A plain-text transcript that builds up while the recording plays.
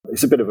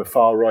It's a bit of a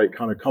far right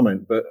kind of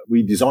comment, but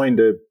we designed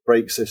a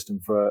brake system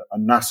for a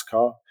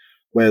NASCAR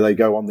where they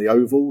go on the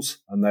ovals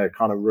and they're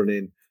kind of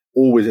running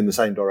always in the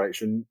same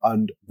direction.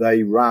 And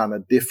they ran a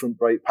different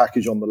brake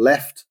package on the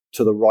left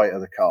to the right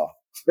of the car.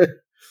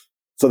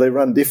 So they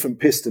ran different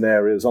piston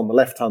areas on the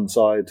left-hand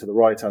side to the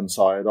right-hand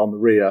side on the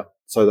rear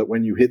so that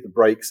when you hit the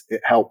brakes,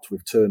 it helped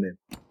with turning.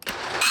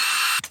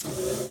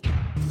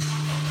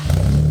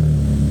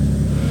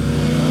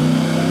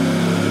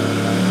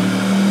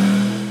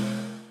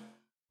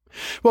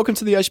 Welcome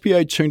to the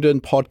HPA Tuned In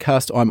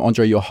podcast. I'm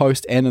Andre, your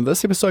host, and in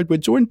this episode, we're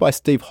joined by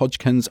Steve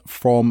Hodgkins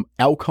from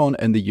Alcon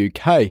in the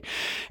UK.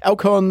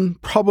 Alcon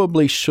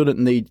probably shouldn't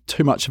need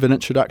too much of an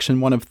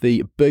introduction, one of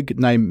the big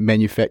name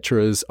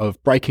manufacturers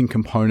of braking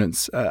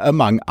components,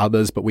 among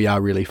others, but we are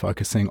really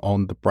focusing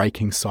on the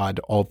braking side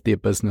of their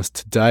business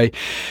today.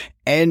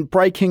 And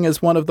braking is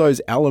one of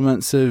those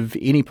elements of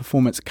any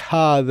performance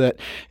car that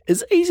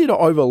is easy to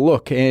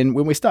overlook. And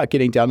when we start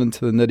getting down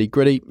into the nitty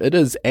gritty, it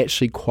is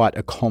actually quite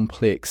a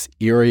complex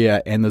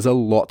area and there's a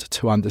lot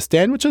to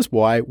understand, which is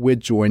why we're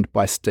joined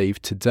by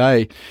Steve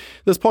today.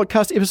 This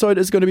podcast episode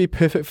is going to be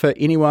perfect for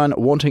anyone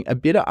wanting a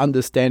better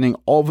understanding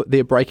of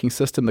their braking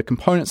system, the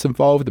components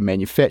involved, the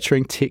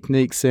manufacturing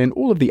techniques, and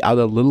all of the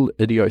other little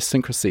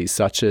idiosyncrasies,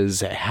 such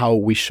as how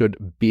we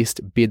should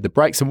best bed the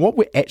brakes and what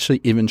we're actually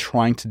even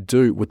trying to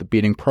do with the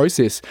bedding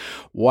process.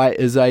 Why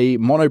is a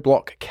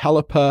monoblock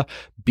caliper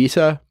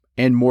better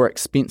and more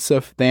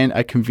expensive than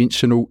a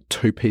conventional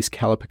two-piece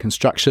caliper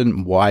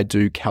construction? Why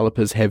do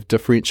calipers have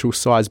differential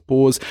size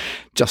bores?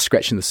 Just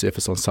scratching the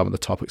surface on some of the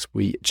topics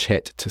we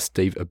chat to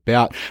Steve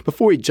about.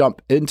 Before we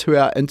jump into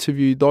our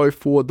interview though,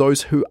 for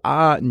those who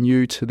are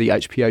new to the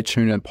HPA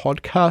Tune In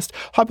podcast,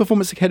 High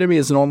Performance Academy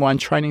is an online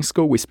training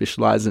school. We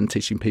specialize in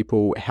teaching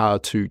people how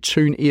to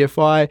tune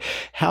EFI,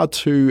 how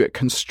to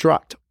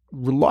construct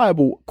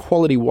reliable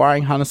quality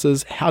wiring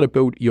harnesses, how to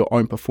build your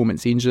own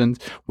performance engines.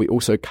 We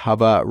also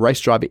cover race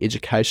driver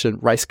education,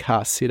 race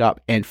car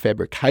setup and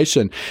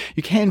fabrication.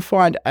 You can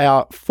find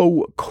our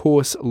full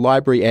course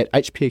library at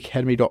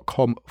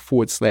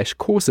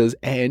hpacademy.com/courses.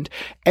 And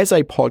as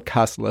a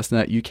podcast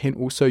listener, you can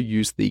also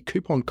use the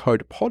coupon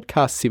code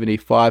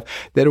podcast75.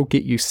 That'll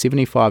get you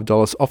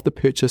 $75 off the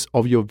purchase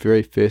of your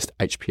very first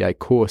HPA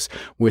course.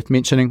 Worth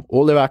mentioning,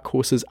 all of our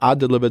courses are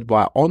delivered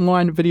via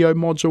online video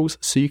modules,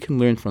 so you can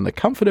learn from the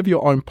comfort of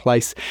your own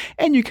place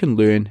and you can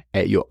learn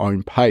at your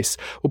own pace.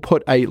 We'll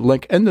put a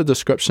link in the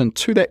description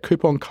to that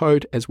coupon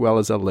code as well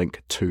as a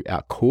link to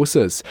our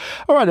courses.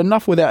 All right,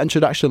 enough with our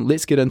introduction.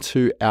 Let's get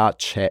into our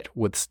chat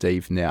with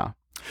Steve now.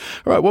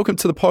 All right, welcome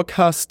to the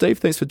podcast, Steve.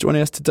 Thanks for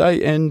joining us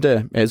today. And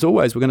as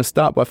always, we're going to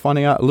start by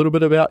finding out a little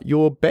bit about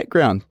your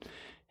background.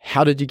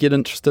 How did you get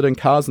interested in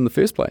cars in the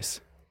first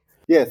place?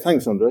 Yeah,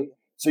 thanks, Andre.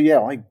 So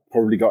I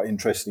probably got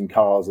interested in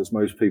cars as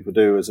most people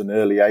do as an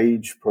early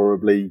age,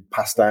 probably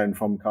passed down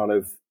from kind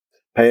of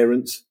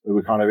parents who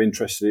were kind of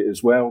interested in it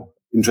as well.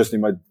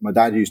 Interestingly, my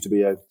dad used to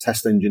be a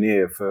test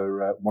engineer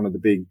for one of the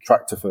big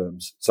tractor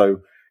firms.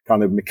 So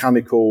kind of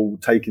mechanical,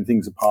 taking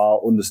things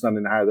apart,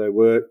 understanding how they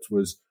worked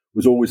was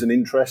always an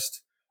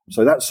interest.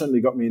 So that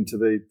certainly got me into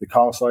the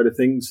car side of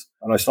things.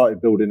 And I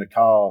started building a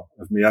car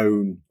of my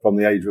own from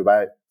the age of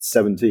about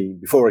 17.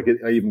 Before I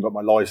even got my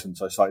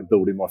license, I started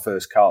building my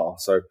first car.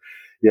 So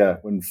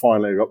when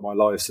finally I got my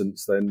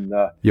license, then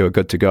you're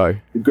good to go.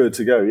 Good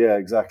to go, yeah,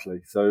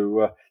 exactly.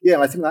 So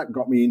I think that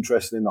got me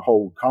interested in the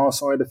whole car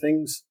side of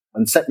things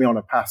and set me on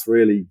a path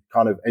really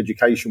kind of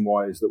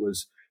education-wise that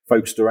was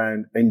focused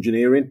around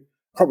engineering.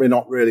 Probably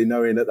not really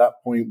knowing at that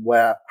point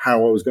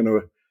how I was going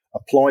to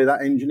apply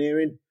that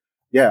engineering.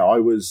 Yeah, I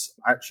was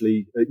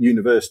actually at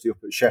university up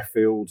at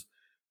Sheffield,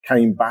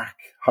 came back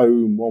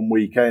home one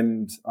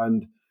weekend,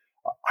 and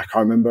I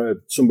can't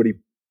remember, somebody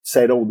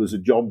said, there's a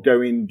job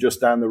going just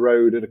down the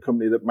road at a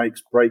company that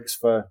makes brakes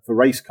for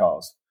race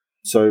cars.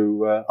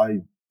 So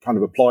I kind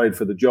of applied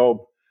for the job,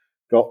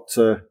 got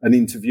an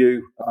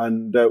interview,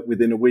 and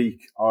within a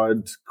week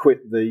I'd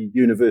quit the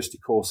university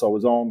course I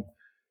was on,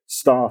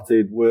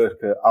 started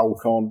work at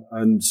Alcon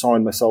and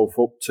signed myself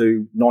up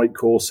to night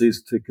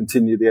courses to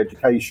continue the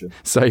education.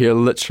 So you're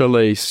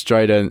literally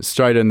straight in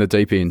the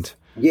deep end.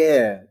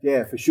 Yeah,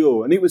 for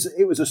sure. And it was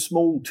a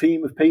small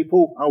team of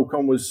people.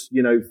 Alcon was,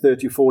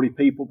 30 or 40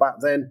 people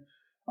back then.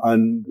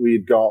 And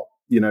we'd got,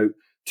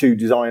 2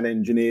 design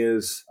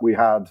engineers. We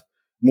had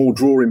more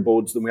drawing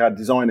boards than we had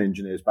design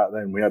engineers back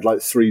then. We had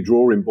like 3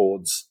 drawing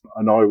boards.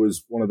 And I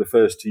was one of the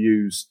first to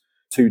use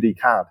 2D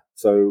CAD.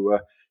 So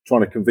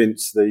trying to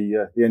convince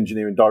the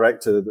engineering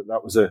director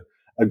that was a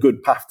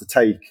good path to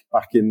take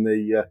back in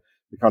the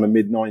kind of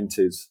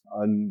mid-90s.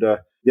 And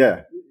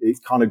it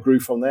kind of grew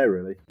from there,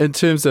 really. In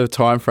terms of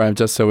time frame,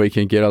 just so we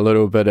can get a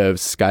little bit of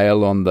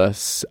scale on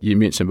this, you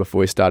mentioned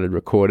before we started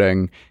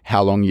recording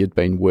how long you'd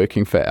been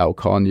working for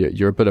Alcon.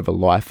 You're a bit of a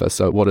lifer,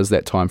 so what is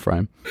that time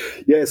frame?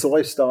 Yeah, so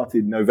I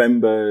started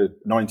November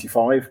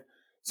 95,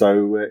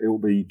 so it will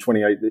be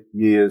 28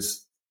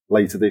 years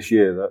later this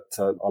year that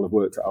I'll have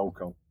worked at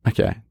Alcon.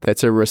 Okay,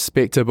 that's a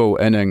respectable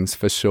innings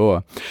for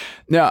sure.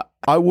 Now,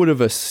 I would have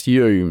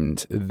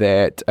assumed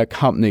that a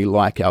company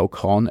like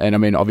Alcon, and I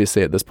mean,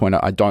 obviously at this point,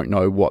 I don't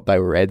know what they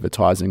were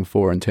advertising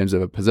for in terms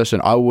of a position.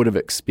 I would have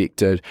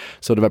expected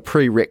sort of a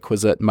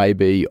prerequisite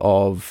maybe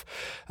of,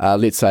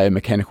 let's say, a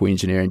mechanical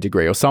engineering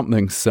degree or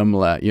something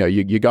similar. You know,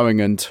 you're going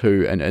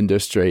into an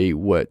industry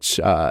which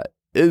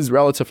is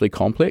relatively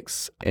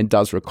complex and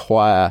does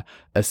require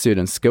a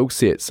certain skill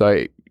set.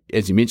 So,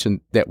 as you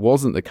mentioned, that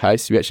wasn't the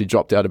case. You actually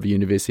dropped out of a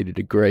university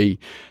degree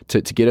to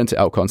get into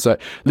Alcon. So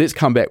let's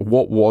come back.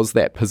 What was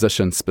that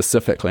position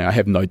specifically? I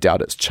have no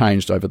doubt it's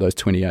changed over those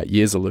 28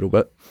 years a little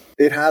bit.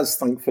 It has,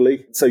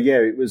 thankfully. So yeah,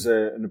 it was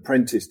an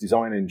apprentice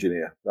design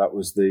engineer. That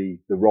was the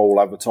role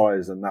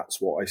advertised, and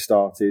that's what I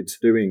started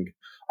doing.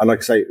 And like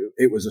I say,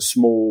 it was a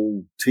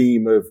small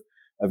team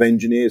of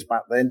engineers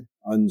back then.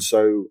 And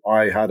so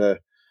I had a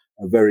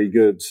very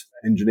good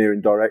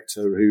engineering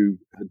director who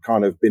had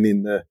kind of been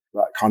in that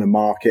kind of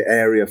market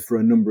area for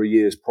a number of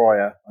years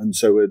prior, and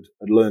so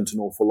had learned an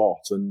awful lot.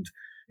 And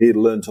he had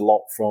learned a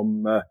lot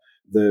from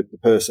the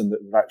person that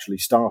had actually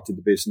started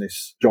the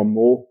business, John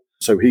Moore.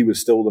 So he was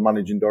still the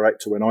managing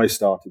director when I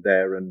started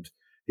there, and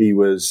he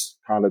was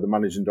kind of the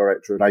managing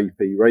director at AP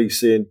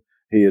Racing.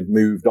 He had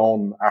moved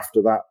on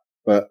after that,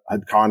 but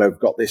had kind of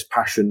got this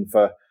passion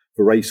for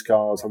race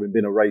cars, having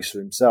been a racer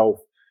himself,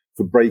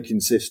 for braking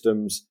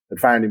systems, had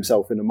found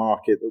himself in a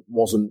market that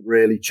wasn't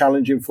really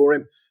challenging for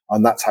him.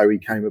 And that's how he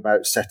came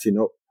about setting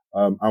up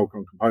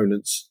Alcon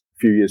Components a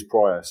few years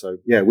prior. So,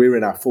 yeah, we were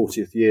in our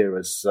 40th year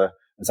as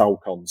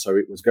Alcon. So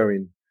it was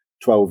going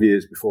 12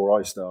 years before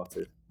I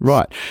started.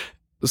 Right.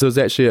 So there's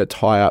actually a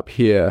tie-up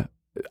here,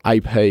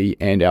 AP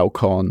and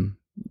Alcon.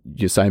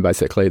 You're saying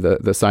basically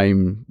the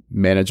same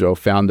manager or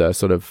founder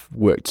sort of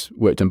worked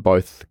in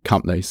both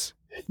companies.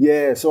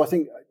 Yeah, so I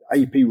think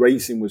AP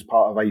Racing was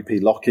part of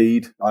AP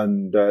Lockheed,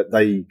 and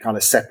they kind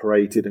of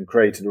separated and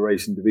created a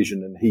racing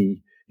division, and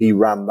he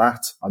ran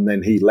that, and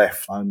then he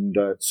left and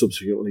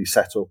subsequently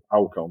set up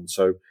Alcon.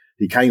 So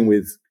he came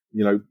with,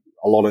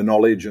 a lot of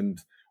knowledge, and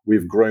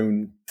we've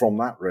grown from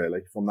that, really,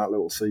 from that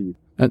little seed.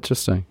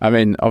 Interesting. I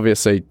mean,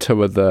 obviously,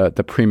 two of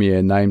the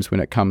premier names when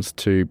it comes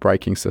to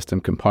braking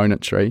system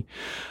componentry.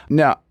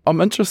 Now, I'm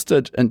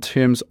interested in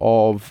terms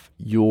of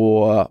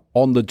your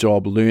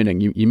on-the-job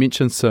learning. You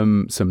mentioned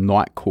some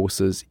night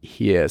courses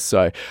here.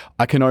 So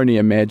I can only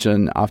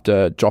imagine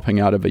after dropping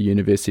out of a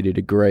university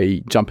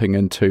degree, jumping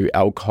into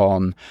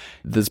Alcon,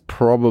 there's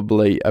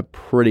probably a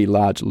pretty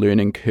large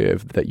learning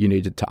curve that you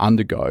needed to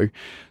undergo.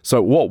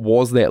 So what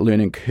was that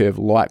learning curve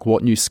like?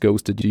 What new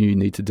skills did you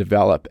need to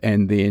develop?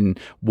 And then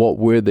what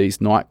were these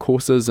night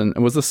courses? And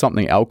was this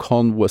something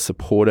Alcon was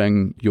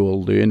supporting your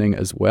learning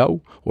as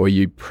well? Or are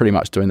you pretty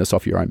much doing this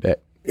off your own back?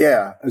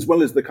 Yeah, as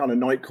well as the kind of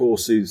night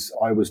courses,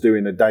 I was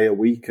doing a day a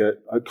week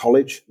at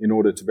college in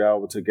order to be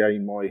able to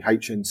gain my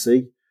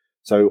HNC.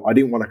 So I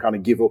didn't want to kind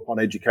of give up on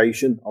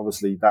education.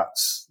 Obviously,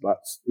 that's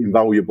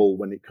invaluable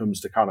when it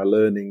comes to kind of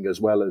learning as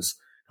well as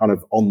kind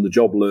of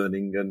on-the-job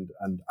learning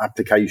and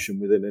application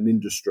within an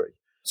industry.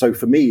 So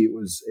for me, it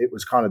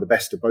was kind of the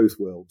best of both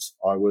worlds.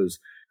 I was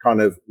kind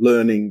of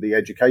learning the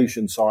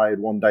education side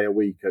one day a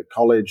week at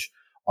college.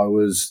 I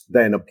was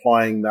then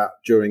applying that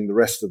during the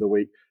rest of the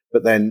week,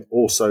 but then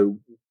also,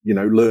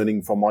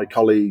 learning from my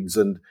colleagues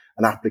and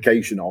an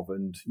application of,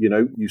 and,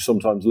 you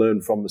sometimes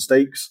learn from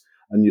mistakes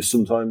and you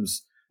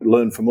sometimes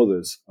learn from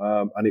others.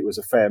 And it was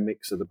a fair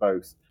mix of the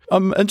both.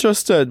 I'm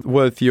interested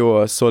with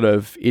your sort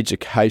of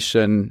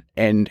education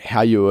and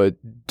how you were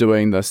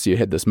doing this. You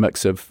had this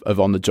mix of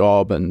on the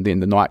job and then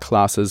the night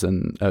classes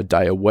and a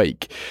day a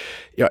week.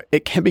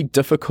 It can be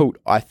difficult,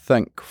 I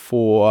think,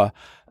 for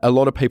a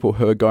lot of people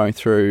who are going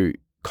through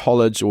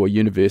college or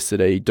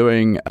university,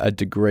 doing a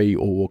degree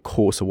or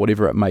course or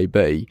whatever it may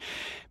be,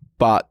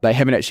 but they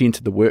haven't actually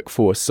entered the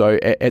workforce. So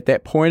at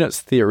that point,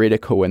 it's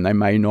theoretical and they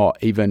may not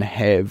even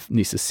have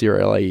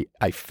necessarily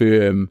a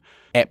firm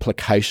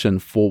application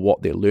for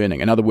what they're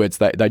learning. In other words,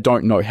 they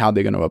don't know how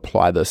they're going to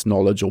apply this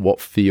knowledge or what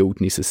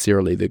field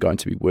necessarily they're going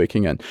to be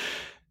working in.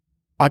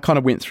 I kind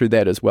of went through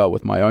that as well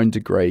with my own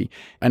degree,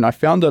 and I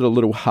found it a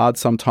little hard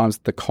sometimes.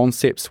 The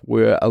concepts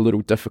were a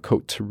little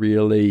difficult to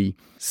really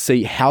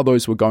see how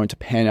those were going to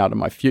pan out in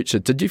my future.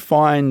 Did you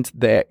find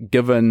that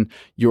given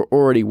you're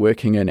already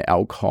working in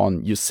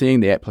Alcon, you're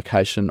seeing the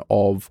application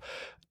of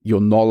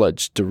your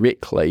knowledge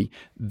directly,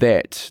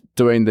 that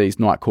doing these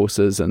night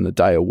courses and the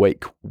day a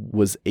week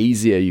was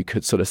easier? You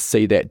could sort of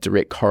see that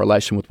direct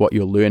correlation with what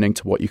you're learning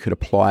to what you could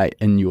apply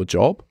in your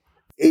job?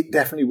 It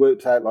definitely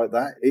worked out like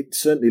that. It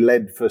certainly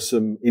led for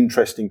some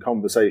interesting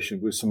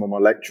conversations with some of my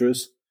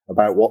lecturers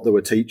about what they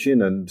were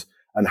teaching and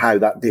how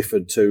that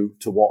differed to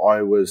what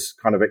I was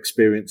kind of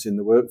experiencing in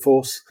the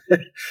workforce.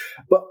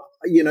 But,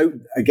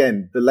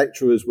 again, the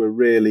lecturers were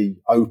really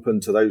open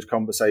to those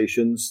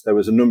conversations. There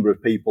was a number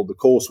of people. The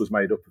course was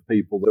made up of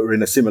people that were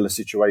in a similar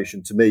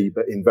situation to me,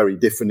 but in very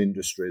different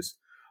industries.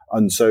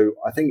 And so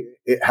I think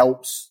it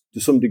helps to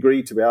some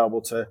degree to be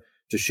able to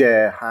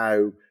share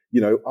how,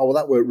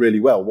 that worked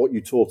really well. What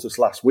you taught us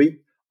last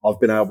week, I've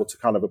been able to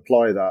kind of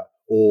apply that.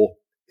 Or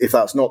if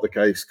that's not the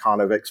case,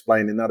 kind of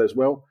explaining that as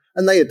well.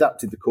 And they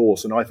adapted the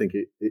course. And I think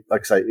it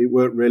like I say, it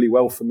worked really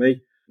well for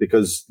me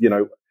because,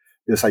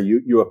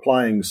 you're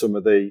applying some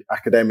of the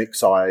academic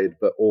side,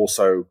 but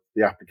also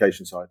the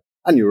application side.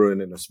 And you're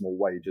earning a small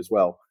wage as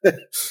well.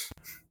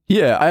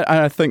 Yeah,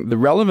 I think the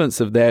relevance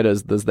of that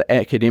is there's the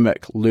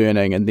academic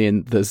learning and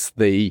then there's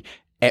the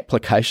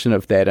application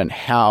of that and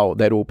how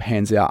that all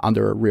pans out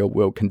under a real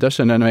world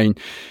condition. And I mean,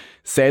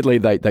 sadly,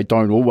 they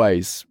don't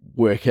always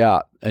work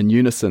out in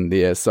unison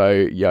there.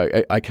 So,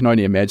 I can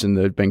only imagine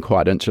that it'd been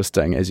quite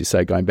interesting, as you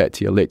say, going back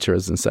to your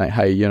lecturers and saying,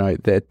 hey,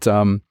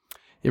 that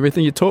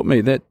everything you taught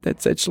me,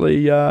 that's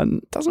actually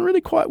doesn't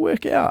really quite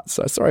work out.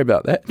 So sorry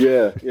about that.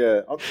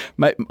 Yeah.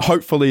 Mate,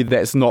 hopefully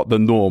that's not the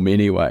norm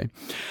anyway.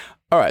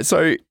 All right,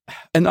 so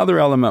another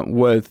element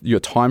with your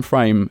time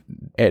frame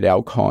at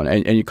Alcon,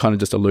 and you kind of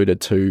just alluded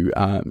to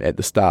at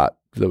the start,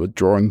 there were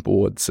drawing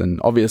boards, and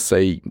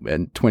obviously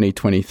in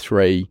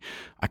 2023,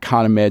 I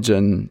can't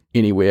imagine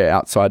anywhere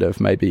outside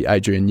of maybe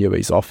Adrian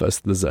Newey's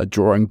office, there's a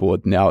drawing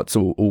board. Now it's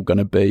all going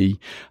to be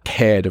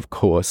CAD, of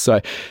course.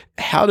 So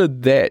how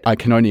did that, I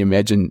can only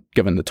imagine,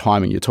 given the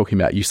timing you're talking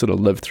about, you sort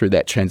of lived through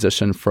that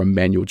transition from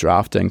manual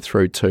drafting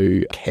through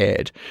to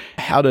CAD.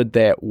 How did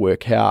that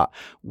work out?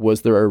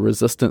 Was there a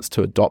resistance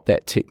to adopt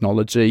that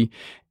technology?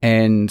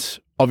 And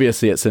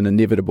obviously, it's an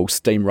inevitable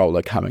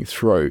steamroller coming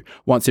through.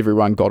 Once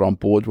everyone got on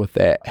board with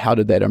that, how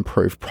did that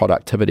improve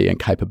productivity and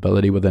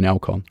capability within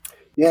Alcon?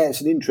 Yeah,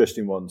 it's an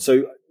interesting one.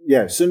 So,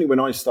 certainly when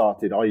I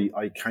started,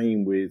 I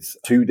came with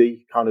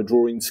 2D kind of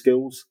drawing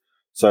skills.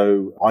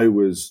 So I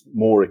was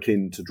more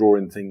akin to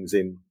drawing things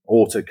in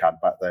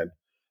AutoCAD back then,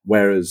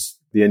 whereas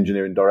the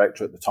engineering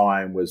director at the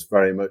time was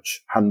very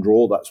much hand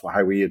draw. That's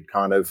how he had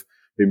kind of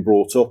been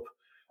brought up.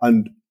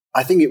 And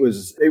I think it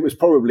was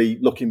probably,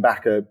 looking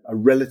back, a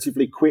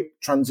relatively quick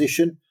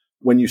transition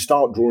when you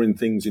start drawing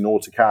things in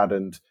AutoCAD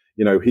and,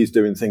 he's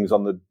doing things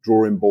on the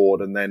drawing board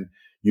and then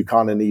you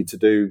kind of need to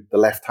do the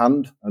left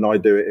hand and I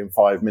do it in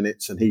 5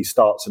 minutes and he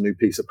starts a new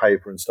piece of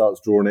paper and starts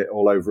drawing it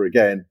all over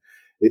again.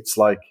 It's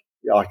like,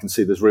 I can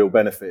see there's real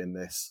benefit in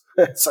this.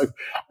 So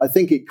I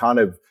think it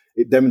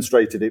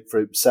demonstrated it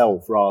for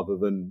itself rather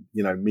than,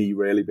 me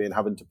really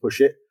having to push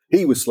it.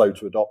 He was slow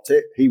to adopt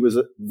it. He was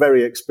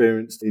very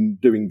experienced in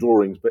doing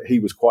drawings, but he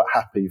was quite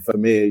happy for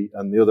me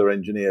and the other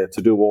engineer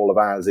to do all of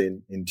ours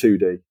in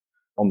 2D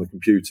on the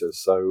computers.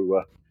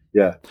 So,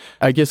 yeah.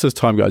 I guess as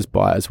time goes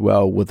by as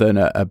well, within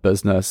a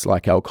business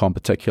like Alcon,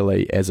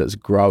 particularly as it's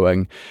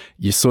growing,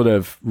 you sort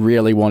of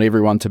really want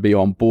everyone to be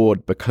on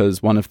board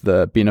because one of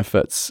the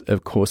benefits,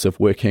 of course, of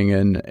working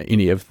in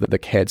any of the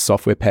CAD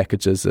software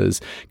packages is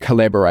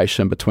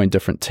collaboration between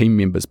different team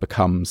members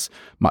becomes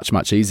much,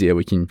 much easier.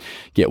 We can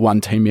get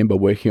one team member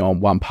working on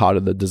one part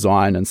of the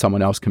design and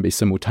someone else can be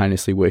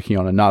simultaneously working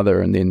on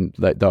another, and then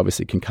they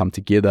obviously can come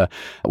together.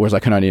 Whereas I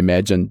can only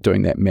imagine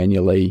doing that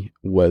manually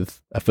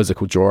with a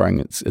physical drawing,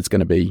 it's going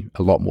to be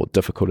a lot more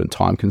difficult and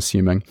time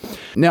consuming.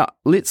 Now,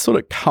 let's sort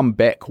of come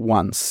back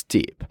one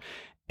step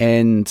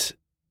and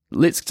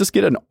let's just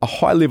get a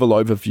high level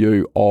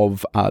overview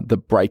of the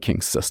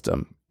braking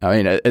system. I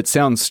mean, it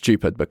sounds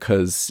stupid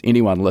because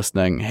anyone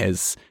listening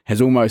has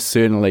almost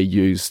certainly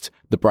used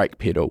the brake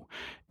pedal.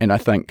 And I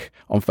think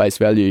on face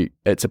value,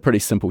 it's a pretty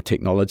simple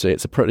technology.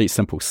 It's a pretty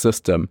simple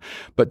system.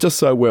 But just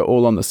so we're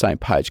all on the same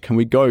page, can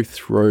we go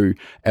through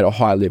at a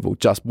high level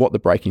just what the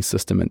braking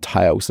system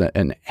entails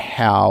and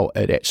how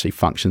it actually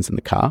functions in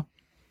the car?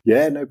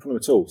 Yeah, no problem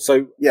at all.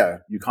 So,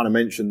 you kind of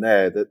mentioned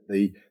there that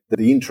the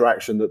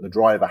interaction that the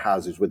driver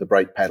has is with the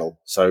brake pedal.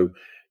 So,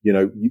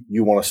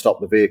 you want to stop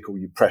the vehicle,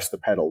 you press the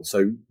pedal.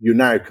 So you're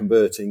now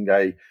converting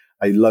a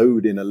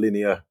load in a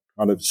linear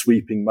kind of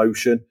sweeping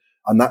motion.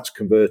 And that's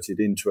converted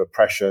into a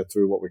pressure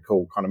through what we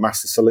call kind of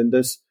master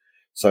cylinders.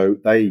 So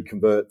they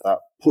convert that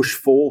push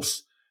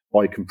force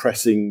by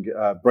compressing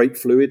brake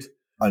fluid,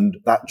 and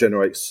that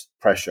generates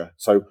pressure.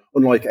 So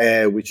unlike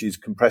air, which is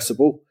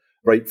compressible,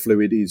 brake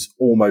fluid is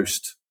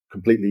almost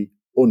completely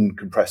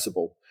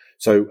uncompressible.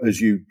 So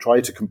as you try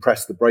to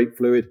compress the brake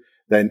fluid,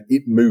 then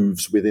it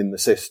moves within the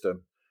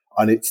system.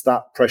 And it's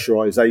that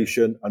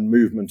pressurization and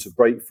movement of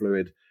brake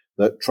fluid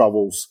that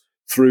travels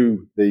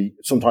through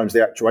sometimes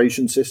the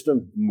actuation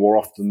system, more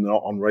often than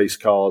not on race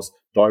cars,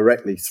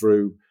 directly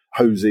through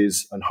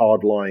hoses and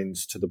hard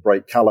lines to the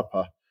brake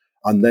caliper.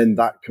 And then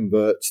that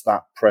converts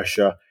that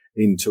pressure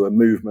into a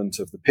movement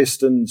of the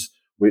pistons,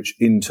 which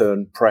in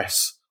turn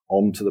press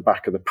onto the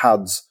back of the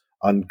pads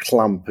and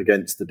clamp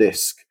against the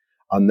disc.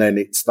 And then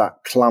it's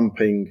that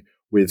clamping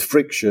with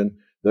friction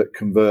that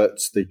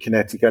converts the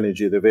kinetic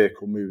energy of the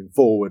vehicle moving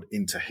forward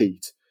into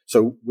heat.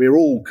 So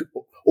all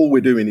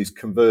we're doing is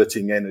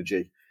converting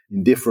energy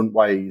in different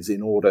ways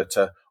in order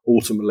to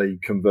ultimately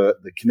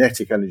convert the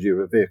kinetic energy of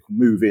a vehicle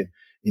moving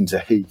into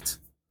heat.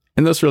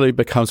 And this really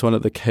becomes one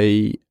of the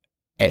key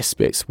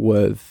aspects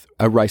with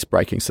a race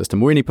braking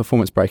system or any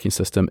performance braking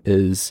system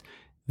is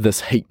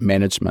this heat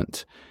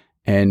management.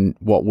 And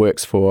what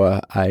works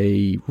for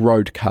a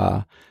road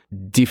car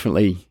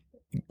definitely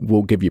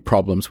will give you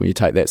problems when you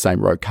take that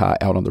same road car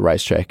out on the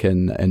racetrack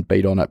and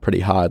beat on it pretty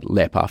hard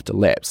lap after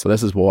lap. So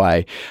this is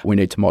why we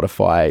need to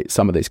modify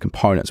some of these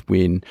components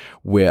when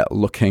we're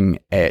looking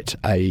at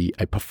a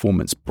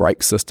performance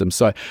brake system.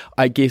 So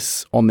I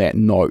guess on that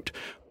note,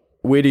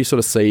 where do you sort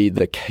of see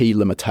the key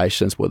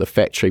limitations with a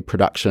factory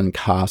production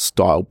car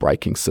style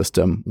braking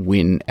system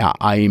when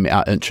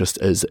our interest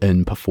is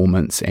in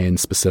performance and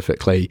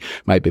specifically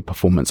maybe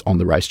performance on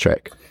the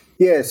racetrack?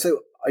 Yeah, so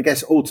I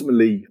guess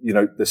ultimately,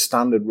 the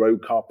standard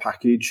road car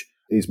package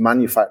is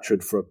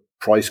manufactured for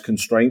price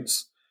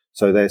constraints.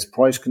 So there's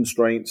price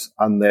constraints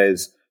and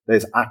there's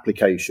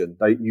application.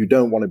 You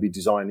don't want to be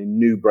designing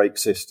new brake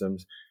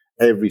systems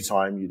every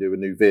time you do a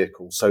new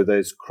vehicle. So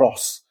there's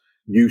cross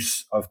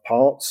use of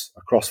parts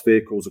across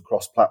vehicles,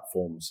 across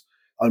platforms.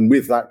 And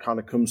with that kind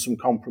of comes some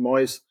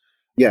compromise.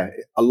 Yeah,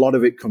 a lot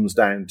of it comes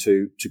down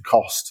to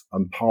cost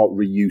and part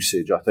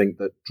reusage, I think,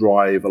 that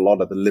drive a lot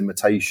of the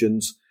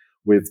limitations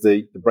with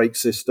the brake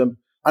system.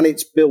 And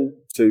it's built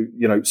to,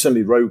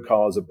 certainly road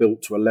cars are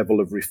built to a level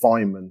of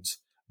refinement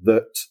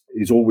that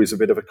is always a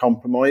bit of a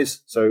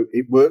compromise. So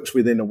it works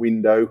within a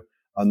window,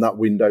 and that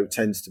window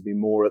tends to be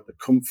more at the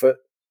comfort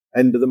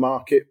end of the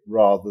market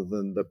rather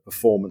than the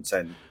performance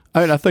end.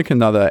 And I think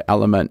another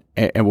element,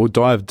 and we'll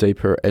dive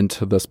deeper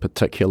into this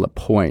particular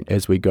point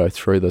as we go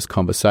through this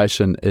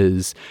conversation,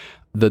 is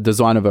the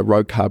design of a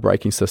road car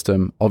braking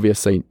system.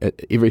 Obviously,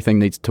 everything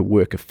needs to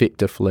work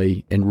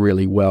effectively and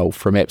really well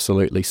from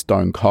absolutely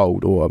stone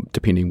cold, or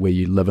depending where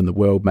you live in the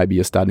world, maybe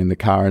you're starting the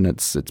car and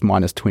it's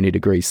minus 20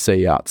 degrees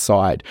C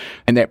outside.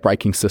 And that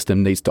braking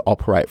system needs to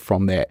operate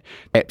from that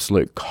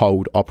absolute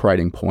cold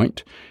operating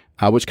point,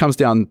 which comes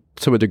down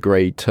to a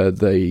degree to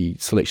the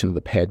selection of the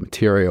pad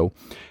material.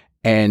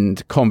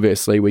 And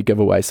conversely, we give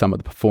away some of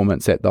the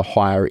performance at the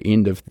higher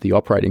end of the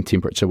operating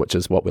temperature, which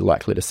is what we're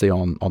likely to see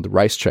on the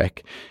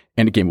racetrack.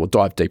 And again, we'll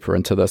dive deeper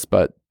into this,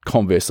 but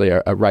conversely,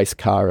 a race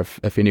car,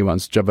 if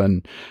anyone's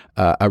driven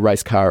a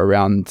race car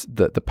around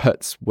the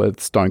pits with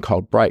stone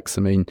cold brakes,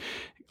 I mean,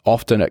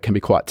 often it can be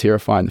quite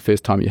terrifying the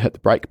first time you hit the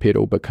brake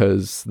pedal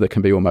because there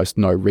can be almost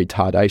no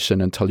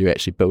retardation until you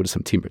actually build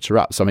some temperature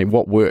up. So, I mean,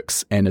 what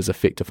works and is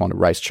effective on a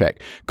racetrack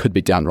could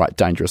be downright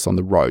dangerous on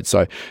the road.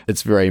 So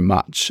it's very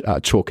much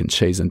chalk and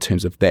cheese in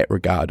terms of that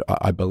regard,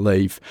 I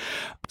believe.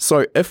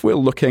 So if we're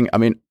looking, I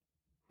mean,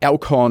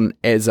 Alcon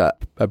as a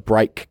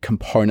brake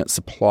component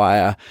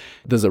supplier,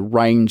 there's a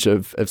range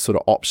of sort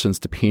of options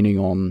depending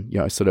on,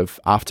 sort of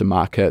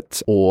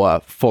aftermarket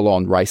or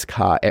full-on race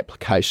car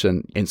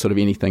application and sort of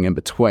anything in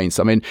between.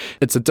 So, I mean,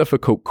 it's a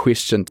difficult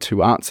question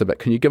to answer, but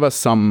can you give us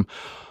some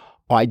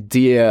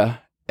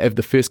idea of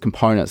the first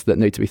components that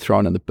need to be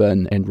thrown in the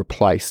bin and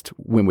replaced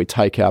when we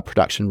take our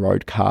production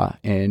road car?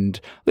 And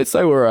let's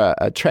say we're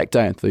a track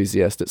day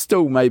enthusiast. It's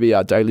still maybe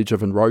our daily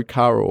driven road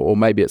car, or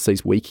maybe it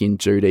sees weekend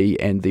duty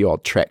and the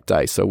odd track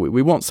day. So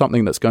we want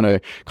something that's going to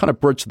kind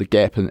of bridge the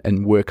gap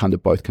and work under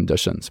both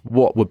conditions.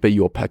 What would be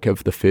your pick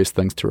of the first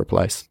things to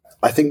replace?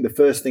 I think the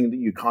first thing that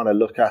you kind of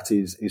look at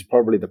is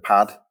probably the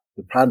pad.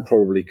 The pad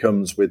probably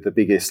comes with the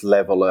biggest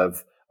level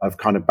of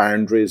kind of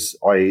boundaries,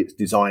 i.e. it's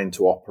designed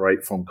to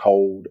operate from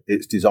cold.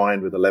 It's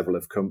designed with a level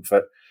of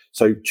comfort.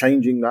 So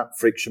changing that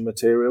friction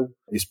material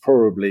is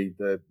probably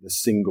the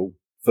single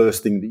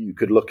first thing that you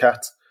could look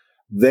at.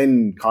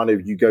 Then kind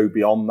of you go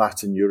beyond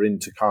that and you're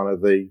into kind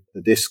of the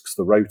discs,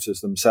 the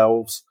rotors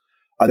themselves.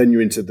 And then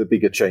you're into the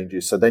bigger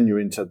changes. So then you're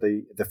into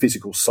the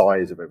physical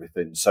size of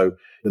everything. So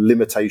the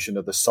limitation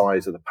of the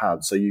size of the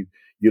pad. So you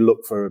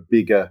look for a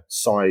bigger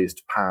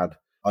sized pad.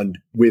 And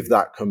with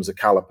that comes a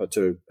caliper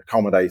to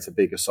accommodate a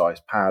bigger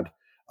size pad.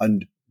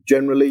 And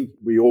generally,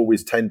 we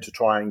always tend to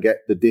try and get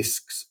the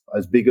discs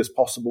as big as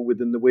possible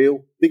within the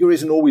wheel. Bigger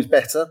isn't always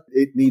better.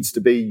 It needs to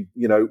be,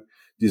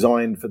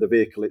 designed for the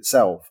vehicle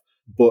itself.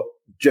 But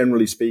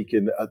generally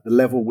speaking, at the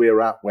level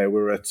we're at, where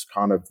we're at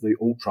kind of the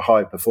ultra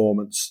high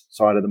performance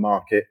side of the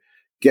market,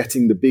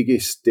 getting the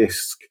biggest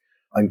disc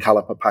and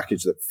caliper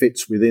package that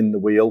fits within the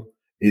wheel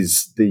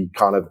is the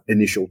kind of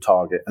initial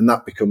target. And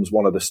that becomes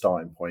one of the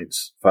starting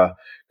points for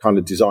kind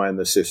of design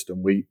the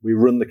system. We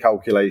run the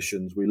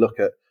calculations, we look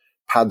at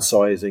pad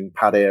sizing,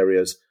 pad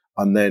areas,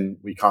 and then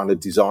we kind of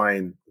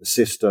design the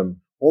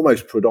system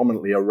almost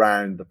predominantly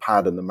around the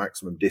pad and the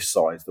maximum disc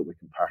size that we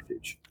can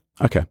package.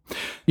 Okay.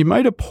 You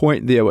made a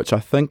point there, which I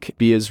think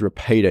bears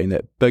repeating,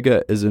 that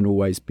bigger isn't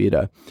always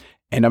better.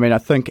 And I mean, I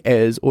think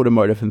as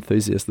automotive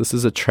enthusiasts, this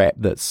is a trap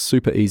that's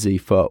super easy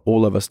for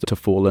all of us to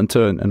fall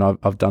into. And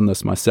I've done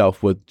this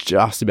myself with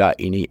just about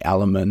any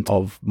element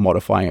of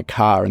modifying a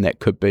car. And that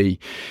could be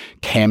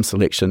cam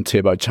selection,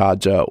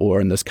 turbocharger, or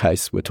in this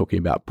case, we're talking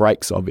about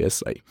brakes,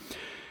 obviously.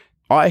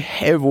 I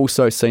have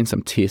also seen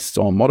some tests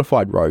on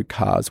modified road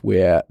cars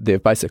where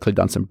they've basically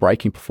done some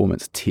braking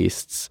performance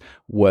tests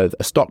with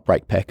a stock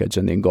brake package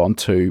and then gone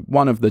to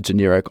one of the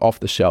generic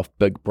off-the-shelf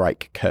big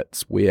brake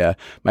kits where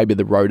maybe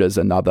the rotor's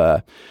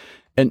another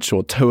inch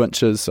or 2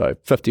 inches, so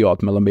 50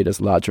 odd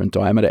millimeters larger in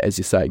diameter, as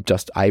you say,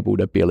 just able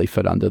to barely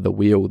fit under the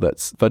wheel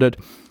that's fitted,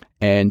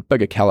 and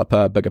bigger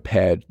caliper, bigger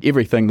pad,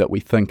 everything that we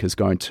think is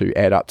going to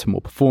add up to more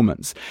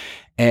performance.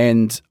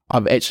 And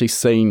I've actually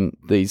seen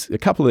a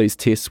couple of these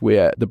tests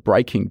where the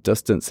braking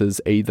distance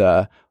is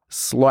either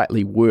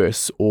slightly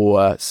worse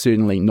or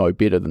certainly no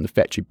better than the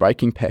factory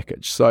braking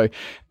package. So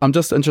I'm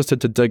just interested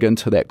to dig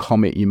into that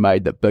comment you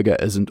made that bigger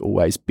isn't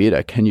always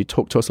better. Can you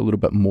talk to us a little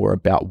bit more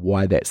about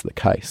why that's the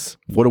case?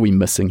 What are we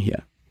missing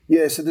here?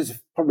 Yeah, so there's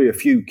probably a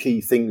few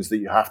key things that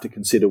you have to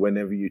consider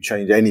whenever you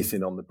change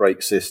anything on the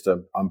brake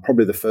system.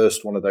 Probably the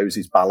first one of those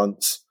is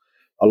balance.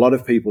 A lot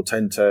of people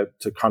tend to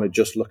kind of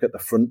just look at the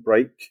front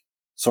brake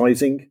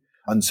sizing.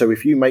 And so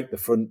if you make the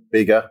front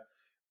bigger,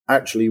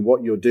 actually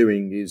what you're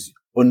doing is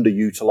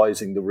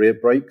underutilizing the rear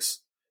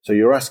brakes. So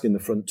you're asking the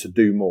front to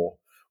do more.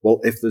 Well,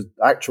 if the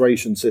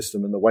actuation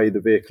system and the way the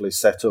vehicle is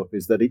set up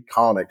is that it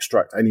can't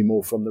extract any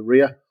more from the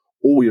rear,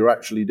 all you're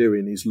actually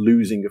doing is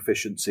losing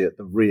efficiency at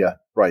the rear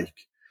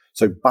brake.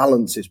 So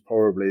balance is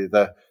probably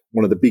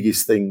one of the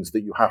biggest things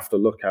that you have to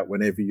look at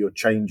whenever you're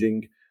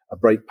changing a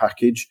brake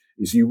package,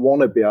 is you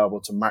want to be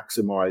able to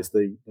maximize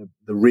the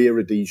rear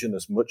adhesion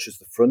as much as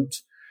the front.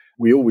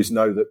 We always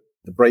know that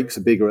the brakes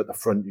are bigger at the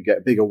front. You get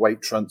a bigger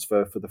weight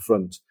transfer for the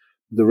front.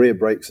 The rear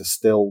brakes are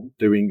still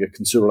doing a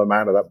considerable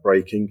amount of that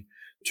braking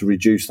to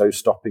reduce those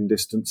stopping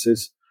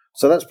distances.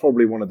 So that's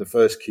probably one of the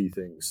first key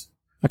things.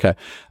 Okay.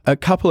 A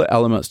couple of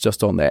elements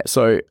just on that.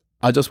 So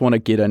I just want to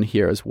get in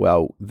here as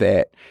well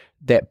that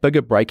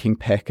bigger braking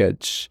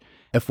package,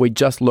 if we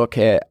just look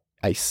at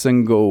a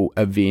single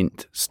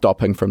event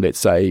stopping from, let's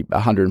say,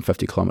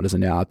 150 kilometers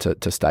an hour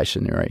to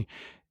stationary,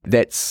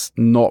 that's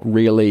not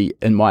really,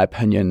 in my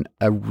opinion,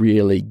 a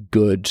really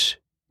good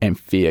and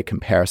fair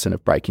comparison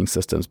of braking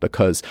systems,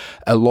 because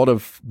a lot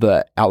of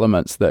the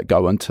elements that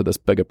go into this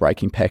bigger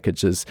braking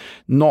package is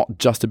not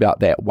just about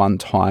that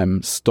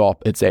one-time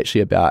stop. It's actually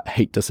about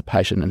heat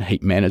dissipation and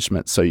heat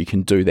management, so you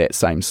can do that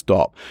same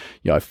stop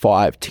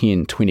 5,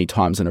 10, 20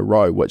 times in a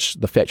row, which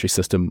the factory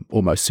system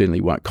almost certainly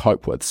won't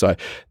cope with. So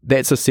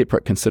that's a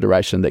separate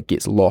consideration that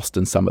gets lost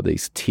in some of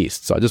these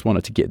tests. So I just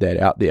wanted to get that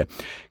out there.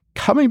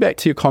 Coming back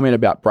to your comment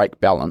about brake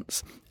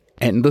balance,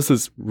 and this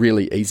is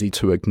really easy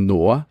to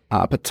ignore,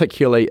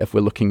 particularly if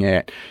we're looking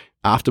at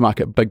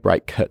aftermarket big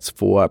brake kits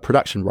for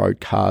production road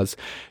cars.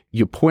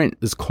 Your point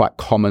is quite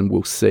common.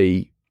 We'll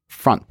see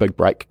front big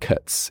brake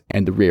kits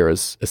and the rear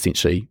is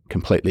essentially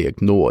completely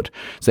ignored.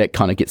 So that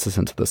kind of gets us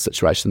into the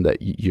situation that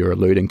you're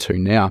alluding to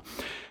now.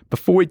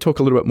 Before we talk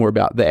a little bit more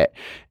about that,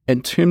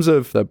 in terms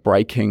of the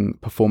braking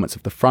performance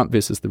of the front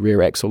versus the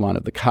rear axle line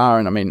of the car,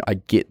 and I mean, I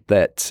get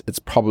that it's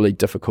probably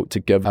difficult to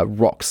give a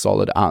rock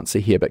solid answer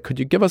here, but could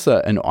you give us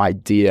an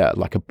idea,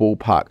 like a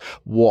ballpark,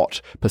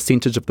 what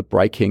percentage of the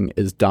braking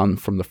is done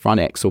from the front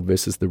axle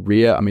versus the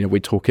rear? I mean, are we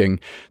talking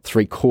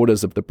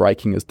 3/4 of the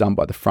braking is done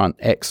by the front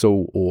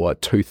axle, or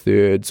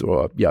 2/3,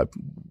 or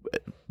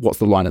what's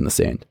the line in the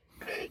sand?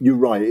 You're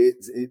right.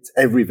 It's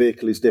every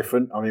vehicle is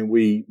different. I mean,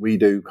 we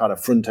do kind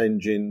of front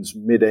engines,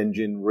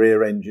 mid-engine,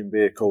 rear-engine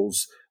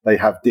vehicles. They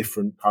have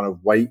different kind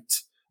of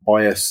weight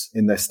bias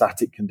in their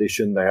static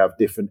condition. They have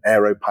different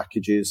aero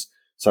packages.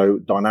 So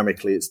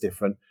dynamically, it's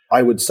different.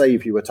 I would say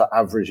if you were to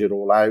average it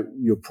all out,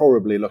 you're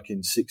probably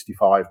looking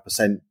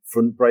 65%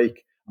 front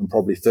brake and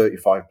probably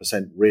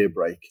 35% rear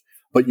brake.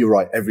 But you're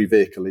right. Every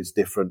vehicle is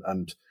different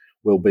and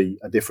will be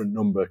a different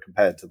number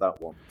compared to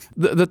that one.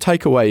 The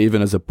takeaway,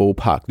 even as a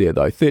ballpark there,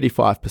 though,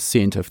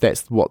 35%, if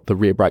that's what the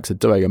rear brakes are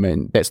doing, I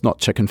mean, that's not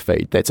chicken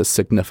feed. That's a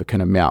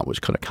significant amount,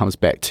 which kind of comes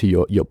back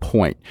to your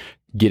point,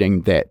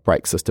 getting that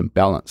brake system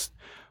balanced.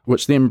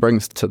 Which then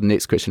brings to the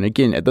next question.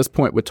 Again, at this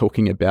point, we're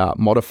talking about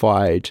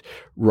modified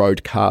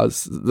road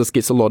cars. This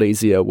gets a lot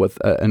easier with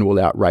an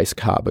all-out race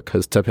car,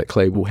 because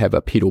typically we'll have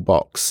a pedal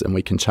box and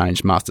we can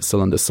change master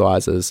cylinder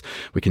sizes,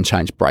 we can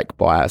change brake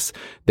bias.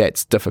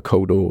 That's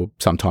difficult or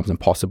sometimes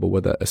impossible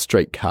with a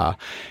street car.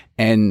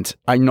 And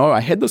I know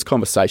I had this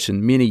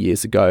conversation many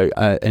years ago.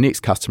 An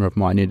ex-customer of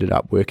mine ended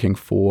up working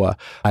for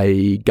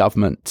a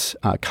government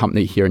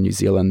company here in New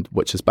Zealand,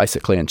 which is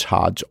basically in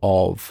charge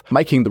of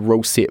making the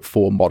rule set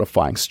for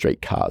modifying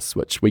street cars,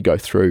 which we go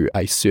through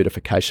a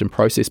certification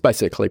process,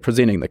 basically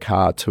presenting the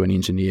car to an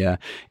engineer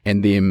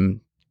and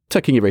them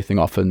ticking everything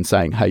off and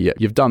saying, hey,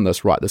 you've done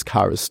this right, this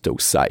car is still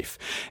safe.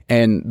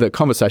 And the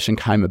conversation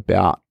came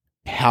about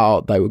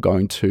how they were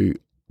going to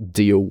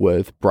deal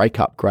with brake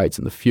upgrades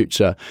in the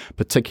future,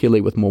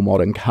 particularly with more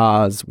modern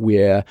cars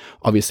where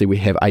obviously we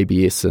have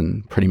ABS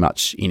in pretty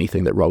much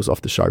anything that rolls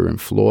off the showroom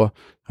floor.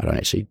 I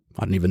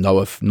don't even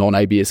know if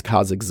non-ABS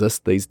cars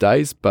exist these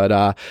days,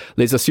 but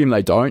let's assume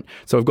they don't.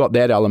 So we've got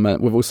that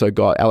element. We've also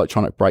got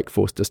electronic brake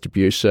force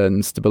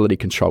distribution, stability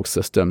control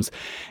systems.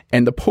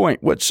 And the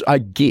point, which I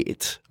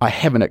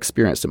haven't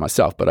experienced it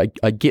myself, but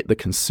I get the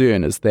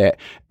concern, is that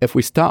if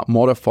we start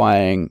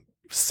modifying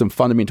some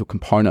fundamental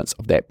components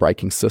of that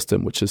braking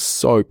system, which is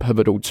so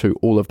pivotal to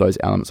all of those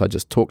elements I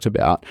just talked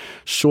about,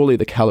 surely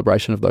the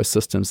calibration of those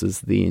systems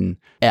is then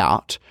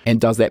out. And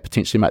does that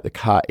potentially make the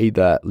car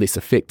either less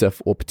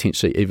effective or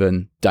potentially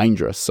even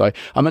dangerous? So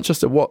I'm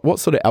interested, what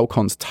sort of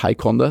Alcon's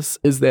take on this?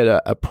 Is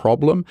that a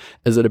problem?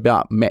 Is it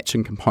about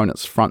matching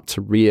components front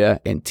to rear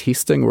and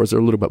testing, or is there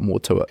a little bit more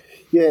to it?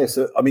 Yeah,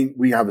 so I mean,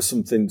 we have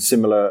something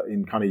similar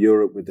in kind of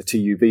Europe with the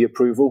TÜV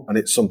approval, and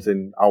it's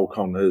something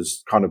Alcon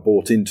has kind of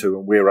bought into,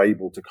 and we're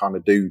able to kind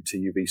of do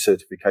TÜV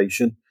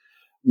certification.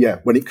 Yeah,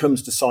 when it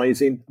comes to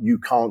sizing, you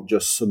can't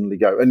just suddenly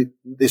go, and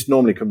this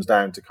normally comes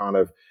down to kind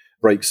of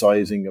brake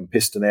sizing and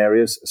piston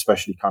areas,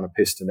 especially kind of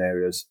piston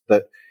areas,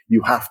 that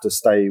you have to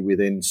stay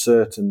within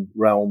certain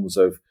realms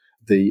of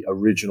the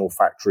original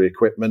factory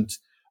equipment.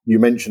 You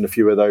mentioned a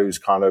few of those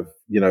kind of,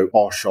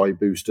 Oshai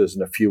boosters,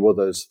 and a few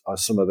others are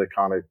some of the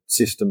kind of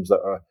systems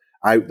that are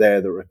out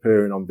there that are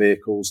appearing on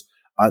vehicles.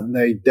 And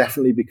they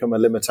definitely become a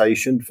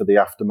limitation for the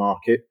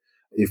aftermarket.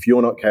 If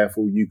you're not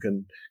careful, you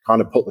can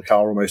kind of put the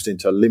car almost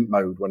into limp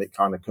mode when it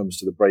kind of comes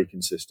to the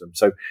braking system.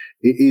 So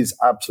it is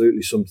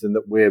absolutely something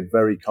that we're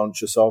very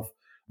conscious of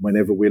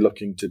whenever we're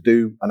looking to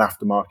do an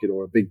aftermarket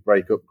or a big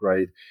brake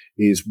upgrade,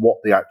 is what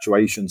the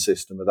actuation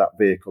system of that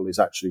vehicle is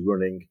actually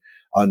running.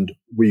 And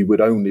we would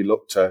only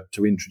look to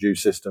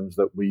introduce systems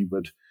that we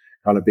would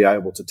kind of be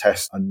able to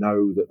test and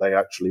know that they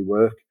actually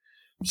work.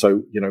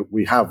 So,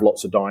 we have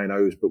lots of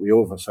dynos, but we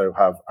also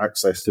have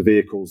access to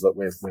vehicles that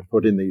we're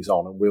putting these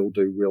on, and we'll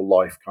do real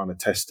life kind of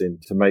testing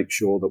to make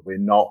sure that we're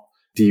not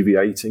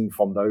deviating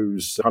from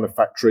those kind of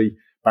factory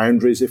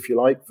boundaries, if you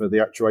like, for the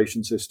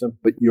actuation system.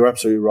 But you're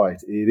absolutely right.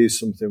 It is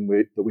something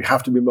that we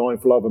have to be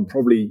mindful of, and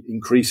probably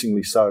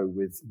increasingly so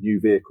with new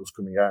vehicles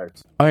coming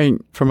out. I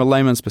mean, from a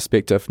layman's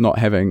perspective, not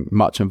having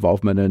much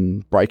involvement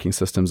in braking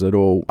systems at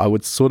all, I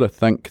would sort of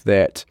think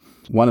that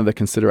one of the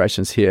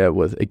considerations here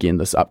with, again,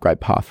 this upgrade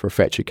path for a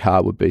factory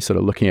car would be sort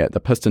of looking at the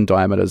piston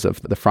diameters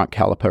of the front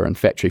caliper in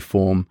factory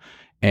form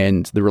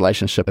and the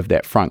relationship of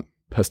that front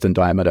piston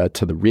diameter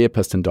to the rear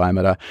piston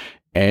diameter,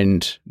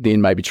 and then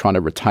maybe trying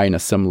to retain a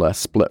similar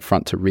split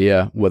front to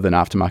rear with an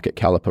aftermarket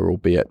caliper,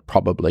 albeit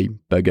probably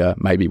bigger,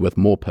 maybe with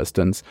more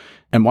pistons.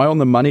 Am I on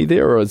the money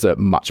there, or is it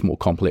much more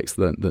complex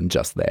than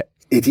just that?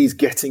 It is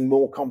getting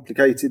more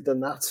complicated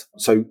than that.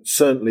 So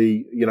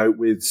certainly,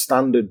 with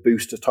standard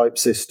booster type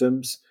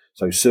systems,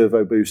 so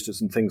servo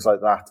boosters and things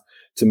like that,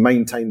 to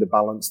maintain the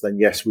balance, then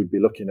yes, we'd be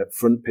looking at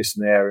front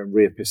piston area and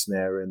rear piston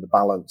area and the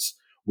balance.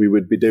 We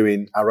would be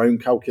doing our own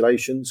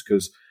calculations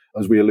because,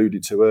 as we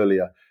alluded to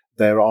earlier,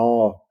 there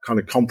are kind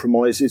of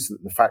compromises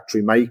that the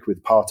factory make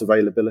with part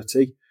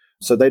availability.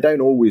 So they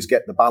don't always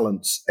get the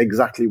balance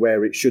exactly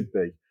where it should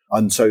be.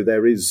 And so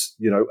there is,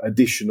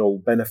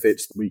 additional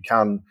benefits that we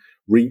can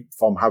reap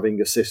from having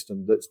a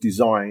system that's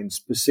designed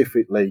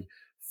specifically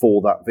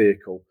for that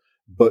vehicle.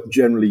 But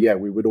generally, yeah,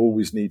 we would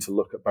always need to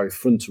look at both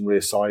front and rear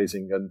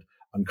sizing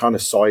and kind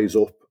of size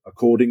up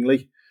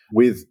accordingly.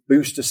 With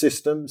booster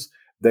systems,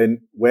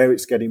 then where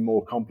it's getting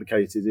more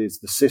complicated is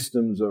the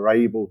systems are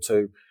able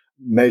to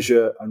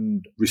measure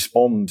and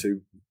respond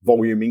to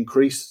volume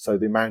increase. So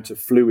the amount of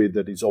fluid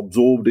that is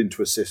absorbed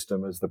into a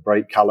system as the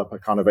brake caliper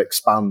kind of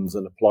expands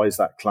and applies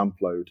that clamp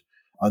load.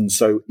 And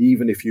so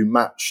even if you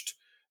matched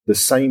the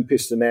same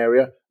piston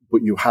area,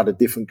 but you had a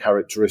different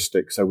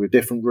characteristic, so with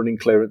different running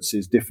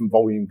clearances, different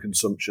volume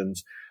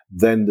consumptions,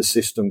 then the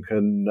system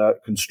can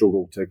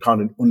struggle to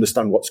kind of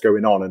understand what's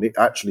going on. And it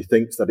actually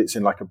thinks that it's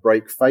in like a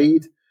brake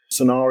fade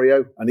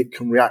scenario, and it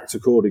can react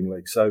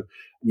accordingly. So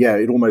yeah,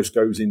 it almost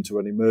goes into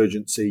an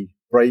emergency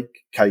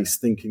brake case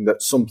thinking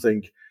that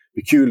something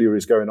peculiar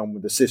is going on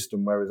with the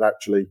system, whereas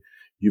actually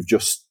you've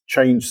just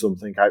changed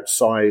something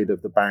outside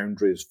of the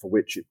boundaries for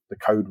which the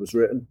code was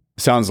written.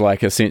 Sounds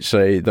like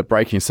essentially the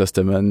braking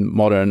system in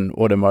modern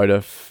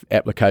automotive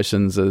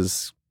applications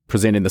is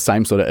presenting the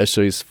same sort of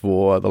issues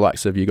for the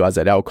likes of you guys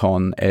at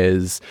Alcon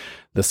as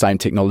the same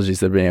technologies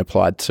that are being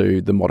applied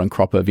to the modern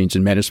crop of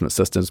engine management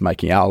systems,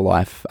 making our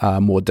life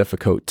more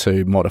difficult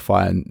to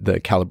modify the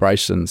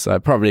calibration. So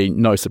probably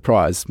no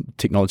surprise,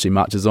 technology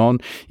marches on,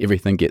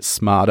 everything gets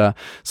smarter.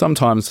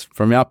 Sometimes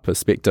from our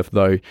perspective,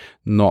 though,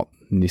 not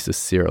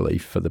necessarily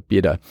for the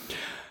better.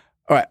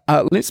 All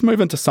right, let's move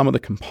into some of the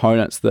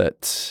components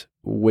that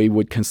we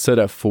would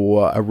consider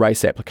for a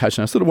race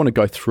application. I sort of want to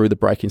go through the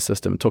braking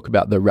system and talk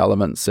about the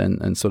relevance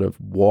and sort of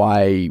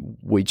why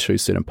we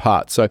choose certain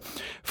parts. So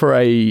for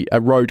a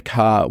road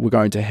car, we're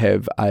going to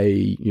have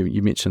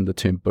you mentioned the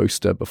term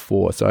booster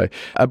before. So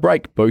a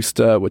brake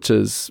booster, which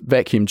is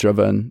vacuum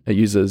driven, it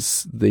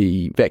uses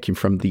the vacuum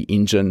from the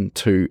engine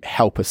to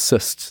help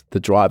assist the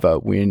driver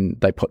when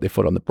they put their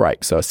foot on the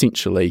brake. So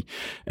essentially,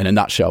 in a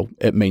nutshell,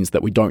 it means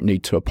that we don't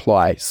need to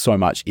apply so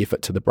much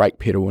effort to the brake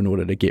pedal in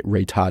order to get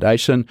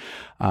retardation.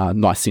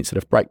 Nice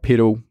sensitive brake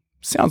pedal.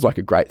 Sounds like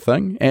a great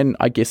thing, and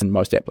I guess in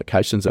most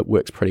applications it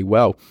works pretty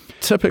well.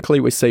 Typically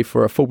we see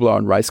for a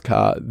full-blown race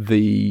car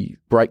the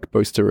brake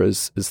booster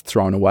is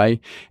thrown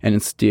away and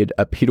instead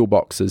a pedal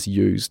box is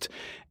used,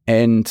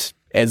 and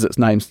as its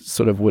name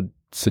sort of would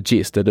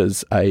suggest, it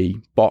is a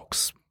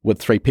box with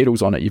 3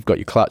 pedals on it. You've got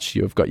your clutch,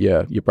 you've got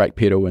your brake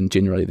pedal, and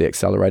generally the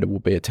accelerator will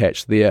be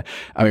attached there.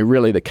 I mean,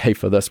 really the key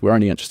for this, we're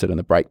only interested in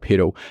the brake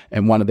pedal,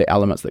 and one of the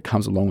elements that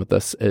comes along with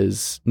this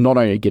is not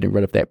only getting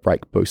rid of that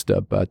brake booster,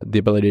 but the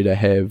ability to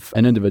have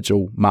an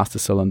individual master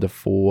cylinder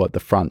for the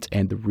front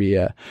and the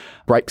rear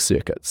brake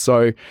circuits.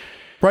 So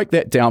break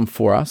that down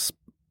for us.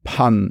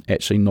 Pun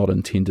actually not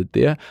intended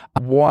there.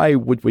 Why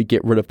would we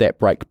get rid of that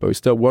brake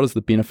booster? What is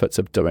the benefits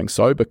of doing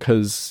so?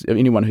 Because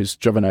anyone who's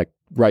driven a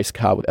race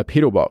car with a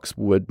pedal box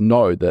would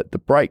know that the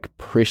brake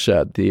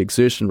pressure, the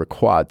exertion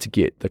required to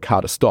get the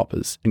car to stop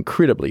is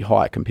incredibly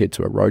high compared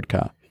to a road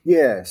car.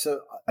 Yeah,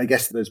 so I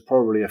guess there's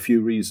probably a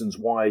few reasons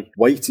why.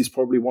 Weight is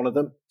probably one of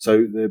them. So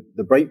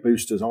the brake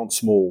boosters aren't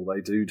small.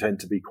 They do tend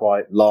to be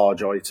quite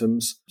large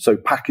items. So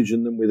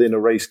packaging them within a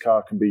race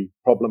car can be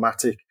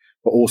problematic,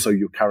 but also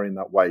you're carrying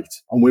that weight.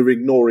 And we're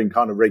ignoring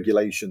kind of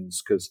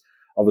regulations because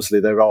obviously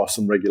there are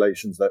some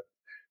regulations that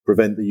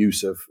prevent the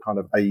use of kind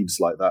of aids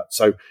like that.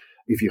 So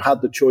if you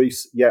had the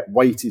choice, yeah,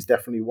 weight is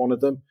definitely one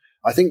of them.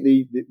 I think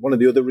one of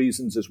the other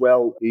reasons as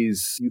well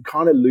is you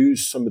kind of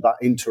lose some of that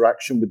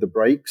interaction with the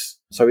brakes.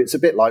 So it's a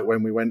bit like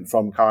when we went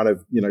from kind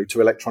of,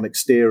 to electronic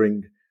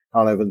steering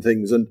kind of and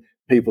things. And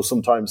people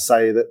sometimes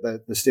say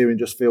that the steering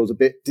just feels a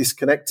bit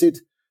disconnected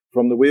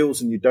from the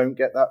wheels and you don't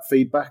get that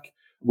feedback.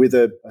 With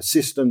a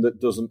system that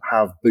doesn't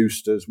have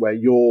boosters, where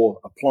you're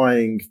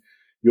applying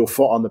your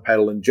foot on the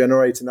pedal and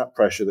generating that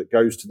pressure that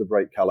goes to the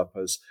brake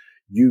calipers,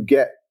 you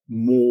get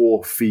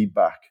more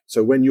feedback.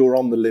 So when you're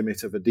on the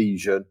limit of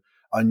adhesion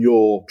and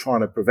you're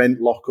trying to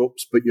prevent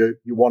lockups, but you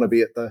want to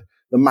be at the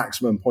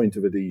maximum point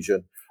of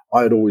adhesion,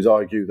 I'd always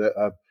argue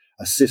that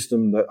a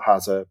system that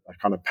has a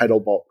kind of pedal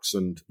box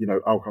and,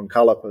 Alcon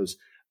calipers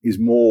is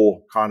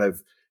more kind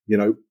of,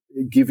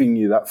 giving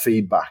you that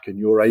feedback, and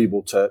you're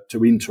able to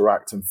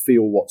interact and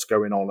feel what's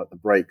going on at the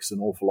brakes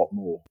an awful lot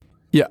more.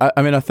 Yeah,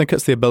 I mean, I think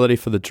it's the ability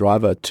for the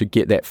driver to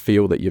get that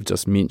feel that you've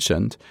just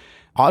mentioned.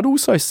 I'd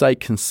also say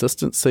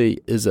consistency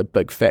is a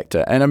big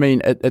factor. And I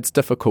mean, it's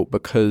difficult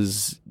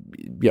because,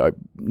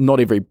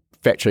 not every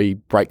factory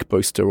brake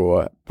booster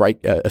or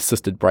brake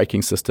assisted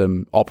braking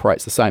system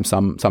operates the same.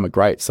 Some are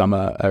great, some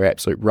are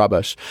absolute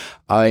rubbish.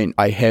 I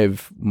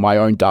have my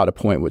own data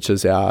point, which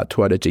is our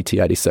Toyota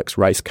GT86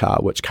 race car,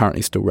 which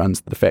currently still runs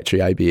the factory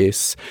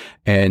ABS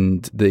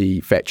and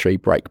the factory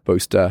brake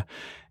booster.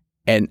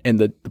 And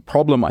the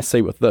problem I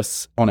see with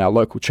this on our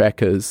local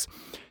track is,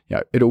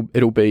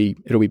 it'll be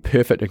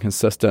perfect and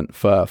consistent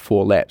for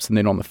 4 laps, and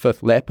then on the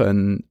 5th lap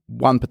in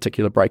one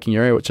particular braking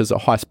area, which is a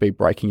high-speed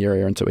braking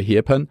area into a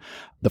hairpin,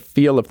 the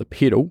feel of the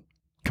pedal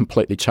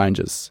completely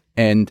changes,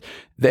 and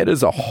that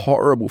is a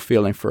horrible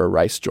feeling for a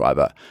race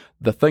driver.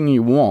 The thing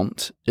you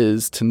want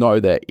is to know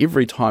that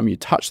every time you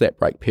touch that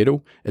brake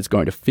pedal, it's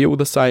going to feel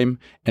the same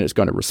and it's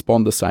going to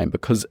respond the same,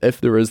 because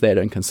if there is that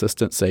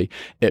inconsistency,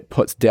 it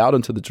puts doubt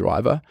into the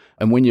driver.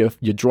 And when you're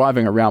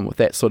driving around with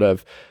that sort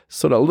of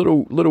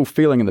little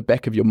feeling in the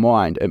back of your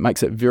mind, it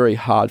makes it very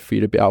hard for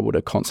you to be able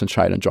to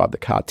concentrate and drive the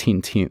car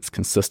 10/10ths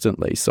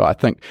consistently. So I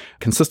think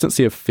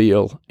consistency of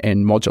feel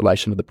and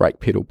modulation of the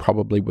brake pedal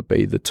probably would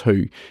be the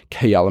 2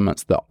 key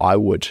elements that I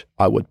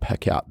would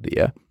pick out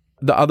there.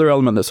 The other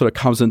element that sort of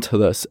comes into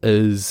this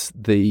is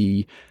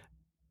the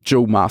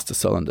dual master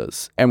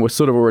cylinders. And we've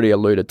sort of already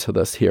alluded to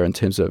this here in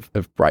terms of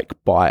brake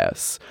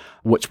bias,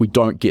 which we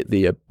don't get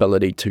the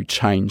ability to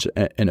change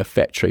in a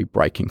factory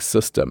braking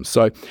system.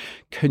 So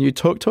can you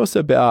talk to us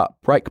about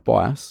brake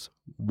bias,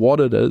 what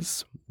it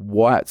is,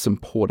 why it's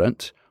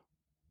important,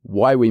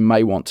 why we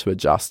may want to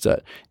adjust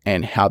it,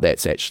 and how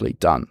that's actually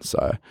done?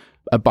 So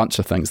a bunch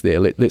of things there.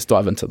 Let's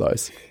dive into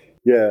those.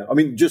 Yeah, I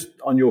mean, just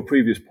on your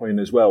previous point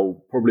as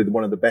well, probably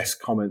one of the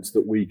best comments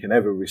that we can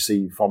ever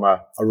receive from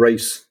a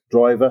race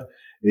driver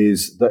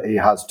is that he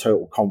has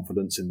total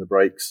confidence in the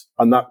brakes.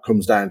 And that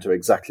comes down to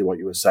exactly what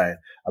you were saying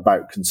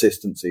about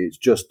consistency. It's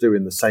just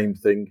doing the same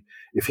thing.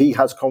 If he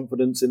has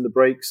confidence in the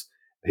brakes,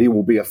 he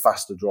will be a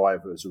faster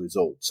driver as a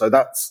result. So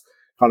that's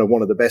kind of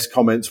one of the best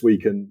comments we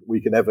can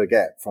ever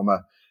get from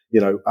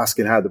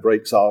asking how the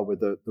brakes are with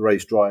the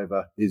race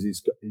driver.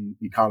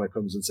 He kind of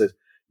comes and says,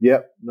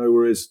 yep, no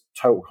worries,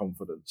 total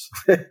confidence.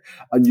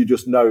 And you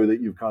just know that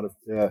you've kind of,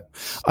 yeah.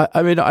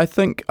 I mean, I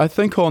think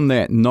on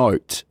that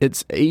note,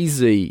 it's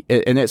easy,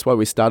 and that's why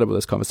we started with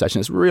this conversation.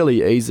 It's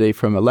really easy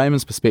from a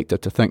layman's perspective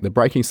to think the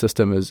braking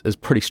system is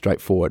pretty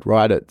straightforward,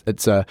 right?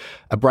 It's a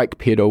brake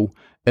pedal,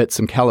 it's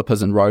some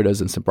calipers and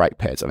rotors and some brake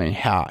pads. I mean,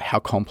 how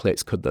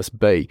complex could this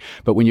be?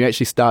 But when you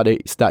actually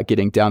start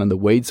getting down in the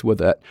weeds with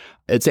it,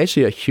 it's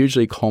actually a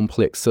hugely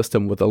complex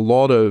system with a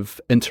lot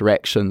of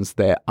interactions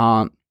that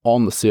aren't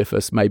on the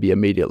surface may be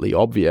immediately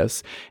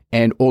obvious,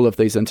 and all of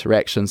these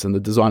interactions and the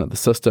design of the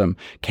system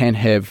can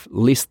have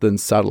less than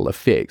subtle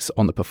effects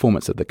on the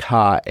performance of the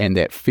car and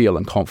that feel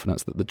and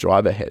confidence that the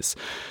driver has.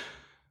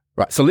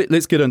 Right, so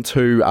let's get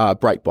into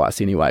brake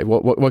bias anyway.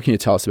 What can you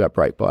tell us about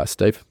brake bias,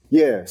 Steve?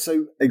 Yeah,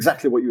 so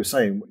exactly what you were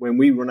saying. When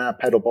we run our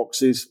pedal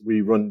boxes,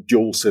 we run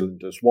dual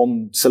cylinders.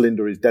 One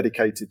cylinder is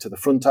dedicated to the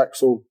front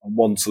axle and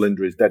one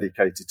cylinder is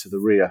dedicated to the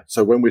rear.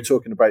 So when we're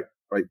talking about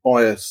brake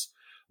bias,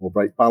 or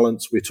brake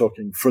balance. We're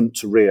talking front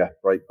to rear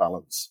brake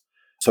balance.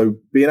 So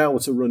being able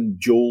to run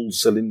dual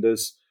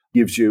cylinders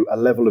gives you a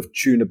level of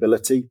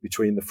tunability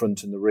between the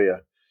front and the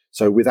rear.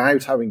 So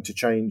without having to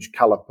change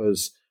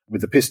calipers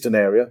with the piston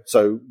area.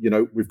 So,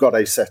 we've got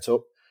a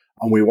setup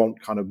and we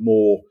want kind of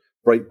more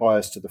brake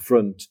bias to the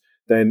front,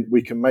 then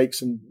we can make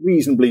some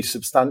reasonably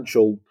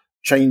substantial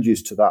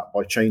changes to that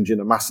by changing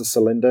a master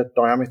cylinder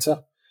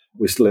diameter.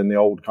 We're still in the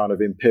old kind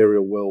of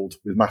imperial world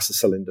with master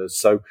cylinders.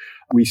 So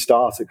we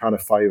start at kind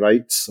of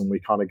 5/8 and we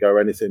kind of go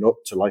anything up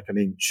to like an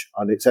inch,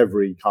 and it's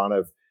every kind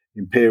of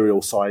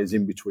imperial size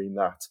in between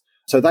that.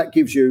 So that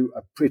gives you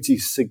a pretty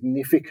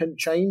significant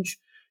change,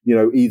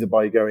 either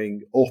by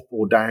going up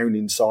or down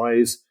in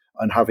size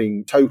and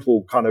having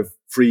total kind of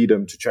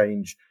freedom to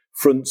change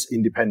fronts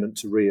independent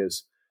to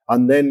rears.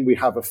 And then we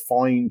have a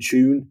fine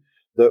tune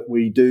that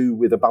we do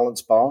with a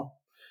balance bar.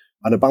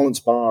 And a balance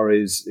bar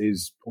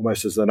is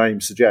almost as the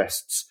name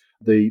suggests,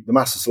 the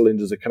master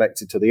cylinders are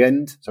connected to the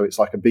end. So it's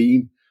like a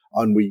beam.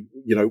 And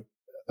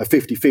a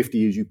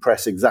 50-50 is you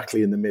press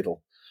exactly in the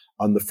middle.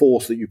 And the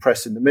force that you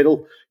press in the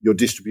middle, you're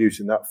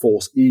distributing that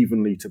force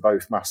evenly to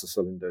both master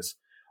cylinders.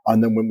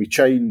 And then when we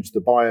change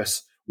the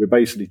bias, we're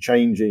basically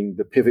changing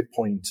the pivot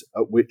point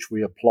at which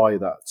we apply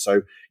that.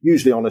 So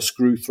usually on a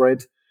screw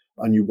thread,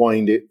 and you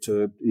wind it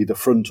to either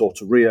front or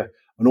to rear.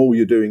 And all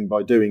you're doing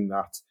by doing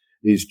that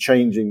is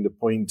changing the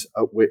point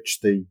at which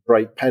the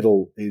brake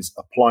pedal is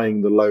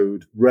applying the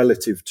load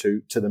relative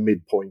to the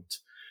midpoint.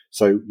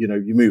 So,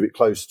 you move it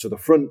closer to the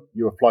front,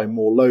 you apply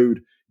more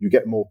load, you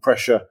get more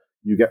pressure,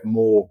 you get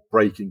more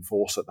braking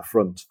force at the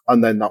front.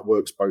 And then that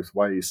works both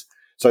ways.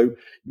 So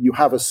you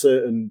have a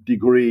certain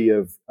degree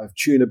of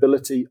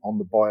tunability on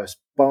the bias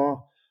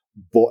bar.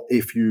 But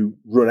if you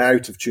run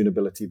out of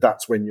tunability,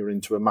 that's when you're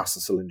into a master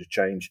cylinder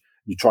change.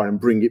 You try and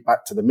bring it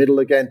back to the middle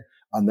again,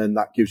 and then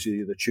that gives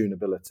you the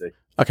tunability.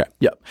 Okay,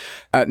 yep.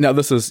 Now,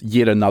 this is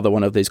yet another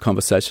one of these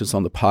conversations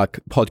on the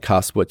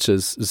podcast, which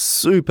is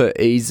super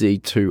easy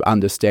to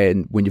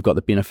understand when you've got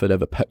the benefit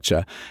of a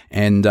picture.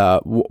 And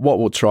what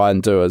we'll try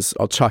and do is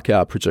I'll chuck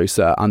our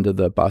producer under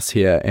the bus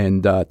here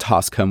and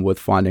task him with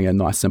finding a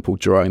nice simple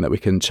drawing that we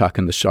can chuck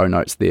in the show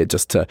notes there,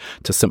 just to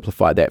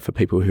simplify that for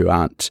people who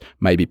aren't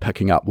maybe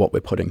picking up what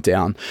we're putting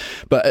down.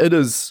 But it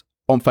is,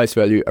 on face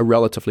value, a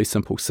relatively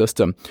simple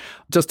system.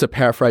 Just to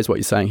paraphrase what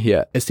you're saying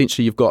here,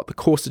 essentially you've got the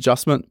course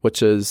adjustment,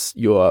 which is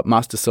your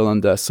master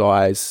cylinder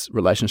size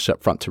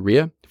relationship front to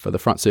rear for the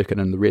front circuit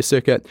and the rear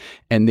circuit,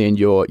 and then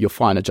your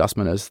fine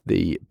adjustment is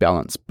the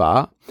balance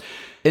bar.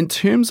 In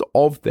terms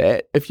of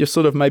that, if you're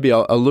sort of maybe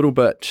a little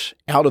bit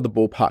out of the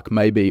ballpark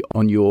maybe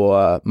on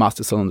your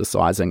master cylinder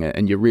sizing,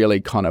 and you're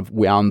really kind of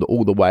wound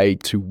all the way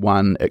to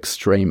one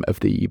extreme of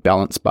the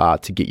balance bar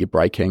to get your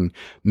braking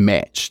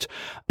matched,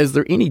 is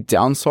there any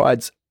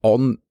downsides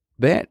on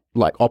that,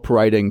 like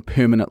operating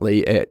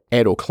permanently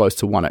at or close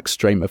to one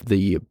extreme of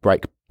the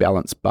brake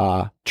balance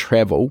bar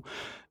travel?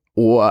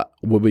 Or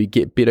will we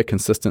get better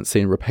consistency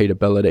and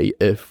repeatability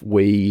if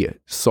we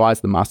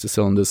size the master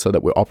cylinders so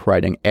that we're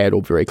operating at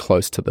or very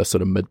close to the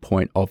sort of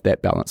midpoint of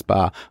that balance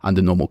bar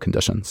under normal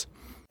conditions?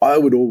 I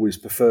would always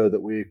prefer that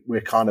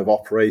we're kind of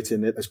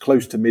operating it as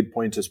close to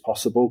midpoint as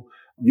possible.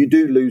 You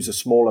do lose a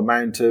small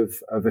amount of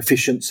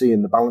efficiency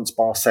in the balance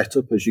bar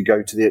setup as you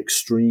go to the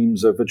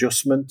extremes of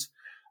adjustment.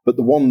 But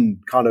the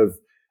one kind of,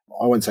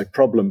 I won't say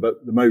problem,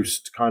 but the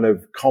most kind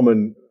of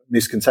common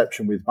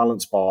misconception with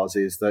balance bars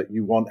is that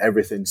you want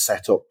everything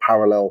set up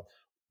parallel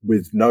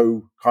with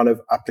no kind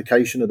of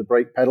application of the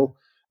brake pedal.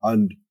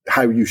 And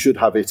how you should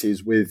have it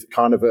is with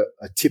kind of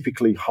a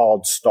typically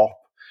hard stop.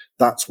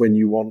 That's when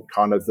you want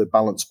kind of the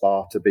balance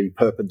bar to be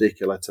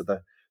perpendicular to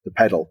the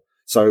pedal.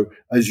 So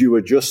as you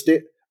adjust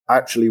it,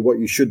 actually what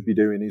you should be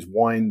doing is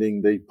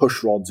winding the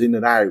push rods in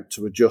and out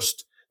to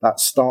adjust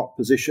that start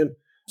position.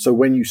 So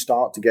when you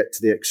start to get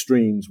to the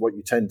extremes, what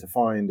you tend to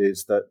find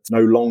is that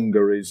no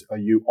longer are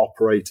you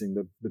operating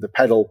with the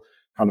pedal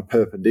kind of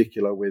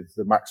perpendicular with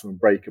the maximum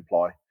brake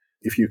apply.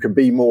 If you can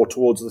be more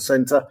towards the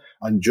center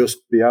and just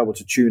be able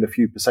to tune a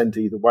few percent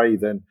either way,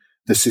 then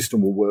the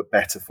system will work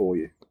better for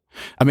you.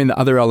 I mean, the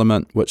other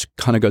element, which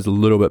kind of goes a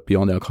little bit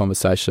beyond our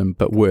conversation,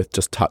 but worth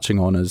just touching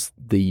on, is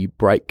the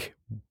brake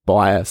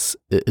bias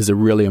is a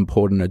really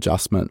important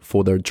adjustment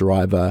for the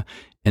driver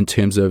in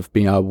terms of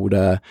being able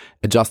to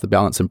adjust the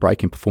balance and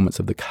braking performance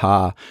of the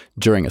car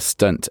during a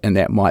stint. And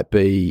that might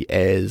be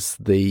as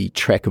the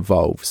track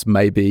evolves,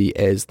 maybe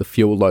as the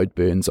fuel load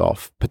burns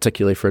off,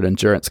 particularly for an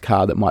endurance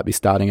car that might be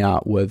starting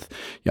out with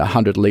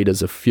 100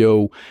 litres of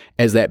fuel.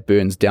 As that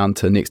burns down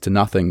to next to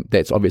nothing,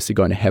 that's obviously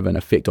going to have an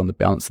effect on the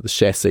balance of the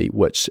chassis,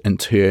 which in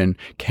turn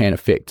can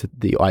affect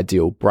the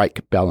ideal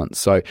brake balance.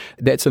 So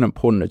that's an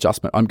important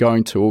adjustment. I'm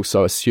going to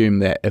also assume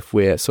that if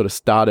we're sort of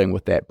starting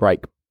with that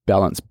brake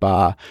balance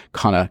bar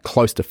kind of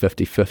close to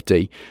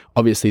 50-50,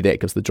 obviously that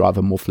gives the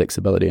driver more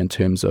flexibility in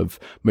terms of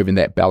moving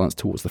that balance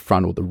towards the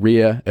front or the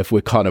rear. If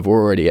we're kind of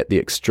already at the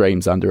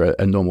extremes under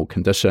a normal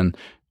condition,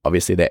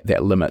 obviously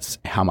that limits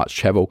how much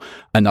travel.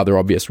 Another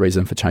obvious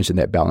reason for changing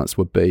that balance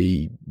would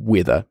be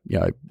weather.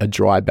 A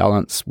dry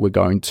balance, we're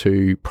going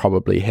to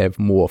probably have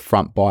more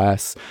front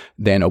bias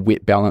than a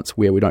wet balance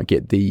where we don't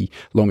get the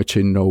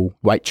longitudinal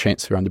weight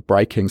transfer under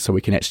braking, so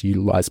we can actually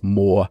utilize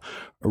more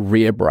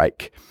rear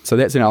brake. So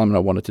that's an element I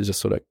wanted to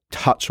just sort of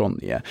touch on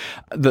there.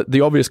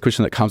 The obvious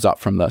question that comes up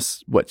from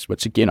this,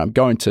 which again, I'm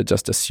going to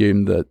just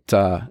assume that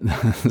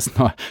it's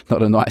not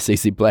a nice,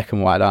 easy black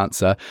and white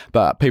answer,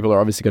 but people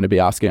are obviously going to be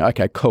asking,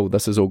 okay, cool,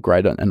 this is all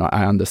great, and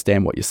I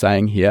understand what you're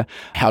saying here.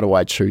 How do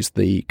I choose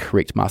the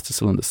correct master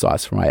cylinder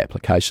size for my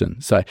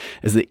application? So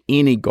is there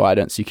any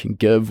guidance you can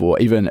give, or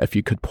even if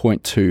you could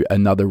point to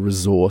another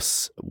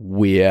resource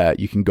where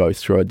you can go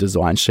through a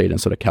design sheet and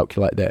sort of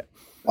calculate that?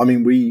 I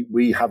mean,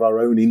 we have our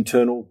own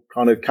internal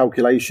kind of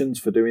calculations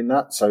for doing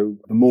that. So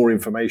the more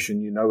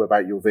information you know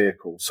about your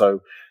vehicle,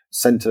 so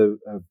center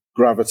of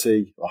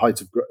gravity, the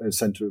height of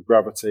center of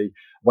gravity,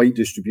 weight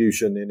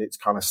distribution in its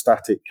kind of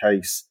static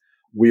case,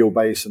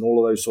 wheelbase, and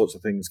all of those sorts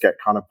of things get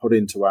kind of put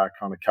into our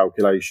kind of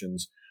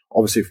calculations.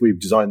 Obviously, if we've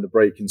designed the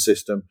braking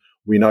system,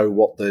 we know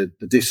what the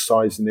disc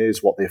sizing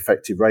is, what the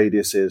effective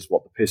radius is,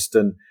 what the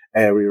piston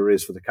area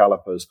is for the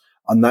calipers.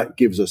 And that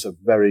gives us a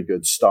very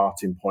good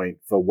starting point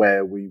for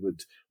where we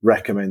would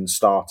recommend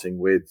starting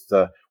with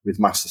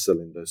master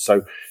cylinders.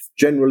 So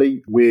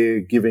generally, we're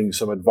giving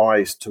some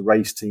advice to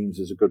race teams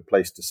as a good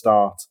place to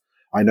start.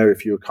 I know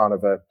if you're kind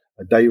of a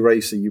day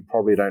racer, you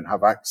probably don't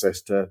have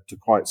access to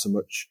quite so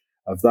much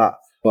of that.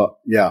 But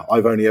yeah,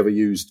 I've only ever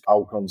used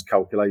Alcon's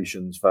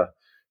calculations for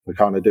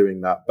kind of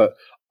doing that. But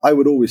I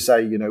would always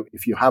say,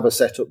 if you have a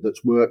setup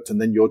that's worked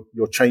and then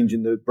you're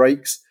changing the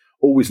brakes,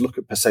 always look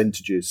at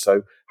percentages.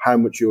 So how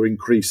much you're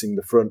increasing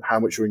the front, how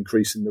much you're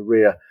increasing the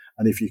rear.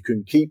 And if you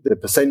can keep the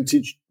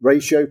percentage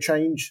ratio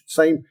change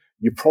same,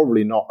 you're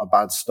probably not a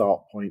bad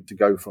start point to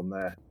go from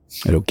there.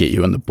 It'll get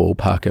you in the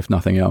ballpark if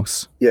nothing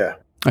else. Yeah.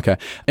 Okay.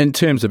 In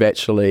terms of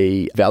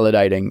actually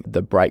validating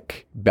the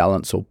brake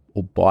balance or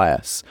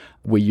bias,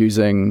 we're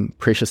using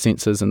pressure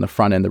sensors in the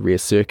front and the rear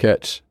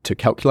circuit to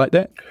calculate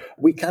that?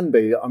 We can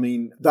be. I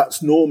mean,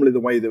 that's normally the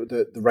way that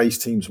the race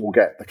teams will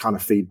get the kind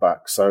of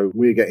feedback. So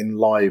we're getting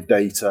live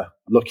data,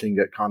 looking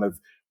at kind of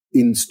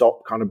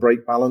in-stop kind of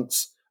brake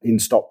balance,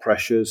 in-stop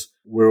pressures.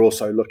 We're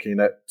also looking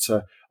at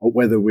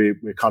whether we're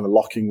kind of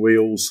locking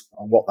wheels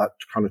and what that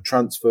kind of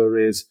transfer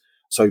is.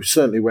 So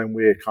certainly when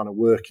we're kind of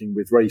working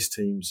with race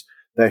teams,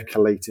 they're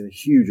collating a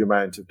huge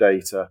amount of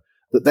data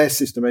that their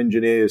system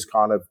engineers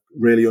kind of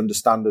really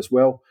understand as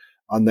well.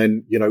 And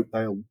then,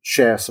 they'll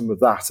share some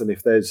of that. And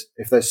if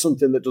there's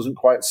something that doesn't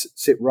quite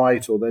sit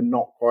right, or they're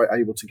not quite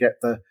able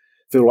to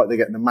feel like they're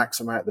getting the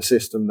maximum out of the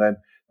system, then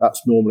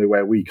that's normally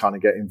where we kind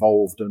of get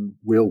involved, and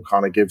we'll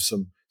kind of give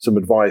some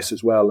advice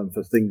as well, and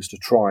for things to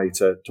try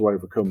to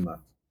overcome that.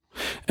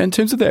 In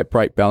terms of that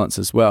brake balance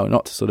as well,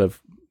 not to sort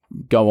of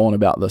go on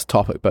about this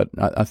topic, but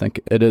I think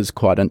it is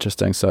quite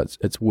interesting, so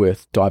it's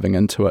worth diving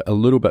into it a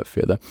little bit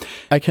further.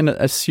 I can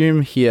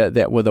assume here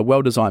that with a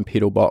well-designed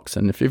pedal box,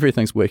 and if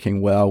everything's working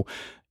well,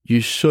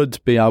 you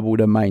should be able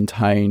to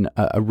maintain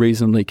a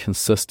reasonably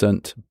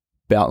consistent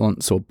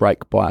balance or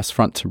brake bias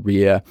front to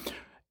rear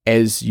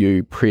as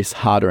you press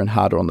harder and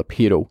harder on the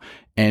pedal.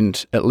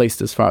 And at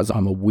least as far as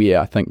I'm aware,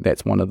 I think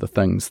that's one of the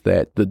things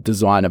that the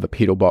design of a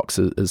pedal box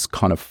is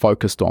kind of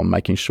focused on,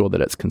 making sure that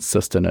it's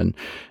consistent in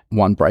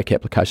one brake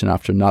application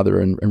after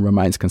another and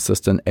remains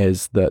consistent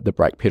as the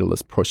brake pedal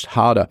is pushed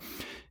harder.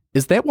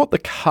 Is that what the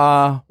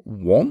car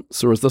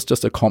wants, or is this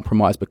just a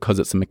compromise because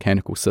it's a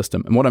mechanical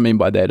system? And what I mean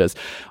by that is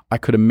I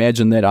could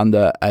imagine that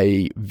under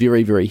a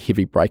very, very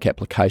heavy brake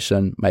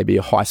application, maybe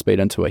a high speed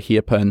into a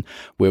hairpin,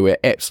 where we're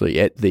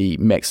absolutely at the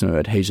maximum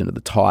adhesion of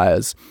the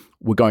tyres,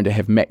 we're going to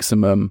have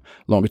maximum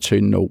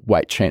longitudinal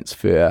weight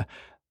transfer,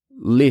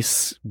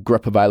 less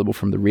grip available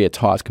from the rear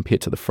tyres compared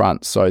to the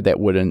front, so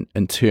that would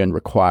in turn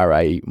require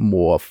a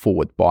more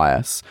forward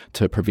bias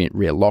to prevent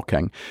rear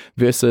locking,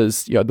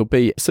 versus there'll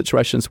be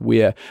situations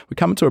where we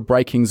come into a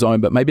braking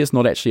zone, but maybe it's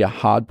not actually a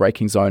hard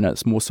braking zone,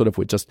 it's more sort of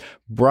we're just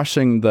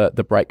brushing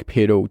the brake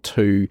pedal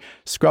to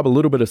scrub a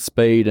little bit of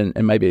speed and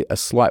maybe a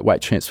slight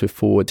weight transfer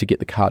forward to get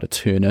the car to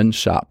turn in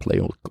sharply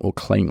or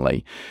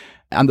cleanly.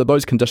 Under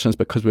those conditions,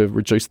 because we've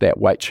reduced that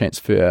weight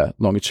transfer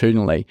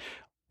longitudinally,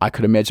 I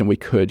could imagine we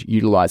could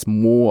utilize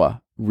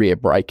more rear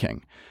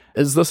braking.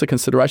 Is this a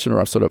consideration,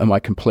 or am I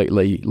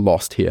completely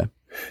lost here?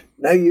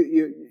 No,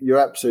 you're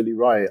absolutely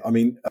right. I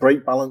mean,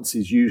 brake balance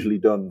is usually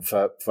done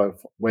for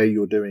where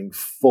you're doing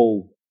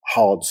full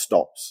hard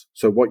stops.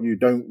 So what you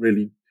don't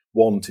really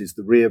want is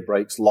the rear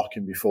brakes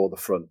locking before the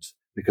front,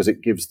 because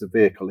it gives the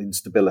vehicle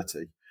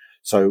instability.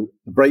 So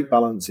the brake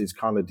balance is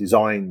kind of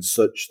designed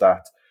such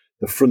that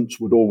the fronts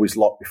would always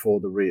lock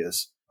before the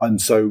rears. And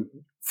so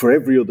for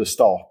every other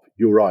stop,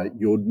 you're right,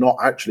 you're not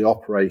actually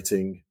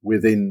operating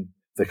within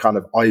the kind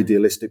of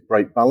idealistic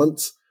brake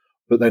balance,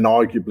 but then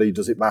arguably,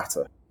 does it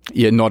matter?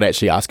 you're not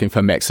actually asking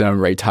for maximum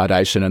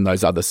retardation in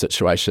those other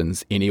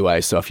situations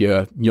anyway. So if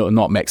you're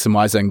not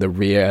maximising the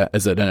rear,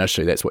 is it an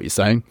issue? That's what you're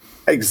saying?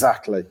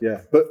 Exactly,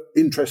 yeah. But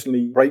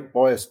interestingly, brake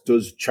bias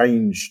does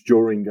change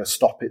during a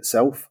stop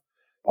itself.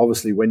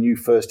 Obviously, when you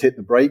first hit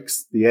the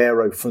brakes, the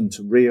aero front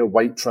and rear,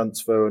 weight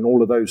transfer, and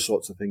all of those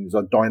sorts of things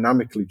are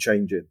dynamically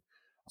changing.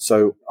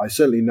 So I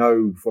certainly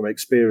know from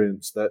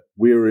experience that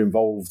we're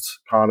involved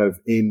kind of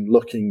in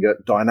looking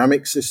at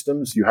dynamic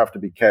systems. You have to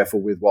be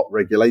careful with what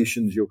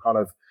regulations you're kind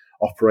of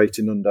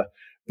operating under.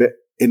 But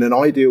in an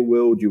ideal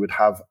world, you would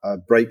have a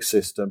brake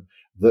system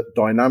that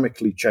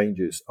dynamically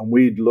changes. And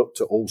we'd looked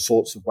at all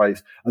sorts of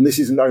ways. And this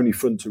isn't only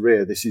front to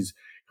rear. This is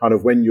kind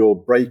of when you're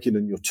braking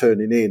and you're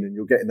turning in and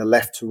you're getting a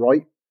left to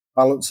right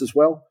balance as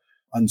well.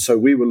 And so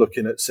we were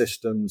looking at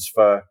systems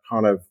for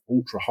kind of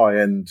ultra high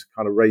end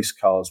kind of race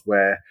cars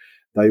where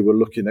they were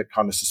looking at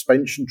kind of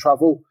suspension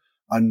travel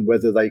and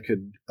whether they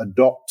could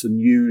adopt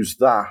and use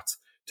that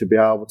to be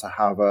able to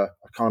have a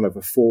kind of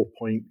a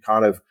 4-point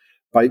kind of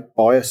brake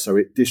bias. So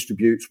it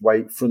distributes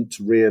weight front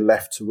to rear,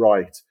 left to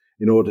right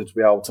in order to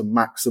be able to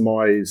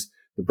maximize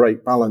the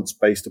brake balance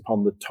based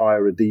upon the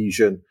tire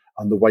adhesion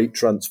and the weight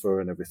transfer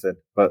and everything.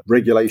 But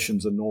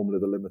regulations are normally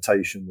the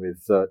limitation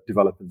with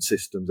developing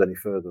systems any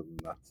further than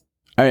that.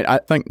 I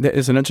think that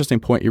is an interesting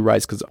point you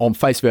raised because on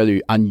face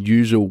value,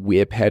 unusual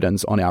wear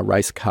patterns on our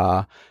race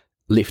car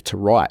left to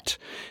right.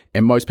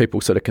 And most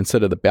people sort of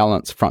consider the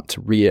balance front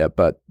to rear,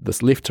 but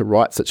this left to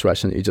right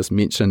situation that you just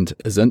mentioned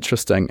is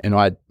interesting, and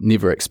I'd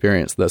never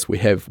experienced this. We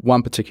have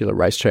one particular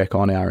racetrack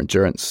on our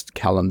endurance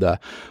calendar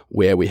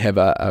where we have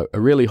a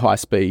really high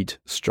speed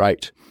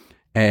straight,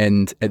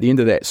 and at the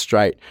end of that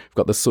straight, we've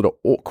got this sort of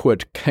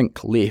awkward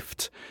kink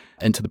left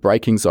into the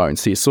braking zone.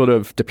 So you're sort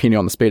of, depending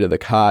on the speed of the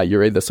car,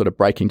 you're either sort of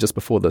braking just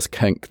before this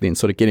kink, then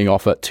sort of getting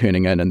off it,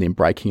 turning in and then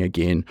braking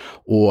again,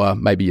 or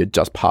maybe you're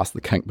just past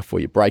the kink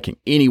before you're braking.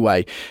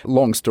 Anyway,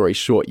 long story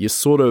short, you're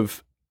sort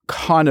of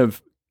kind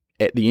of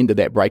at the end of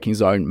that braking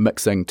zone,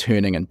 mixing,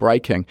 turning and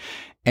braking.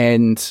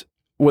 And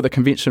with a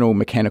conventional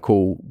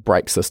mechanical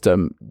brake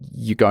system,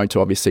 you're going to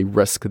obviously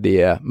risk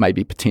there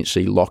maybe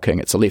potentially locking.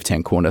 It's a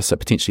left-hand corner, so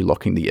potentially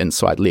locking the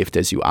inside left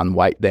as you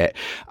unweight that.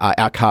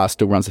 Our car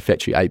still runs a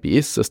factory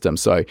ABS system,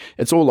 so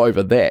it's all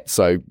over that.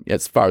 So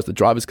as far as the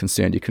driver's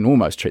concerned, you can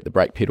almost treat the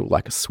brake pedal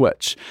like a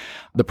switch.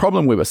 The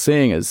problem we were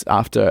seeing is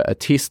after a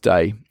test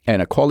day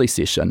and a quali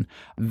session,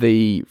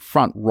 the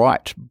front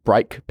right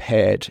brake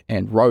pad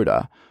and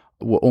rotor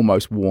were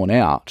almost worn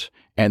out,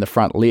 and the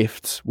front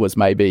left was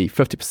maybe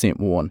 50%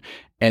 worn.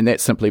 And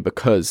that's simply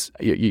because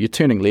you're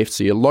turning left,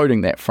 so you're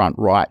loading that front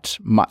right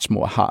much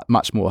more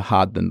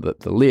hard than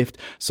the left.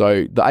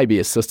 So the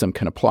ABS system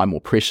can apply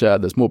more pressure.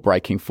 There's more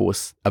braking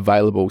force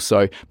available.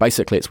 So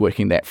basically, it's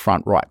working that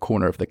front right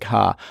corner of the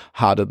car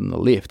harder than the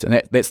left.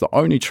 And that's the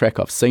only track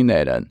I've seen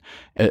that in.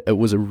 It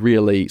was a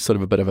really sort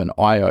of a bit of an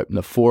eye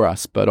opener for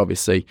us, but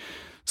obviously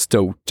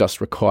still just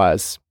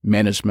requires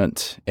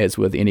management as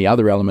with any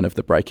other element of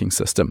the braking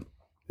system.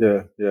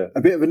 Yeah.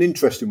 A bit of an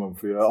interesting one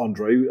for you,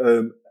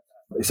 Andre.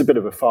 It's a bit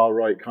of a far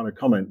right kind of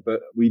comment,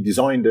 but we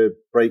designed a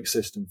brake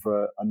system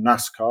for a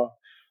NASCAR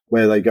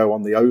where they go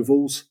on the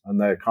ovals and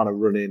they're kind of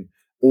running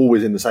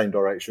always in the same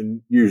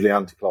direction, usually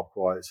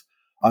anti-clockwise.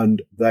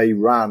 And they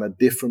ran a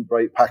different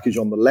brake package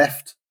on the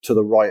left to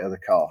the right of the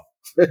car.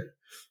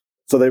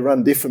 So they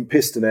ran different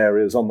piston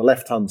areas on the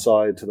left-hand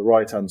side to the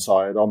right-hand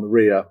side on the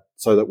rear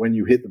so that when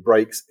you hit the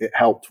brakes, it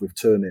helped with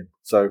turning.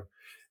 So,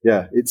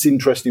 yeah, it's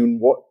interesting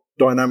what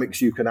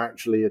dynamics you can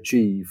actually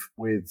achieve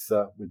with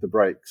the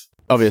brakes.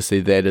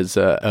 Obviously, that is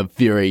a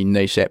very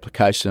niche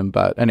application,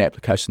 but an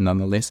application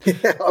nonetheless.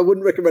 Yeah, I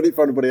wouldn't recommend it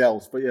for anybody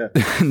else, but yeah.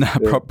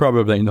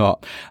 Probably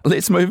not.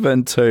 Let's move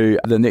into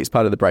the next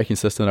part of the braking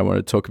system I want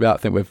to talk about. I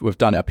think we've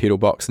done our pedal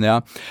box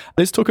now.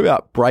 Let's talk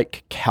about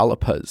brake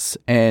calipers.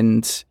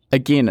 And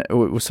again,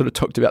 we've sort of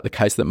talked about the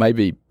case that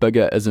maybe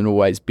bigger isn't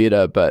always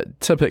better, but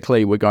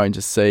typically we're going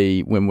to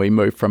see when we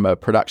move from a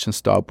production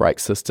style brake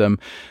system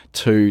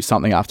to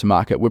something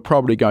aftermarket, we're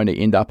probably going to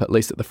end up at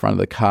least at the front of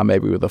the car,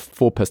 maybe with a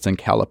 4-piston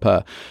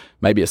caliper,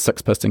 maybe a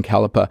 6-piston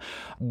caliper.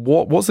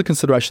 What's the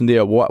consideration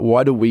there?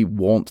 Why do we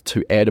want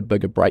to add a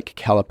bigger brake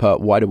caliper?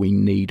 Why do we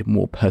need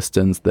more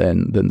pistons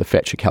than the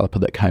factory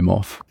caliper that came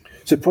off?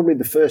 So probably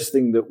the first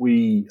thing that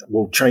we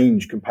will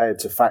change compared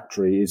to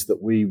factory is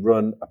that we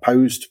run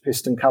opposed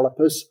piston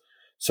calipers.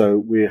 So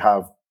we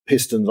have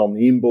pistons on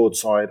the inboard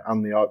side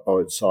and the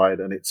outboard side,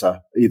 and it's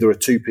either a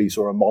 2-piece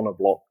or a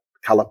monoblock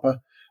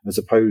caliper, as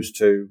opposed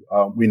to,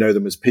 we know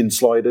them as pin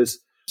sliders.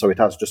 So it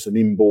has just an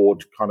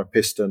inboard kind of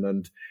piston,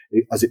 and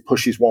as it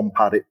pushes one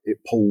pad, it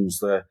pulls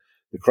the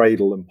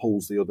cradle and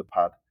pulls the other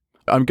pad.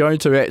 I'm going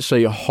to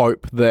actually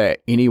hope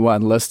that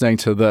anyone listening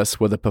to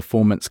this with a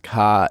performance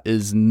car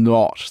is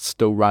not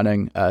still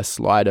running a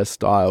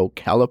slider-style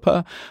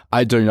caliper.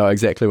 I do know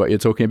exactly what you're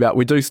talking about.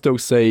 We do still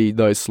see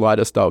those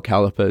slider-style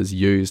calipers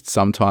used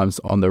sometimes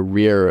on the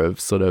rear of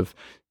sort of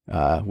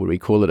would we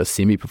call it a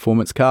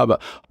semi-performance car?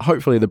 But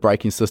hopefully the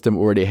braking system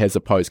already has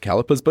opposed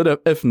calipers.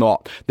 But if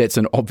not, that's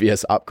an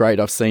obvious upgrade.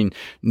 I've seen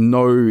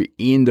no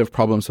end of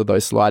problems with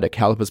those slider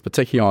calipers,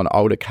 particularly on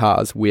older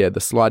cars where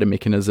the slider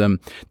mechanism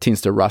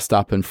tends to rust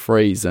up and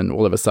freeze, and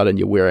all of a sudden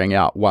you're wearing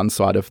out one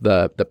side of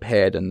the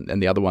pad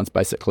and the other one's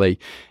basically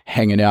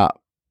hanging out,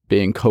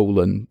 being cool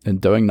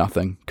and doing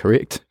nothing,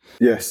 correct?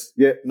 Yes.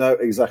 Yeah. No,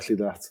 exactly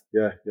that.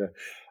 Yeah. Yeah.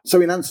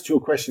 So in answer to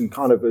your question,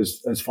 kind of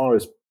as far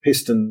as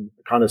piston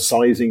kind of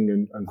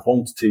sizing and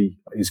quantity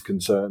is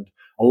concerned,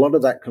 a lot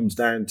of that comes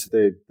down to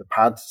the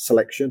pad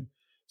selection.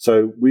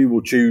 So we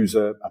will choose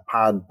a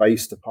pad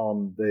based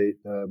upon the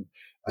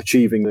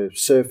achieving the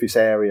surface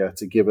area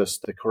to give us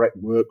the correct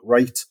work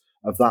rate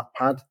of that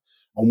pad.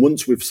 And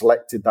once we've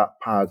selected that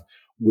pad,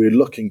 we're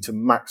looking to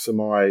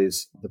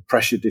maximize the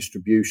pressure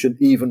distribution,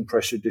 even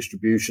pressure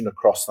distribution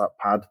across that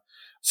pad.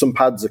 Some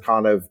pads are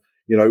kind of,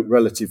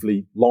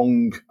 relatively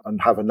long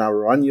and have a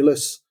narrow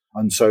annulus.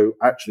 And so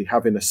actually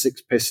having a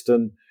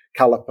 6-piston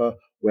caliper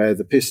where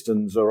the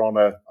pistons are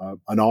on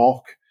an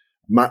arc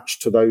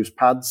matched to those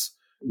pads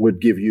would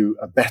give you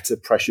a better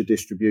pressure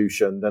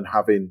distribution than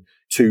having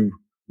 2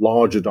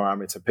 larger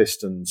diameter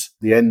pistons.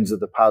 The ends of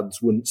the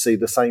pads wouldn't see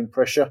the same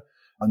pressure.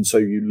 And so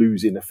you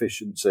lose in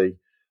efficiency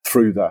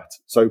through that.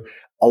 So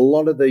a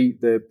lot of the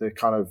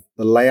kind of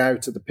the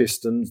layout of the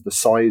pistons, the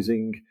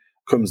sizing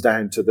comes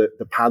down to the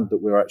pad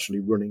that we're actually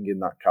running in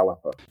that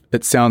caliper.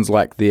 It sounds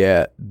like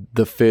the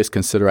first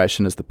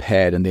consideration is the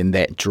pad, and then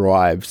that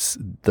drives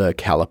the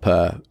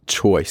caliper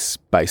choice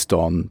based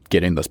on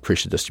getting this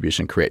pressure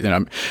distribution correct.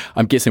 And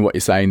I'm guessing what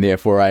you're saying there,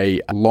 for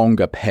a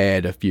longer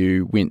pad, if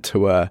you went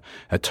to a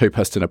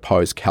 2-piston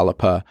opposed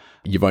caliper,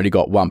 you've only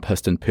got 1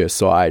 piston per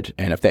side,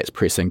 and if that's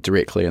pressing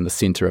directly in the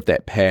center of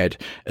that pad,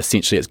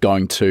 essentially it's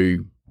going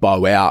to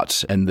bow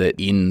out, and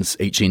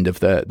each end of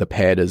the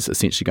pad is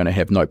essentially going to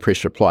have no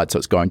pressure applied, so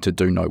it's going to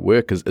do no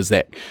work. Is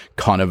that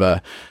kind of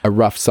a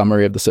rough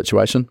summary of the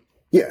situation?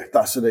 Yeah,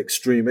 that's an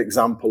extreme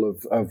example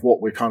of what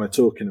we're kind of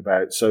talking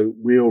about. So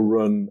we'll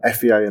run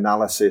FEA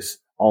analysis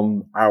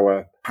on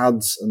our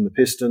pads and the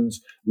pistons,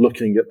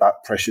 looking at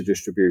that pressure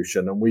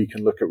distribution, and we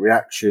can look at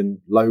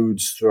reaction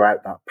loads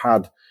throughout that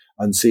pad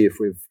and see if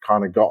we've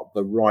kind of got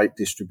the right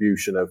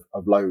distribution of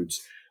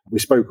loads. We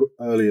spoke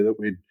earlier that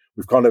we've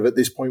kind of, at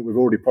this point, we've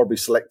already probably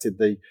selected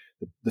the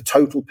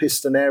total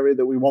piston area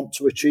that we want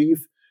to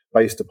achieve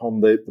based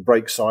upon the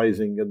brake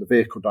sizing and the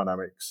vehicle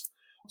dynamics.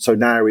 So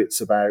now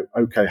it's about,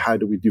 okay, how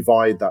do we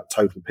divide that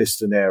total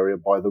piston area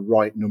by the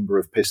right number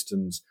of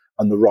pistons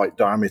and the right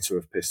diameter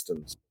of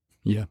pistons?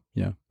 Yeah.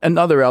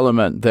 Another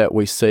element that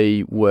we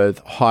see with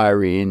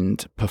higher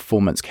end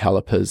performance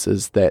calipers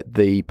is that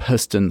the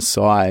piston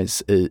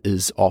size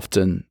is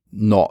often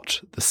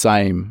not the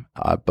same.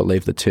 I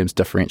believe the term's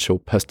differential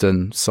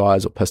piston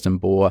size or piston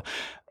bore.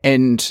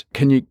 And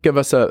can you give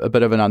us a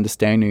bit of an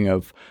understanding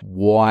of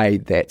why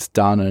that's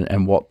done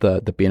and what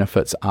the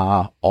benefits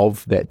are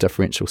of that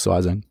differential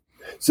sizing?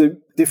 So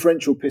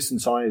differential piston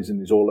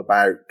sizing is all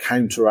about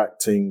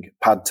counteracting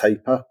pad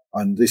taper,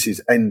 and this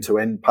is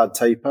end-to-end pad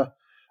taper.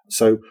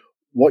 So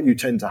what you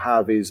tend to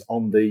have is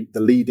on the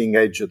leading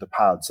edge of the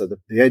pad, so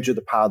the edge of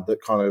the pad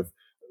that kind of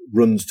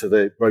runs to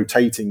the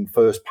rotating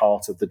first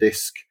part of the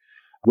disc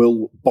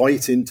will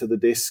bite into the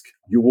disc.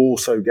 You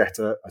also get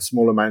a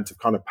small amount of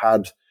kind of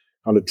pad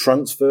kind of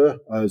transfer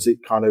as it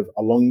kind of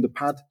along the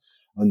pad.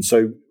 And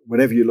so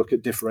whenever you look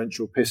at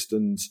differential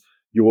pistons,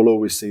 you will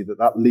always see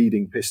that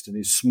leading piston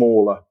is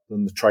smaller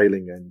than the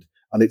trailing end.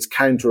 And it's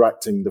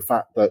counteracting the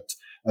fact that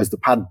as the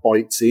pad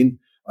bites in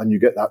and you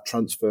get that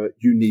transfer,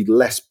 you need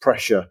less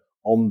pressure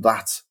on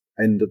that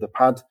end of the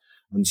pad.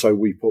 And so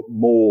we put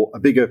a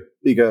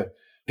bigger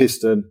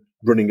piston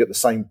running at the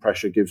same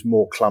pressure gives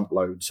more clamp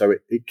load. So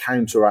it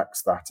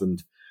counteracts that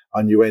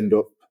and you end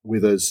up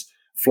with as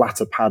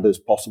flat a pad as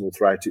possible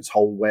throughout its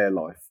whole wear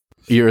life.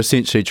 You're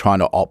essentially trying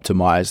to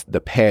optimize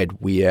the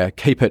pad wear,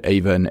 keep it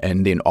even,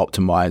 and then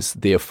optimize,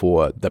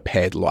 therefore, the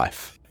pad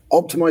life.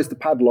 Optimize the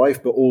pad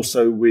life, but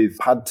also with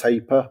pad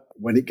taper,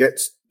 when it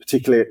gets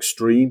particularly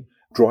extreme,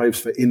 drives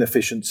for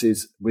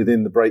inefficiencies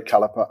within the brake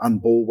caliper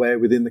and ball wear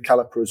within the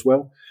caliper as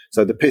well.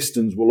 So the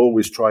pistons will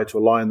always try to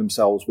align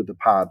themselves with the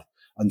pad,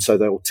 and so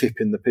they'll tip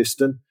in the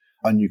piston,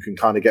 and you can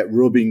kind of get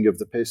rubbing of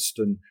the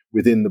piston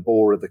within the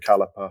bore of the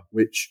caliper,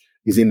 which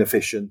is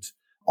inefficient.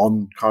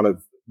 On kind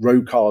of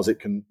road cars, it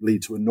can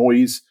lead to a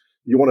noise.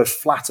 You want as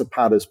flat a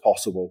pad as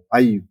possible,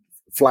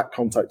 flat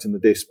contact in the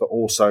disc, but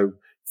also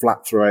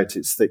flat throughout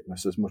its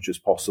thickness as much as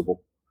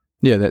possible.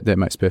 Yeah, that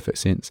makes perfect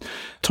sense.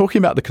 Talking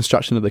about the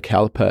construction of the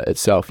caliper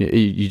itself,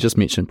 you just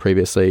mentioned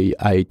previously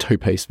a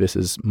 2-piece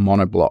versus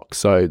monoblock.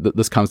 So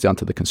this comes down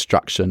to the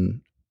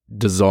construction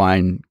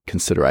design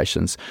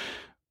considerations.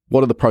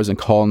 What are the pros and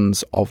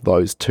cons of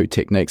those 2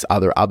 techniques? Are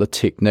there other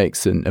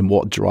techniques, and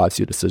what drives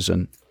your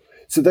decision?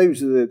 So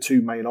those are the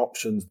 2 main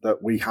options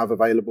that we have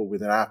available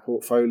within our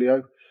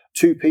portfolio.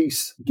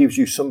 2-piece gives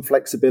you some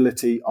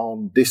flexibility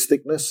on disc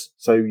thickness,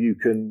 so you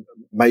can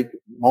make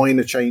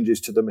minor changes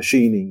to the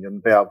machining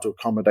and be able to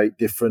accommodate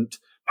different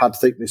pad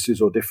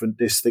thicknesses or different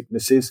disc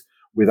thicknesses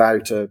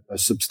without a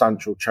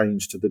substantial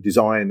change to the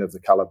design of the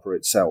caliper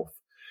itself.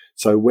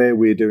 So where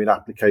we're doing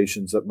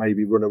applications that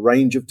maybe run a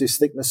range of disc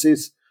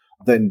thicknesses,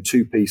 then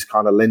two-piece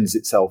kind of lends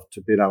itself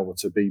to being able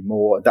to be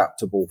more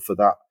adaptable for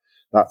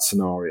that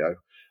scenario.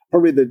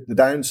 Probably the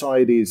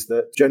downside is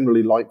that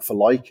generally like for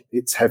like,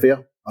 it's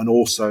heavier, and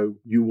also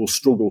you will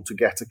struggle to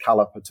get a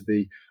caliper to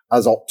be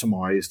as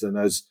optimized and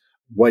as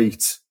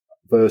weight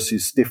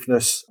versus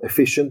stiffness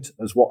efficient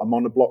as what a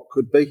monoblock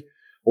could be.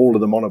 All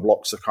of the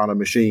monoblocks are kind of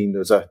machined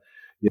as a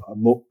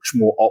much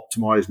more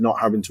optimized, not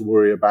having to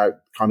worry about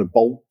kind of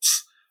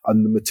bolts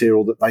and the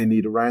material that they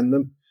need around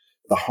them.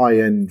 The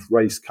high-end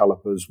race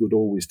calipers would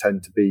always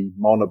tend to be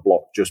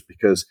monoblock just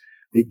because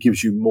it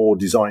gives you more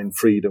design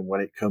freedom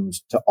when it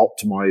comes to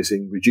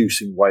optimizing,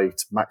 reducing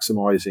weight,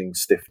 maximizing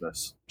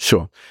stiffness.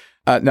 Sure.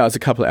 Now, there's a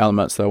couple of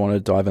elements that I want to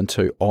dive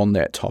into on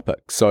that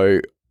topic. So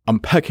I'm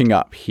picking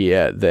up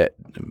here that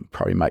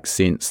probably makes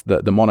sense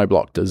that the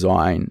monoblock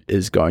design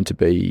is going to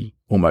be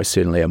almost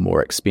certainly a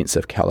more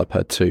expensive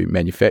caliper to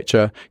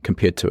manufacture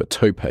compared to a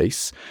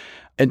two-piece.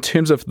 In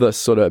terms of the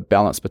sort of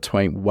balance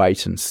between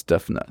weight and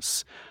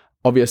stiffness,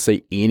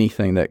 obviously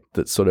anything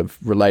that's sort of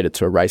related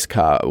to a race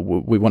car,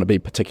 we want to be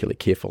particularly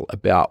careful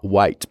about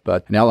weight,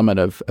 but an element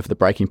of the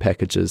braking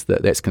package is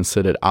that's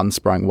considered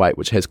unsprung weight,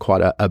 which has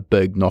quite a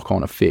big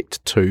knock-on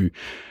effect to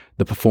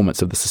the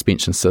performance of the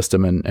suspension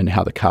system and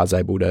how the car's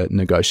able to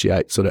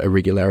negotiate sort of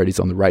irregularities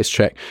on the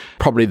racetrack.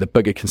 Probably the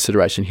bigger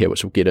consideration here,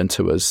 which we'll get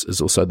into,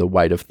 is also the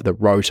weight of the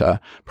rotor.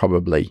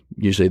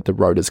 Usually the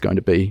rotor is going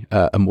to be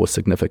a more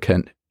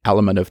significant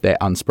element of that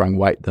unsprung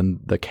weight than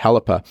the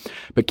caliper.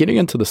 But getting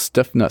into the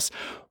stiffness,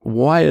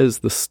 why is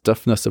the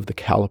stiffness of the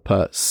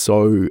caliper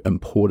so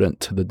important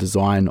to the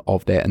design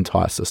of that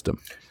entire system?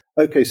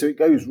 Okay, so it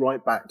goes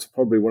right back to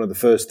probably one of the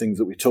first things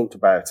that we talked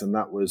about, and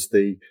that was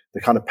the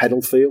kind of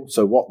pedal feel.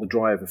 So what the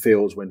driver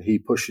feels when he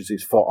pushes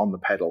his foot on the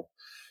pedal.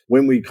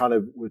 When we kind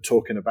of were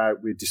talking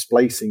about we're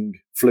displacing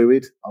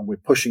fluid and we're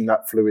pushing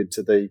that fluid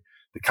to the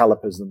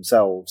calipers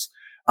themselves,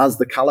 as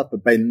the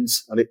caliper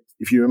bends, and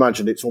if you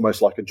imagine it's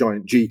almost like a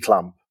giant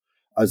G-clamp,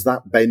 as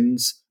that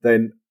bends,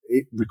 then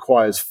it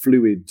requires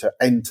fluid to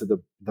enter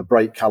the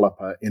brake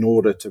caliper in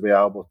order to be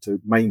able to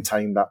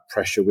maintain that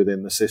pressure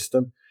within the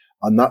system.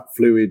 And that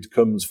fluid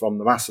comes from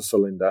the master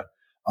cylinder,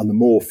 and the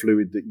more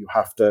fluid that you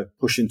have to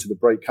push into the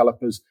brake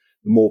calipers,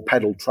 the more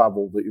pedal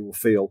travel that you will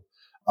feel.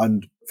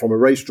 And from a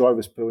race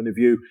driver's point of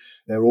view,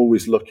 they're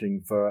always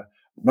looking for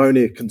not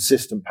only a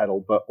consistent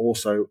pedal, but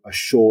also a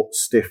short,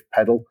 stiff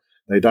pedal.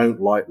 They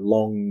don't like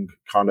long,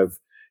 kind of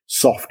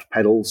soft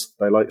pedals.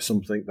 They like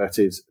something that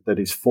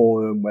is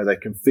firm, where they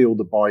can feel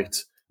the bite.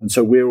 And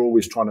so we're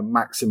always trying to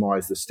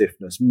maximize the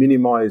stiffness,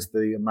 minimize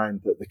the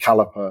amount that the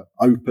caliper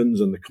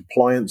opens and the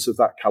compliance of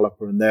that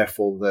caliper, and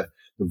therefore the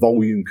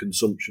volume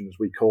consumption, as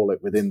we call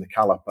it, within the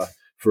caliper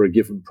for a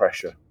given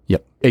pressure.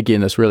 Yep.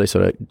 Again, this really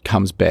sort of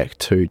comes back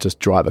to just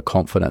driver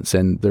confidence,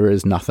 and there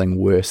is nothing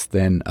worse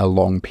than a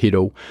long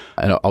pedal.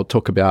 And I'll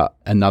talk about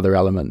another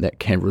element that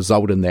can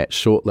result in that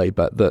shortly,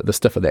 but the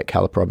stiffer that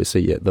caliper,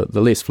 obviously,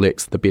 the less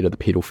flex, the better the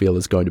pedal feel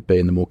is going to be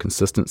and the more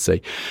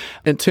consistency.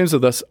 In terms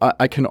of this,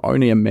 I can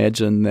only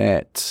imagine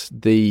that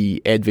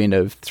the advent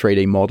of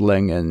 3D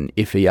modelling and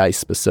FEA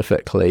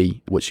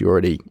specifically, which you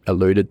already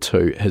alluded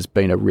to, has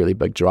been a really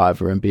big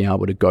driver in being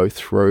able to go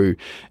through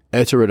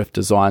iterative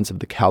designs of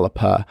the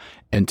caliper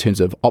in terms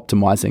of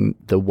optimizing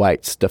the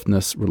weight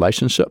stiffness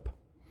relationship?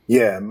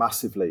 Yeah,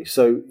 massively.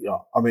 So,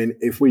 I mean,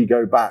 if we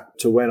go back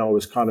to when I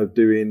was kind of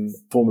doing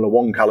Formula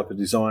One caliper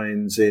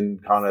designs in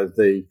kind of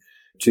the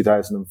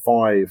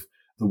 2005,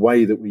 the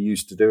way that we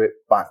used to do it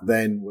back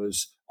then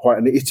was quite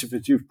an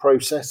iterative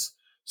process.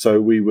 So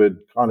we would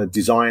kind of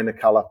design a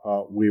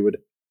caliper, we would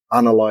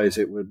analyze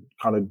it, we'd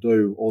kind of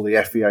do all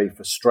the FEA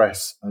for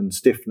stress and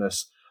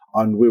stiffness,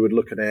 and we would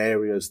look at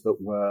areas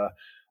that were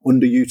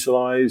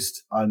underutilized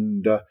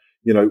and,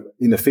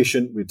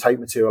 inefficient. We'd take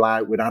material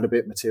out, we'd add a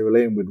bit of material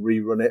in, we'd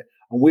rerun it.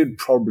 And we'd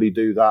probably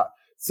do that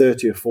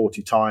 30 or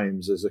 40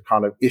 times as a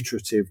kind of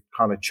iterative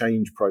kind of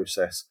change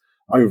process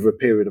over a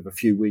period of a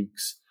few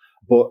weeks.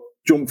 But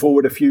jump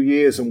forward a few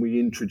years and we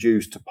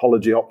introduced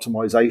topology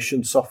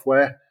optimization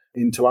software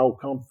into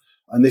Alcon.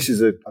 And this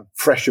is a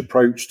fresh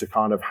approach to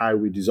kind of how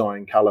we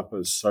design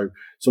calipers. So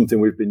something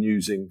we've been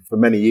using for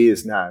many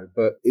years now,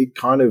 but it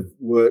kind of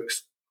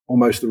works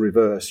almost the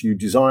reverse. You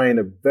design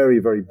a very,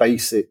 very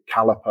basic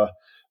caliper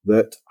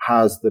that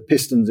has the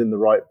pistons in the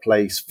right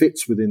place,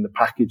 fits within the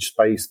package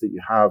space that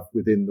you have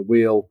within the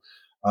wheel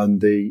and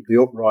the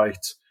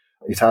upright.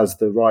 It has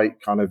the right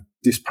kind of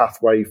disc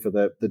pathway for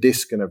the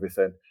disc and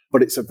everything,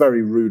 but it's a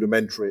very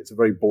rudimentary, it's a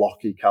very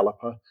blocky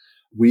caliper.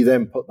 We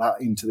then put that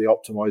into the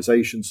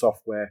optimization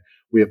software.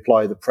 We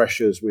apply the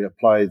pressures, we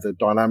apply the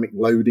dynamic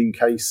loading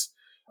case,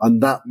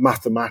 and that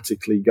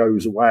mathematically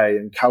goes away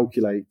and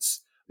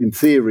calculates, in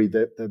theory,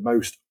 the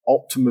most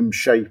optimum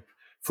shape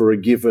for a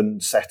given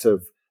set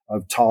of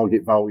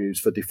target values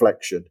for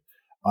deflection.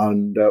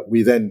 And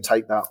we then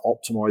take that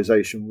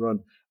optimization run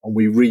and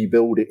we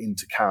rebuild it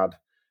into CAD.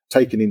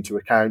 taking into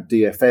account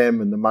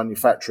DFM and the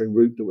manufacturing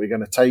route that we're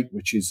going to take,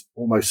 which is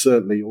almost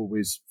certainly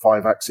always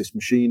 5-axis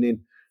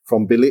machining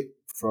from billet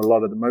for a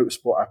lot of the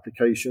motorsport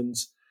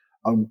applications.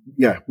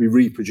 We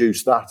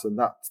reproduce that, and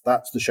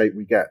that's the shape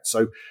we get.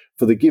 So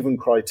for the given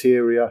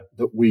criteria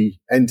that we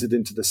entered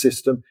into the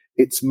system,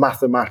 it's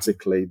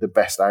mathematically the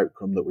best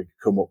outcome that we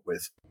could come up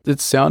with.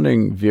 It's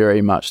sounding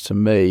very much to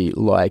me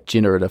like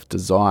generative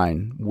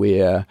design,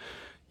 where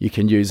you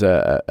can use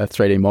a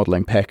 3D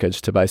modeling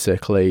package to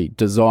basically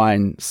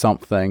design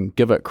something,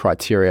 give it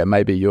criteria.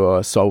 Maybe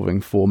you're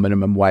solving for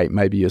minimum weight,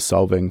 maybe you're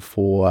solving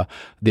for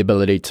the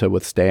ability to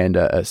withstand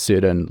a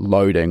certain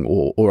loading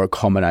or a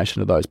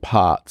combination of those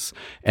parts.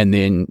 And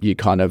then you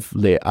kind of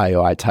let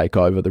AI take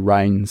over the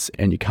reins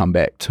and you come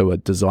back to a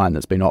design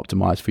that's been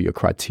optimized for your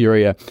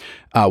criteria.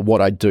 What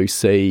I do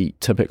see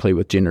typically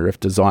with generative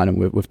design, and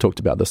we've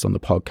talked about this on the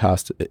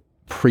podcast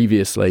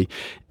previously,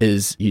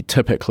 is you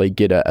typically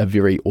get a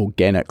very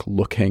organic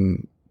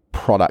looking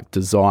product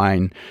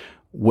design,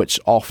 which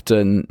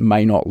often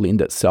may not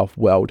lend itself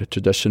well to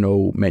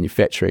traditional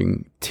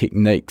manufacturing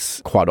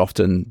techniques. Quite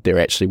often, there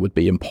actually would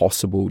be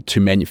impossible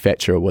to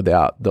manufacture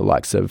without the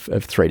likes of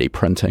 3D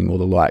printing or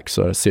the like.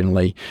 So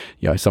certainly,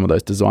 some of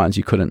those designs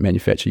you couldn't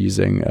manufacture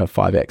using a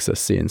 5-axis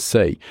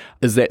CNC.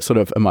 Is that sort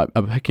of, am I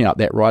picking up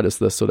that right? Is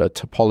this sort of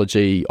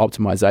topology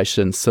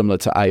optimization similar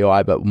to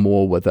AI, but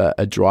more with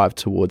a drive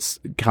towards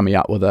coming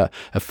up with a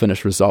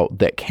finished result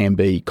that can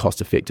be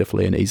cost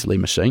effectively and easily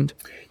machined?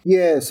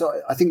 Yeah,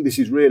 so I think this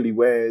is really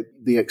where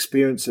the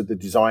experience of the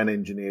design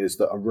engineers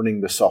that are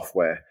running the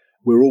software,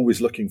 we're always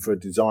looking for a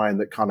design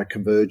that kind of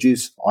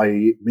converges,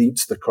 i.e. it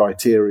meets the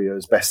criteria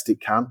as best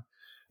it can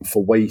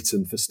for weight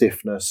and for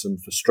stiffness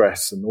and for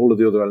stress and all of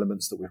the other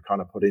elements that we've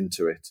kind of put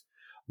into it.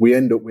 We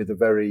end up with a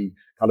very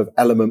kind of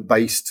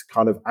element-based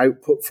kind of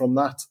output from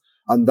that.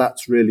 And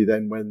that's really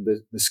then when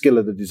the skill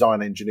of the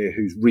design engineer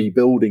who's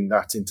rebuilding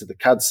that into the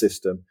CAD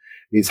system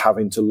is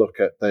having to look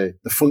at the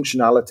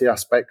functionality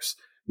aspects.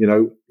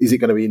 Is it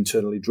going to be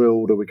internally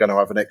drilled? Are we going to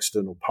have an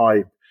external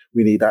pipe?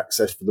 We need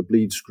access for the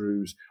bleed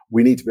screws.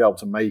 We need to be able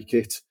to make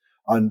it.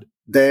 And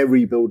they're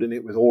rebuilding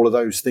it with all of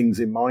those things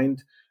in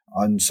mind.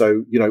 And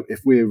so, if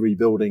we're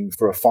rebuilding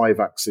for a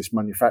 5-axis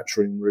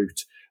manufacturing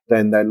route,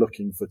 then they're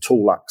looking for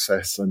tool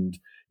access and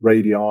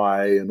radii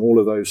and all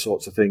of those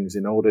sorts of things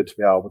in order to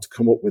be able to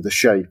come up with a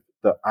shape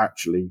that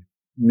actually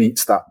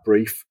meets that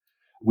brief.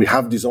 We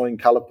have design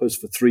calipers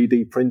for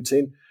 3D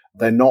printing.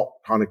 They're not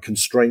kind of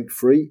constraint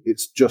free.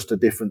 It's just a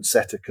different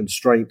set of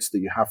constraints that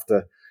you have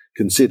to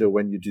consider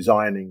when you're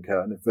designing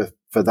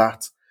for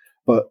that.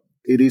 But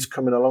it is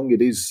coming along.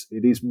 It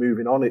is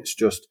moving on. It's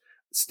just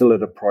still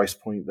at a price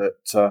point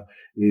that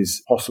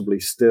is possibly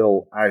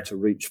still out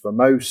of reach for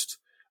most.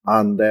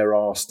 And there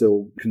are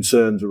still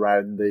concerns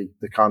around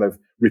the kind of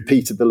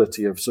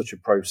repeatability of such a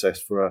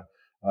process for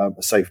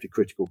a safety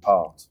critical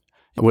part.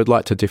 We'd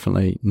like to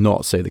definitely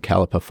not see the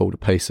caliper fall to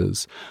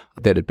pieces.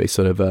 That'd be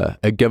sort of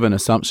a given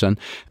assumption.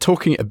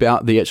 Talking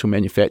about the actual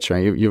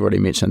manufacturing, you've already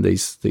mentioned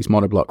these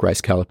monoblock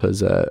race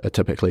calipers are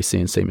typically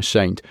CNC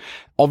machined.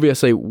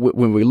 Obviously,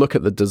 when we look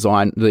at the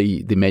design,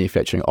 the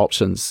manufacturing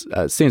options,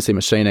 CNC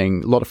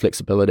machining, a lot of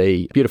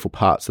flexibility, beautiful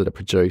parts that are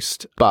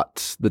produced.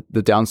 But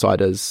the downside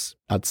is,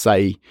 I'd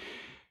say,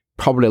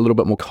 probably a little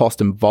bit more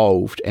cost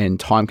involved and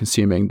time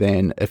consuming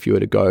than if you were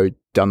to go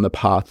down the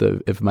path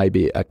of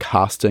maybe a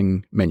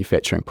casting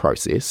manufacturing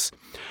process.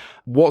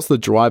 What's the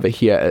driver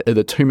here? Are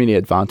there too many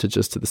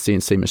advantages to the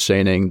CNC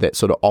machining that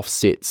sort of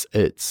offsets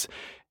its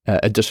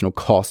additional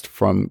cost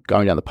from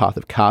going down the path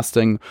of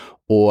casting,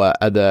 or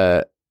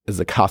is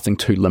the casting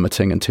too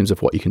limiting in terms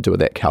of what you can do with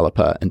that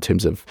caliper in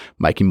terms of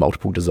making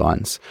multiple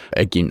designs?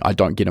 Again, I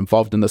don't get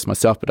involved in this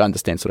myself, but I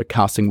understand sort of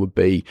casting would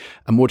be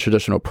a more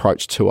traditional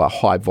approach to a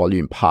high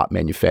volume part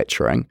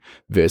manufacturing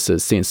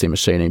versus CNC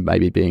machining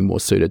maybe being more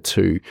suited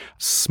to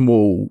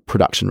small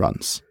production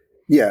runs.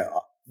 Yeah,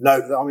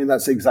 no, I mean,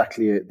 that's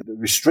exactly it. The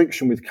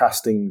restriction with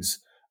castings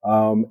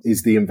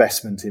is the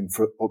investment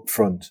up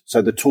front.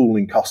 So the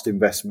tooling cost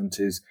investment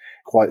is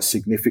quite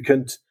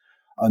significant.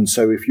 And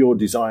so if you're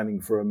designing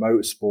for a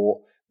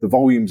motorsport, the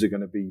volumes are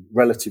going to be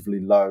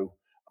relatively low,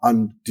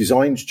 and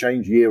designs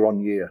change year on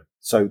year.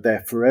 So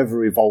they're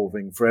forever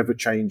evolving, forever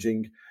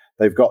changing.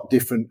 They've got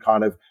different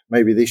kind of,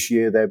 maybe this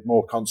year they're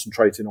more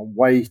concentrating on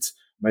weight.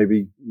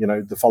 Maybe,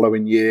 the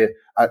following year,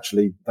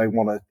 actually they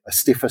want a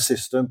stiffer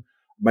system.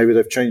 Maybe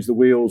they've changed the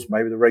wheels.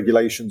 Maybe the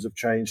regulations have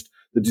changed.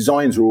 The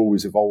designs are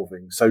always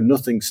evolving. So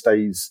nothing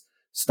stays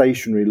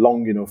stationary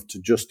long enough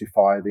to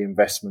justify the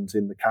investment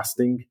in the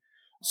casting.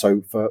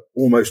 So for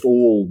almost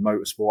all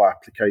motorsport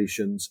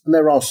applications, and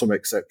there are some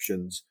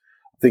exceptions,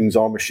 things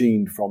are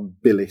machined from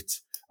billet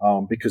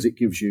because it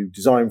gives you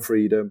design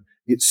freedom.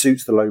 It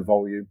suits the low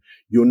volume.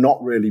 You're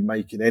not really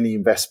making any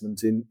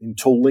investment in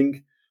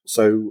tooling.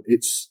 So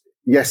it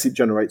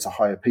generates a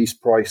higher piece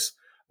price,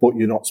 but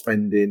you're not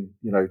spending,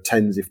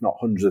 tens, if not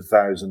hundreds of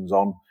thousands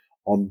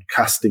on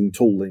casting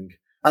tooling.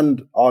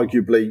 And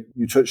arguably,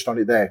 you touched on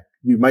it there.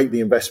 You make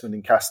the investment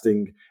in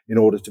casting in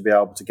order to be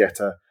able to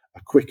get a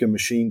quicker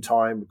machine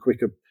time, a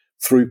quicker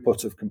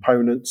throughput of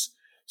components.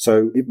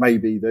 So it may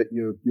be that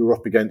you're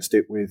up against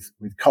it with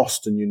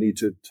cost and you need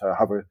to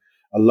have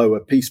a lower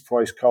piece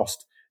price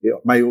cost. It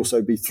may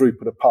also be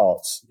throughput of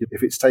parts.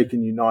 If it's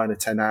taken you 9 or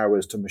 10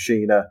 hours to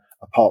machine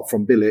a part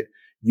from billet,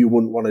 you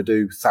wouldn't want to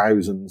do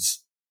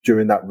thousands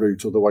during that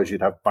route. Otherwise,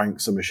 you'd have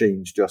banks of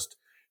machines just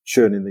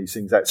churning these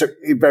things out. So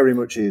it very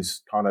much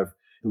is kind of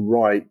the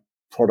right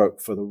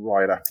product for the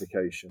right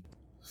application.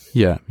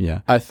 Yeah.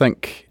 I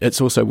think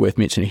it's also worth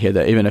mentioning here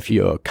that even if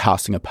you're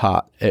casting a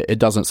part, it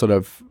doesn't sort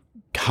of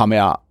come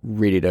out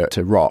ready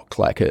to rock.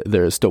 Like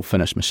there is still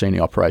finished machining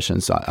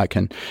operations. I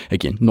can,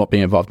 again, not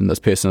being involved in this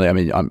personally, I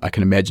mean, I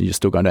can imagine you're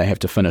still going to have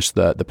to finish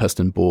the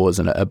piston bores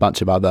and a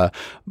bunch of other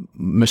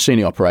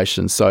machining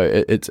operations. So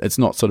it's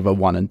not sort of a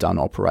one and done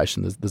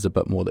operation. There's a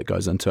bit more that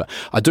goes into it.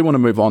 I do want to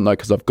move on though,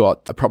 because I've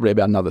got probably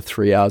about another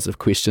 3 hours of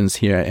questions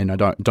here and I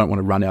don't want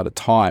to run out of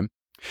time.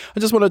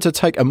 I just wanted to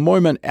take a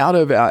moment out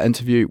of our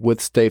interview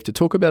with Steve to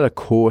talk about a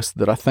course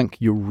that I think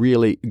you're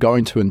really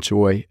going to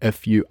enjoy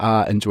if you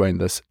are enjoying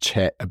this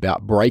chat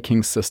about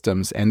braking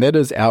systems, and that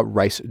is our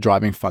Race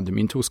Driving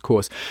Fundamentals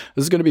course.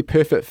 This is going to be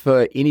perfect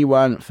for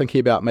anyone thinking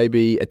about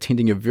maybe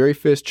attending your very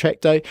first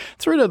track day,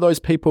 through to those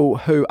people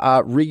who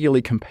are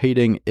regularly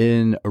competing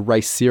in a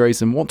race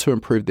series and want to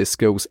improve their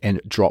skills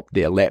and drop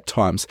their lap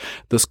times.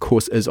 This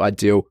course is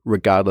ideal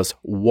regardless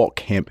what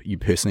camp you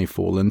personally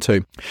fall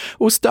into.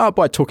 We'll start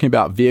by talking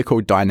about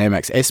vehicle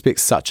dynamics,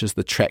 aspects such as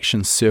the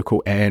traction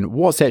circle and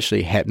what's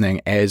actually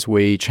happening as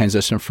we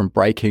transition from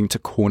braking to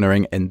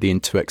cornering and then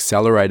to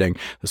accelerating.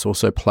 This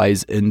also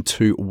plays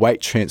into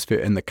weight transfer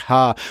in the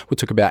car. We'll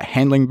talk about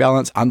handling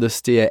balance,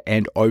 understeer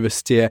and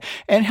oversteer,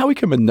 and how we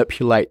can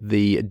manipulate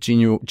the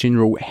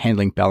general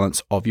handling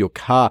balance of your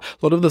car.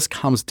 A lot of this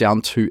comes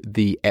down to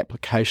the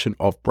application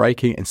of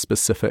braking and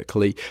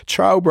specifically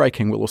trail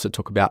braking. We'll also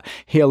talk about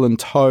heel and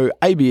toe,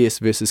 ABS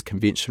versus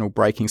conventional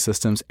braking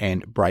systems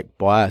and brake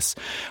bias.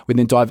 We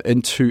then dive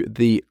into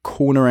the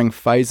cornering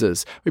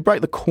phases. We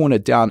break the corner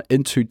down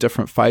into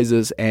different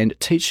phases and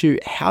teach you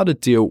how to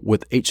deal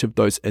with each of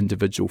those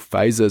individual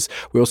phases.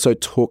 We also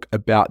talk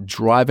about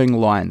driving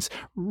lines.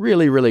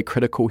 Really, really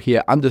critical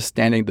here,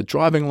 understanding the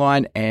driving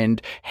line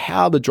and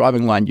how the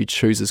driving line you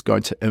choose is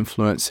going to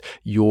influence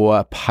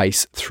your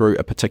pace through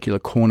a particular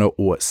corner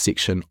or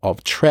section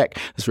of track.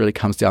 This really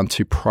comes down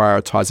to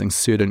prioritizing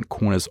certain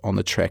corners on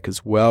the track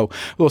as well.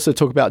 We'll also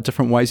talk about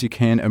different ways you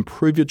can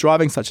improve your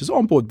driving, such as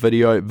onboard video,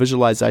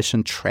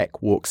 visualization,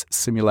 track walks,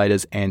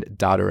 simulators, and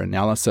data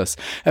analysis.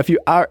 If you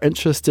are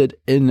interested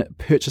in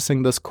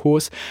purchasing this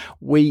course,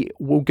 we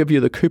will give you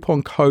the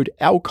coupon code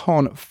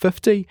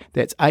ALCON50,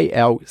 that's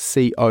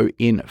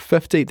ALCON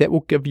 50. That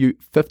will give you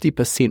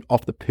 50%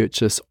 off the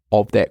purchase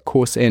of that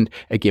course. And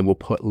again, we'll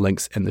put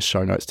links in the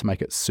show notes to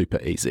make it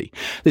super easy.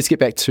 Let's get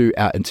back to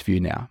our interview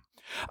now.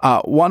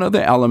 One of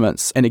the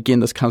elements, and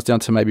again, this comes down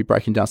to maybe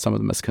breaking down some of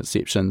the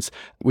misconceptions.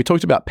 We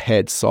talked about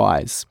pad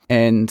size,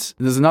 and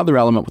there's another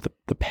element with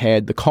the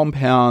pad. The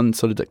compound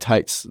sort of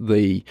dictates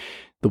the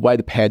way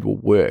the pad will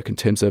work in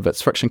terms of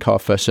its friction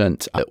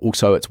coefficient,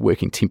 also its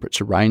working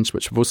temperature range,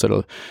 which we've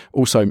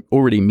also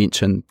already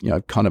mentioned,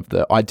 kind of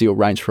the ideal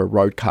range for a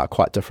road car,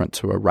 quite different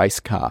to a race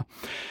car.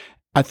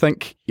 I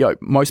think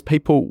most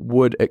people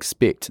would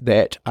expect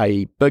that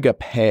a bigger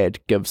pad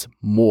gives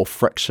more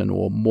friction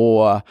or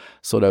more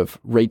sort of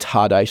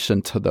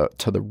retardation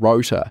to the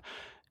rotor.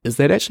 Is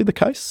that actually the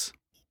case?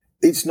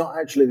 It's not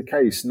actually the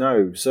case,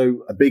 no.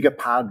 So a bigger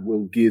pad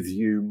will give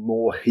you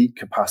more heat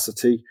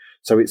capacity.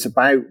 So it's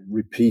about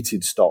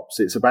repeated stops.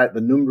 It's about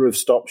the number of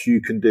stops you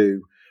can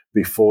do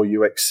before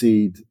you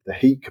exceed the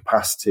heat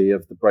capacity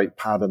of the brake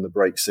pad and the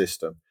brake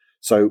system.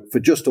 So for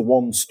just a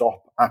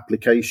one-stop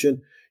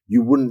application,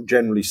 you wouldn't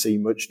generally see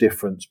much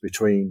difference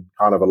between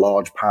kind of a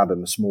large pad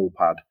and a small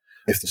pad.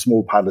 If the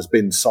small pad has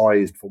been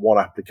sized for one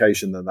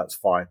application, then that's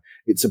fine.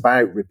 It's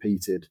about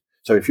repeated.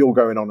 So if you're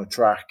going on a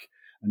track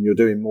and you're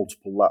doing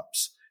multiple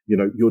laps,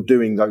 you're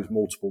doing those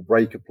multiple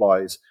brake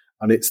applies,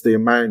 and it's the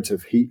amount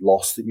of heat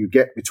loss that you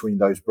get between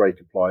those brake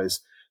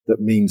applies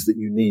that means that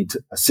you need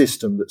a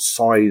system that's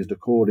sized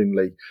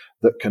accordingly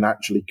that can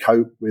actually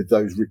cope with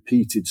those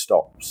repeated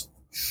stops.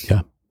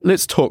 Yeah.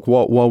 Let's talk,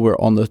 while we're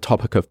on the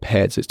topic of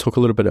pads, let's talk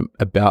a little bit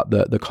about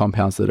the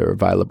compounds that are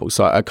available.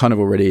 So I kind of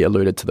already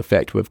alluded to the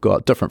fact we've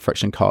got different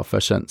friction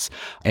coefficients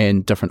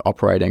and different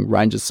operating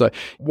ranges. So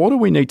what do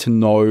we need to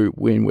know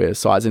when we're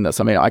sizing this?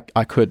 I mean,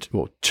 I could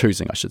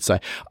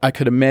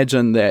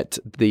imagine that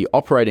the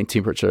operating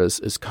temperature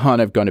is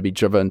kind of going to be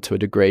driven to a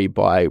degree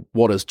by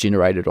what is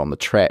generated on the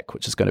track,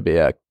 which is going to be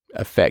a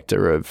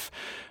factor of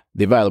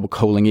the available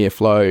cooling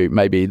airflow,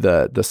 maybe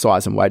the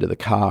size and weight of the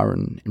car,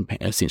 and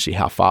essentially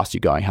how fast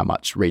you're going, how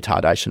much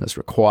retardation is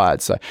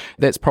required. So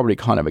that's probably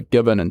kind of a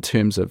given in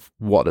terms of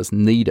what is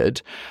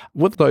needed.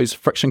 With those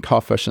friction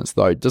coefficients,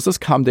 though, does this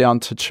come down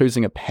to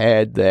choosing a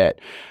pad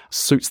that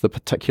suits the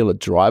particular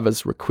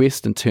driver's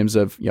request in terms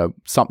of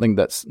something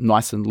that's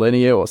nice and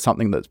linear or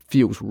something that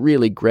feels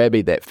really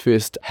grabby, that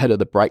first hit of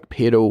the brake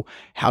pedal?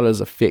 How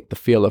does it affect the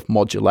feel of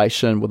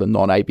modulation with a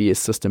non-ABS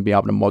system, being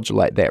able to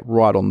modulate that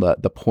right on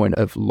the point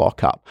of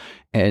lockup?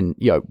 And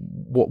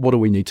what do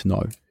we need to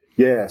know?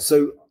 Yeah,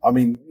 so I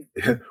mean,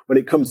 when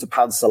it comes to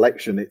pad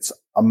selection, it's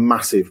a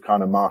massive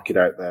kind of market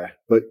out there.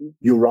 But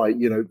you're right,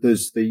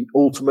 there's the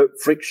ultimate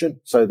friction.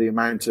 So the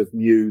amount of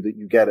mu that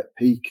you get at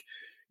peak.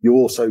 You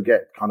also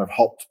get kind of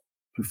hot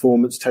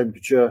performance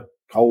temperature,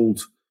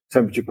 cold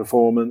temperature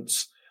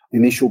performance,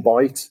 initial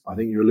bite. I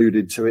think you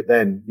alluded to it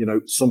then.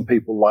 Some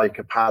people like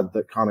a pad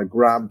that kind of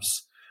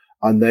grabs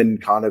and then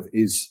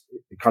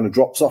it kind of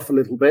drops off a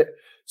little bit.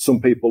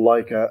 Some people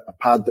like a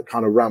pad that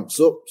kind of ramps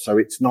up. So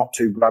it's not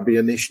too grabby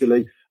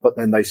initially, but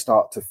then they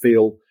start to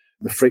feel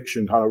the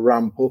friction kind of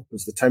ramp up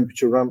as the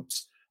temperature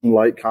ramps, and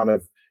like kind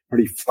of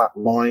pretty flat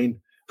line.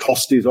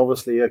 Cost is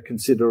obviously a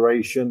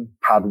consideration.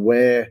 Pad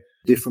wear,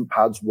 different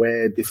pads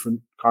wear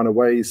different kind of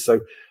ways.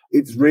 So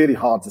it's really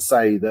hard to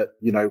say that,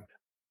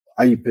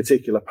 a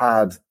particular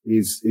pad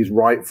is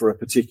right for a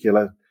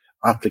particular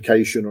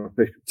application or a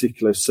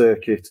particular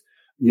circuit.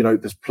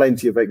 There's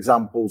plenty of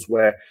examples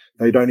where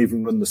they don't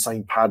even run the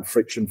same pad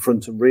friction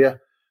front and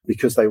rear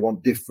because they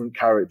want different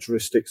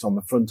characteristics on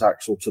the front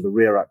axle to the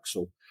rear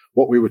axle.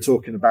 What we were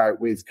talking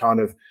about with kind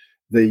of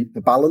the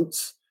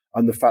balance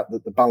and the fact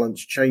that the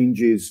balance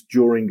changes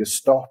during a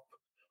stop.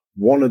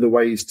 One of the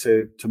ways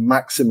to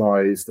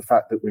maximize the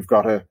fact that we've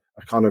got a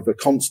kind of a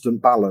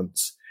constant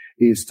balance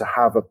is to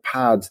have a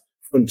pad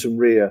front and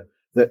rear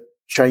that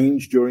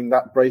change during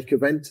that brake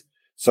event.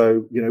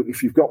 So,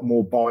 if you've got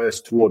more bias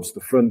towards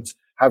the front,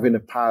 having a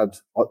pad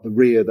at the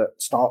rear that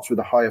starts with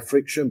a higher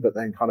friction, but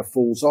then kind of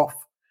falls off,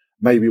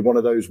 maybe one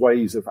of those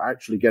ways of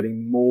actually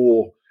getting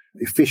more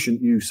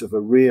efficient use of a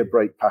rear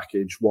brake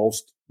package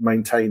whilst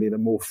maintaining a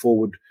more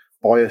forward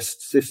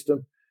biased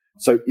system.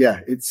 So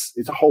yeah, it's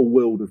a whole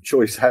world of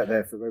choice out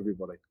there for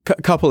everybody.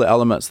 A couple of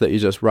elements that you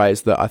just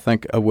raised that I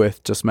think are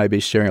worth just maybe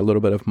sharing a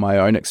little bit of my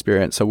own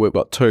experience. So we've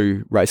got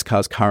two race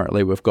cars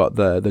currently. We've got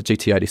the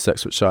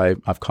GT86, which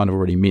I've kind of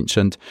already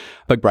mentioned,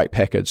 big brake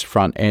package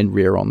front and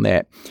rear on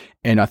that.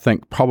 And I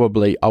think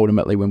probably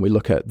ultimately when we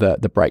look at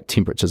the brake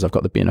temperatures, I've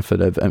got the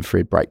benefit of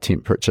infrared brake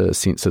temperature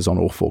sensors on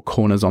all four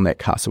corners on that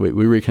car. So we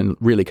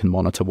really can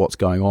monitor what's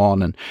going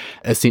on. And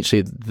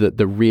essentially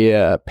the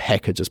rear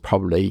package is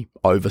probably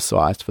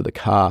oversized for the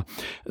car.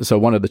 So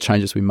one of the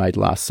changes we made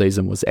last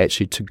season was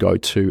actually to go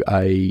to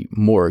a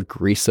more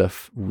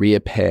aggressive rear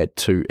pad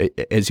to,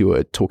 as you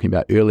were talking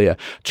about earlier,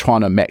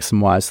 trying to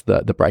maximize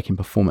the braking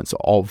performance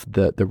of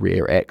the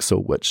rear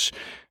axle, which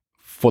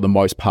for the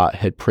most part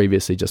had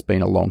previously just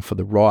been along for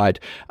the ride.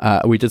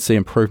 We did see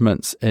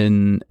improvements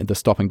in the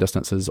stopping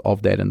distances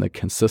of that and the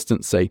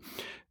consistency.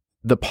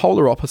 The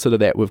polar opposite of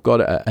that, we've got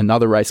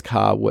another race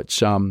car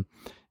which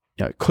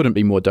couldn't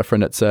be more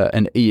different. It's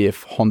an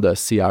EF Honda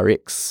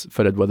CRX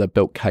fitted with a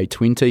built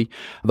K20.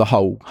 The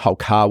whole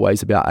car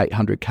weighs about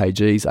 800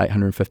 kgs,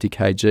 850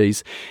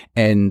 kgs,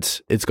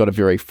 and it's got a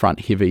very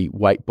front-heavy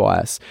weight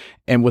bias.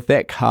 And with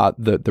that car,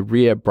 the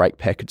rear brake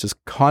package is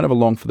kind of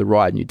along for the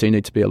ride, and you do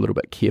need to be a little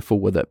bit careful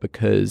with it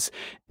because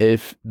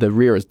if the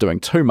rear is doing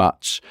too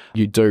much,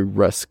 you do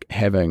risk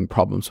having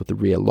problems with the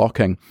rear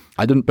locking.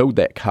 I didn't build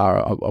that car,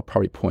 I'll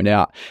probably point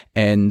out,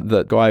 and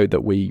the guy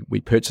that we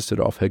purchased it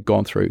off had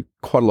gone through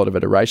quite a lot of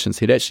iterations.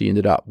 He'd actually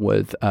ended up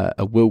with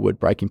a Willwood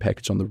braking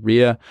package on the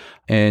rear,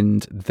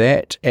 and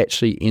that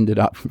actually ended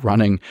up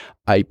running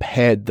a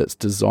pad that's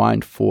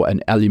designed for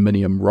an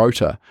aluminium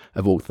rotor,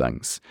 of all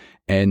things.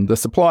 And the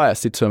supplier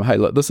said to him, hey,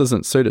 look, this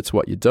isn't suited to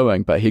what you're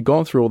doing. But he'd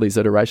gone through all these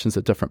iterations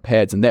of different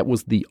pads, and that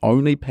was the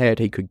only pad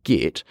he could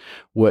get,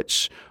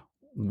 which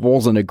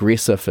wasn't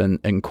aggressive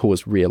and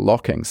caused rear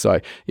locking. So,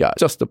 yeah,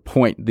 just a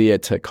point there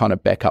to kind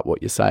of back up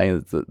what you're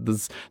saying.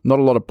 There's not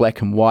a lot of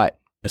black and white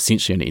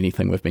essentially in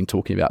anything we've been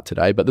talking about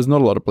today, but there's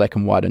not a lot of black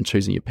and white in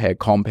choosing your pad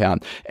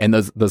compound, and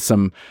there's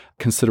some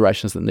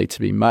considerations that need to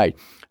be made.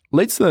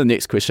 Leads to the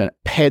next question.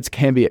 Pads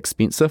can be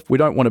expensive. We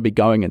don't want to be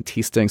going and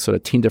testing sort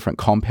of 10 different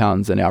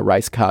compounds in our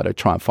race car to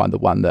try and find the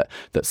one that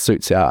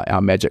suits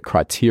our magic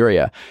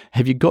criteria.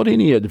 Have you got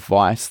any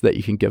advice that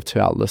you can give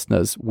to our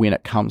listeners when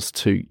it comes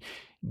to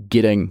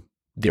getting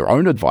their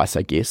own advice,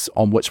 I guess,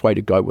 on which way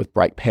to go with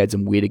brake pads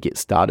and where to get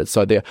started?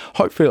 So they're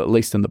hopefully at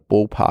least in the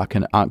ballpark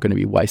and aren't going to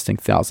be wasting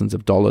thousands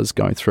of dollars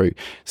going through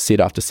set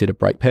after set of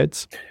brake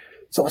pads.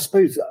 So I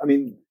suppose,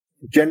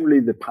 generally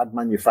the pad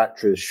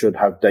manufacturers should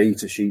have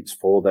data sheets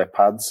for their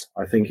pads.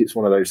 I think it's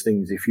one of those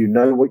things, if you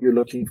know what you're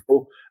looking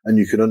for and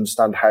you can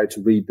understand how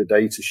to read the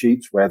data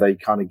sheets where they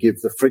kind of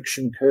give the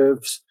friction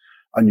curves,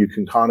 and you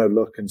can kind of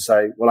look and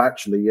say, well,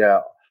 actually, yeah,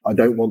 I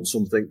don't want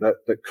something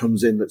that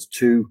comes in that's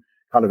too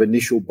kind of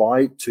initial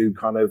bite, too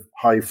kind of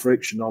high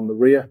friction on the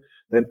rear,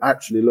 then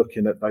actually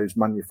looking at those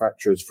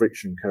manufacturers'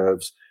 friction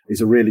curves is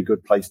a really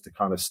good place to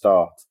kind of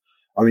start.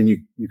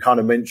 You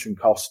kind of mentioned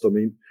cost.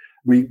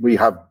 We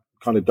have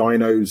kind of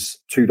dynos,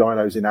 2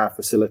 dynos in our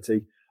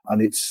facility, and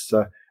it's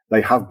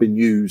they have been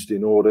used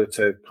in order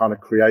to kind of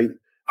create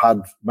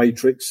pad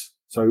matrix.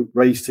 So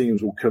race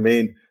teams will come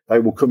in, they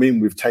will come in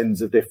with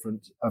tens of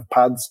different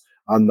pads,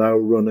 and they'll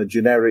run a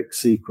generic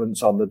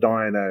sequence on the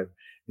dyno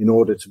in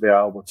order to be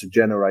able to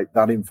generate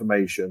that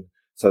information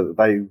so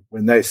that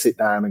when they sit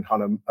down and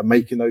kind of are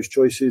making those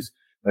choices,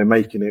 they're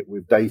making it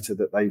with data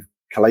that they've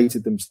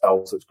collated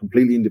themselves that's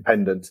completely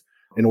independent,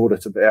 in order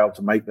to be able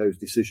to make those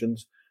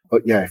decisions.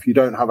 But yeah, if you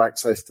don't have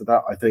access to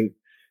that, I think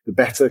the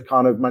better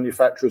kind of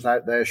manufacturers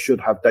out there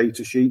should have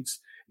data sheets.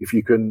 If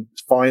you can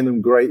find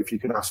them, great. If you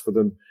can ask for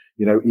them,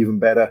 even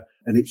better.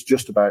 And it's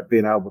just about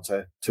being able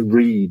to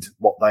read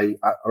what they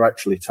are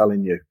actually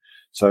telling you.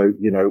 So,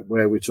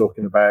 where we're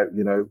talking about,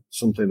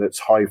 something that's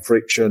high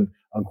friction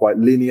and quite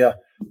linear,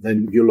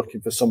 then you're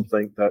looking for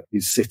something that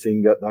is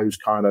sitting at those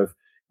kind of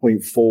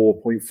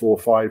 0.4,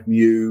 0.45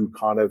 mu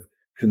kind of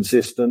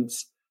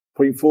consistence.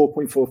 0.4,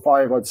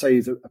 0.45, I'd say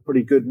is a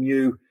pretty good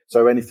mu.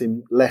 So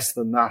anything less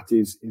than that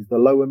is the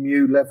lower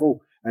mu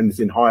level.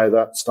 Anything higher,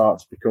 that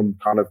starts to become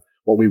kind of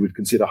what we would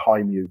consider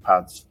high mu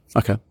pads.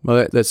 Okay,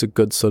 well, that's a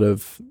good sort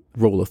of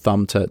rule of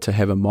thumb to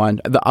have in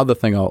mind. The other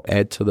thing I'll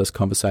add to this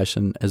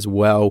conversation as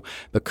well,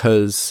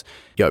 because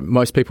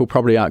most people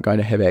probably aren't going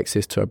to have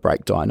access to a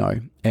brake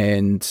dyno,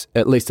 and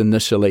at least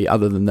initially,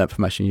 other than the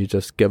information you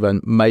just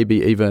given,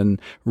 maybe even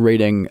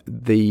reading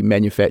the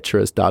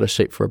manufacturer's data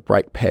sheet for a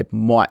brake pad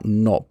might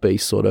not be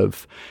sort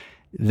of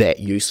that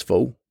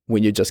useful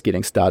when you're just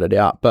getting started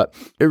out. But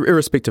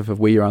irrespective of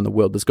where you are in the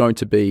world, there's going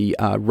to be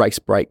race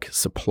brake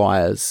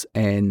suppliers,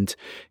 and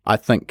I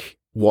think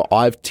what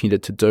I've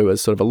tended to do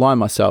is sort of align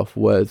myself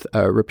with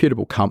a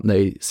reputable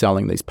company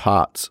selling these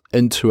parts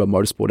into a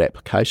motorsport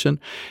application,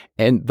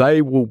 and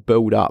they will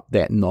build up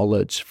that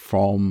knowledge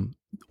from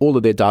all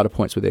of their data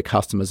points with their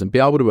customers and be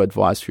able to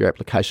advise for your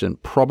application,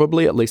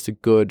 probably at least a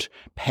good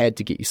pad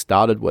to get you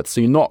started with. So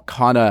you're not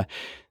kind of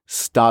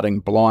starting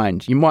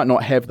blind. You might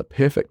not have the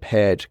perfect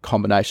pad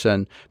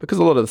combination, because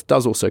a lot of this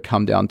does also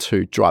come down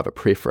to driver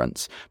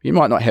preference. You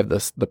might not have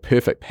the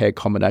perfect pad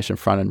combination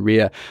front and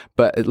rear,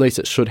 but at least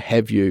it should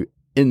have you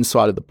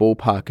inside of the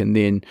ballpark, and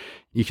then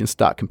you can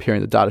start comparing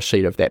the data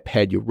sheet of that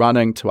pad you're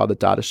running to other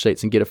data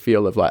sheets and get a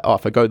feel of like,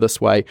 if I go this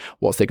way,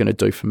 what's that going to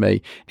do for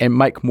me, and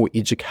make more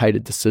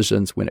educated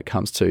decisions when it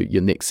comes to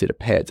your next set of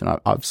pads. And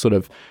I've sort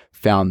of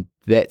found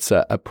that's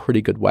a pretty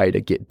good way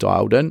to get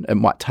dialed in. It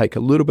might take a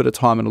little bit of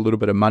time and a little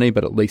bit of money,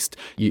 but at least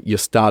you're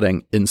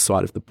starting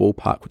inside of the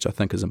ballpark, which I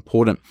think is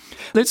important.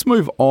 Let's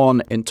move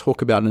on and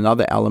talk about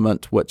another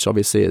element, which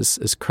obviously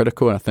is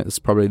critical, and I think it's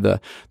probably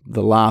the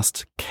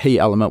last key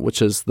element,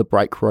 which is the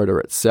brake rotor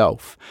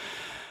itself.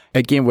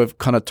 Again, we've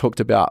kind of talked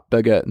about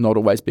bigger not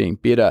always being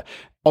better.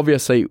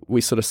 Obviously,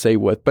 we sort of see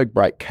with big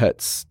brake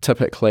kits,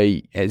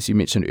 typically, as you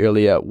mentioned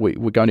earlier,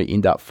 we're going to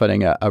end up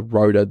fitting a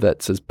rotor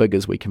that's as big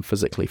as we can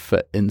physically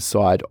fit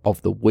inside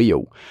of the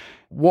wheel.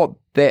 What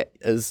that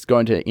is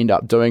going to end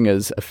up doing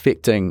is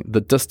affecting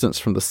the distance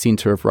from the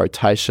center of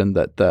rotation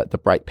that the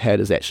brake pad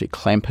is actually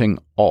clamping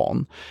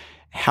on.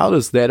 How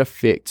does that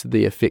affect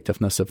the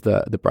effectiveness of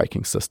the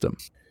braking system?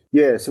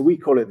 Yeah, so we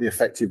call it the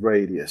effective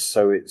radius.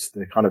 So it's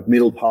the kind of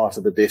middle part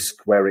of the disc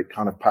where it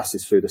kind of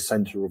passes through the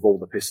center of all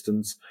the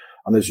pistons.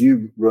 And as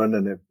you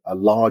run a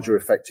larger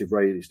effective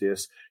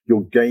radius,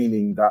 you're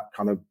gaining that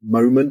kind of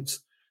moment.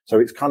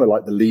 So it's kind of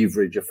like the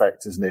leverage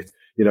effect, isn't it?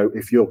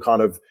 If you're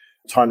kind of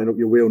tightening up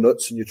your wheel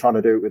nuts and you're trying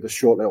to do it with a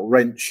short little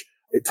wrench,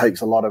 it takes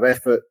a lot of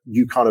effort.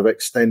 You kind of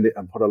extend it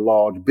and put a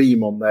large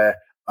beam on there,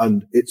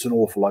 and it's an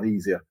awful lot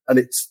easier. And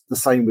it's the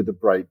same with the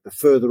brake. The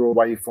further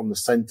away from the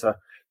center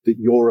that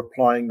you're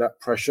applying that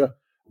pressure,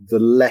 the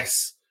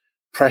less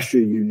pressure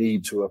you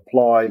need to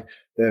apply.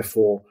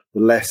 Therefore,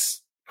 the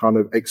less kind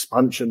of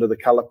expansion of the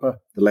caliper,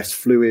 the less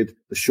fluid,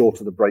 the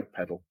shorter the brake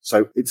pedal.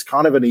 So it's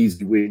kind of an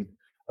easy win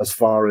as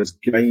far as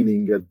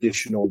gaining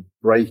additional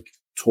brake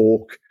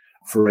torque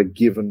for a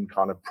given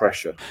kind of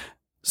pressure.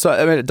 So,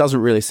 I mean, it doesn't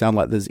really sound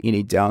like there's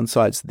any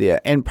downsides there.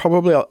 And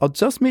probably I'll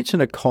just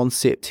mention a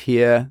concept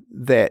here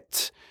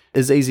that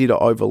is easy to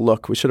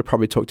overlook. We should have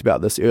probably talked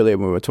about this earlier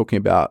when we were talking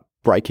about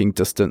braking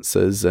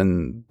distances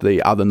and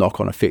the other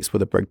knock-on effects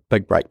with a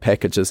big brake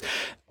packages.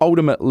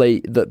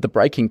 Ultimately, the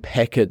braking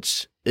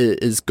package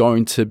is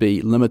going to be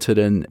limited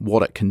in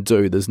what it can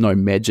do. There's no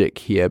magic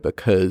here,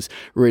 because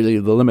really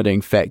the limiting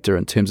factor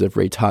in terms of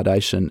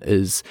retardation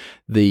is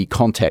the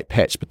contact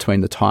patch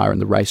between the tyre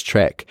and the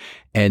racetrack,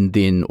 and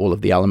then all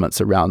of the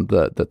elements around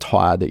the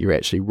tyre that you're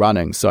actually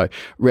running. So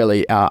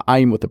really our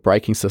aim with the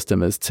braking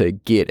system is to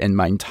get and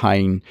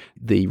maintain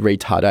the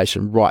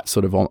retardation right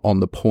sort of on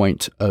the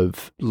point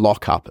of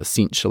lockup,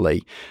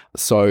 essentially.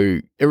 So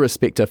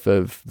irrespective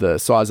of the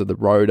size of the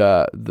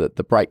rotor,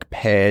 the brake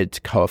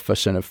pad,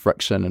 coefficient of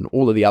friction, and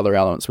all of the other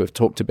elements we've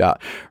talked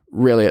about,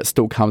 really it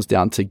still comes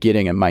down to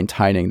getting and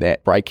maintaining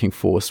that braking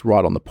force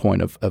right on the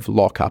point of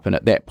lockup. And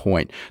at that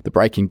point, the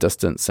braking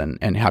distance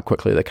and how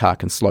quickly the car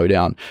can slow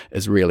down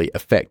is really a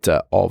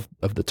factor of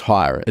the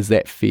tyre. Is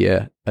that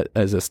fair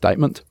as a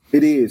statement?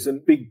 It is.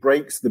 And big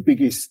brakes,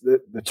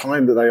 the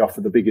time that they offer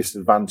the biggest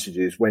advantage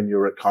is when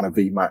you're at kind of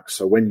VMAX.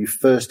 So when you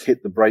first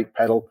hit the brake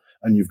pedal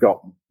and you've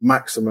got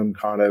maximum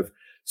kind of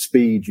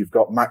speed, you've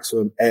got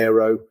maximum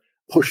aero,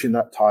 pushing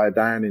that tyre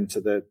down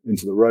into the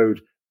road,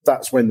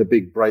 that's when the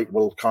big brake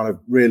will kind of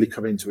really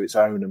come into its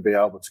own and be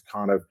able to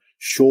kind of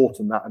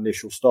shorten that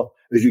initial stop.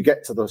 As you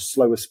get to the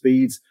slower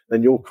speeds,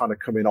 then you're kind of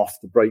coming off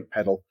the brake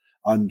pedal,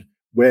 and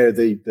where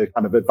the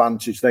kind of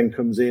advantage then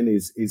comes in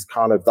is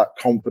kind of that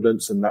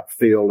confidence and that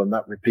feel and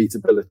that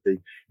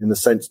repeatability, in the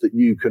sense that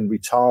you can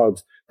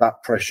retard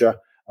that pressure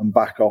and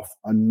back off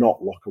and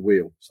not lock a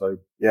wheel. So,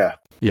 yeah.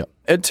 Yeah.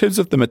 In terms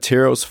of the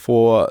materials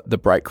for the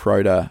brake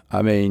rotor,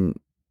 I mean,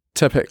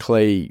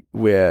 typically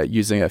we're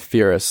using a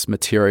ferrous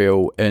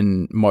material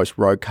in most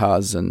road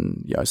cars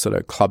and, sort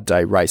of club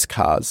day race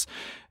cars.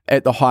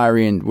 At the higher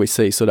end, we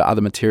see sort of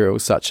other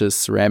materials such as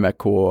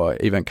ceramic or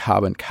even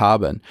carbon.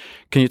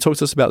 Can you talk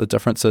to us about the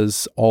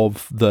differences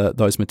of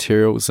those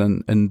materials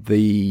and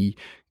the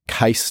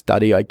case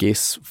study, I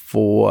guess,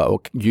 for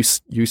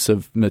use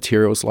of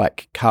materials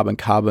like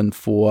carbon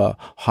for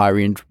higher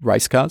end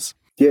race cars?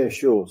 Yeah,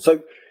 sure.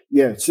 So,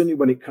 yeah, certainly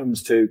when it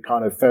comes to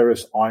kind of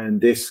ferrous iron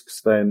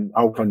discs, then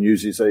Alcon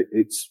uses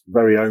its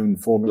very own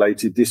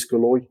formulated disc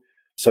alloy.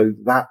 So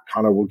that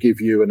kind of will give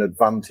you an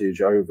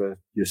advantage over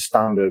your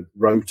standard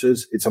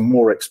rotors. It's a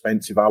more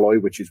expensive alloy,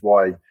 which is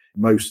why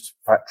most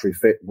factory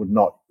fit would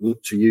not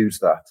look to use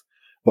that.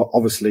 But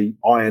obviously,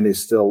 iron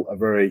is still a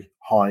very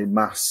high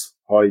mass,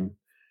 high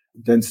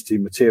density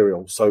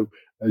material. So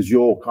as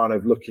you're kind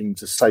of looking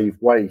to save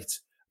weight,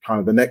 kind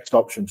of the next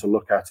option to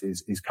look at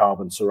is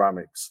carbon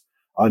ceramics.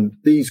 And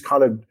these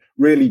kind of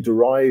really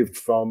derived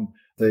from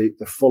the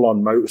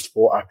full-on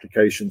motorsport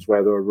applications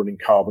where they were running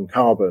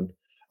carbon,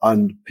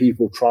 and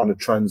people trying to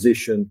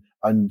transition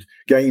and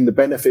gain the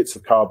benefits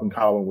of carbon,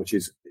 which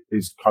is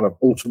kind of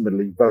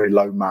ultimately very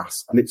low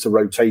mass, and it's a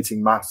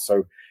rotating mass.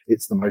 So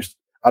it's the most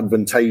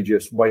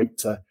advantageous weight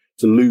to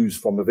lose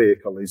from a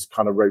vehicle is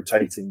kind of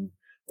rotating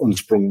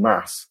unsprung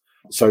mass.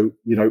 So,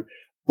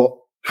 but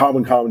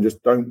carbon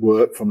just don't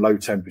work from low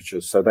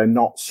temperatures. So they're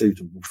not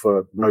suitable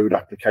for road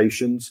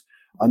applications.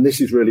 And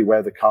this is really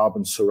where the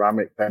carbon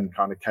ceramic then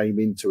kind of came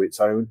into its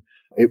own.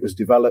 It was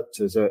developed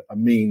as a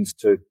means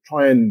to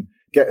try and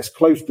get as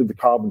close to the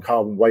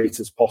carbon weight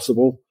as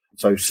possible.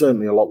 So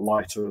certainly a lot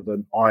lighter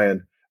than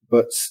iron,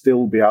 but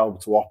still be able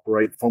to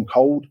operate from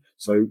cold.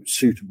 So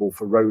suitable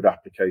for road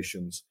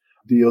applications.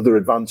 The other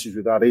advantage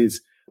with that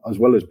is, as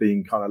well as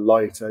being kind of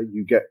lighter,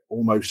 you get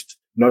almost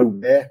no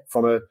wear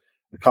from a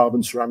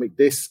carbon ceramic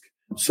disc.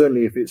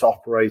 Certainly if it's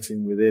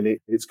operating within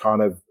its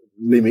kind of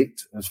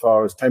limit as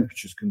far as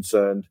temperature is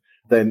concerned,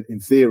 then in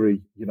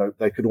theory,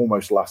 they could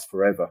almost last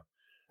forever.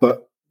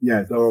 But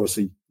yeah, they're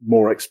obviously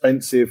more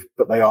expensive,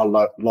 but they are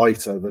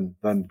lighter than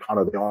kind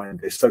of the iron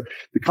disc. So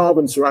the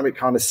carbon ceramic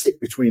kind of sit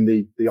between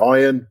the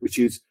iron, which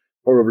is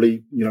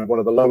probably, one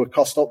of the lower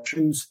cost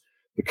options,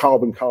 the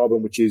carbon,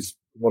 which is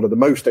one of the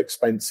most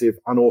expensive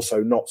and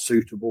also not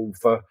suitable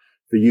for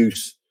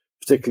use,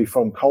 particularly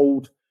from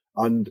cold.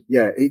 And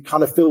yeah, it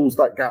kind of fills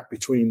that gap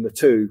between the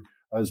two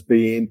as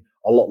being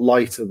a lot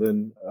lighter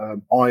than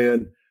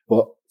iron,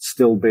 but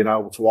still being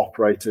able to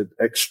operate at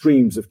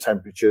extremes of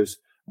temperatures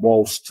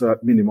whilst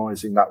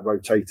minimizing that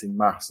rotating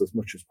mass as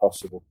much as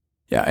possible.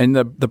 Yeah, and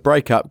the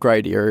brake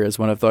upgrade area is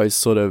one of those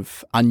sort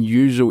of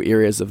unusual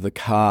areas of the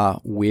car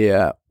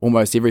where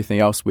almost everything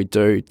else we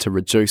do to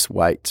reduce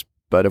weight.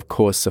 But of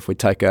course, if we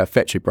take a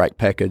factory brake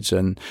package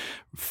and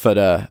fit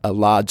a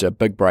larger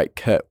big brake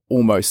kit,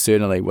 almost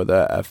certainly with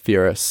a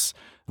ferrous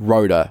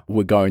rotor,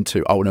 we're going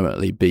to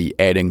ultimately be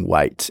adding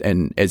weight.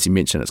 And as you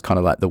mentioned, it's kind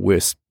of like the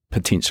worst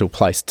potential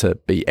place to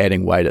be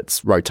adding weight.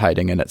 It's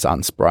rotating and it's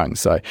unsprung.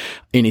 So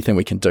anything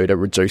we can do to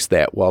reduce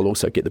that while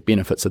also get the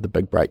benefits of the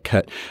big brake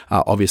kit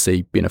are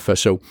obviously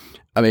beneficial.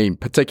 I mean,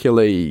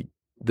 particularly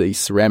the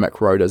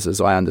ceramic rotors, as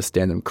I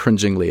understand them,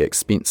 cringingly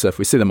expensive.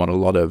 We see them on a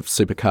lot of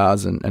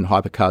supercars and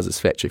hypercars as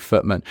factory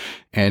fitment,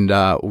 and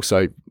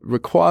also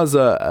requires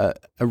a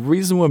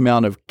reasonable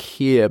amount of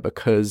care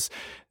because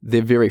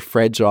they're very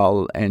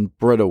fragile and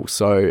brittle.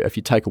 So if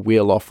you take a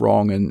wheel off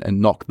wrong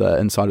and knock the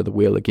inside of the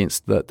wheel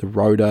against the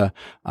rotor,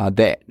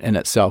 that in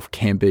itself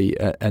can be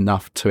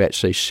enough to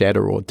actually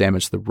shatter or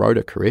damage the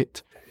rotor,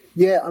 correct?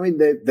 Yeah, I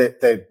mean,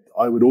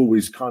 I would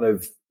always kind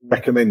of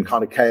recommend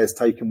kind of cares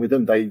taken with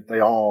them. They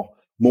are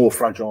more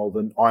fragile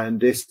than iron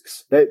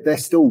discs. They're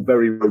still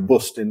very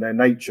robust in their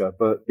nature,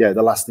 but yeah,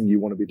 the last thing you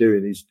want to be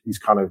doing is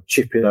kind of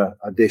chipping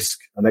a disc,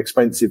 an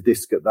expensive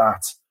disc at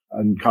that,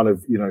 and kind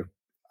of,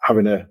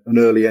 having an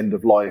early end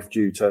of life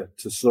due to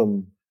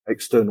some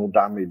external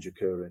damage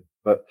occurring.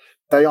 But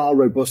they are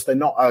robust. They're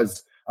not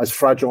as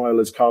fragile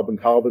as carbon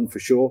for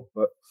sure,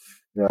 but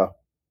yeah.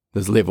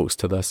 There's levels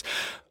to this.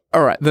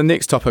 All right, the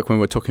next topic when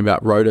we're talking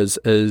about rotors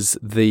is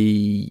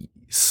the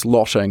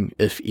slotting,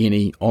 if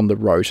any, on the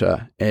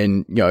rotor.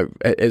 And,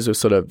 as we've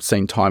sort of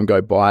seen time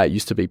go by, it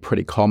used to be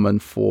pretty common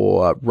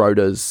for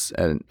rotors,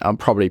 and I'm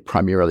probably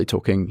primarily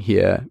talking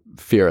here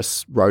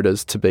ferrous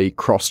rotors, to be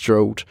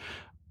cross-drilled,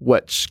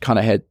 which kind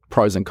of had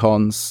pros and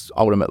cons.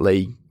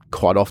 Ultimately,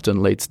 quite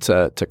often leads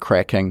to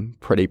cracking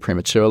pretty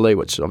prematurely,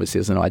 which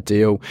obviously isn't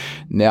ideal.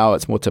 Now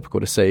it's more typical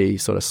to see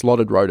sort of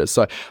slotted rotors.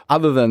 So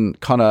other than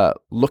kind of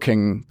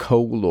looking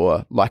cool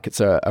or like it's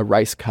a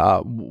race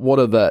car, what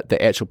are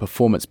the actual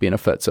performance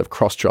benefits of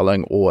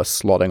cross-drilling or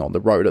slotting on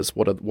the rotors?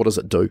 What does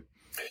it do?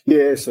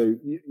 Yeah, so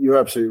you're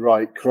absolutely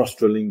right.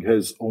 Cross-drilling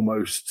has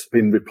almost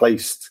been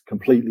replaced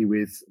completely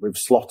with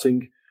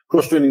slotting.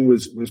 Cross-training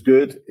was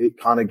good. It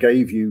kind of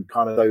gave you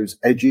kind of those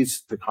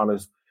edges to kind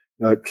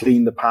of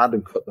clean the pad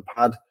and cut the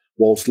pad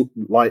whilst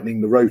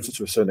lightening the rotor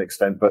to a certain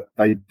extent, but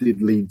they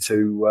did lead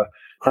to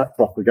crack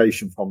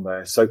propagation from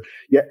there. So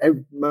yeah,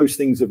 most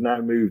things have now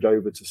moved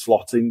over to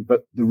slotting,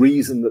 but the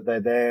reason that they're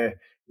there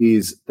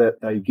is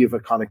that they give a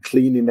kind of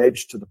cleaning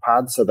edge to the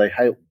pad. So they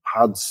help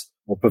pads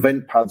or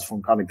prevent pads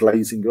from kind of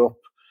glazing up.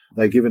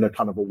 They're given a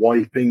kind of a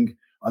wiping,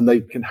 and they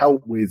can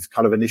help with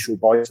kind of initial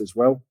bite as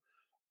well.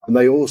 And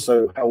they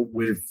also help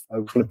with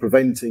kind of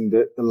preventing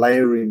the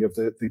layering of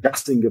the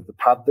gassing of the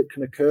pad that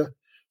can occur.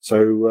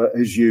 So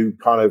as you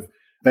kind of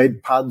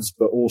bed pads,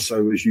 but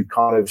also as you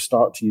kind of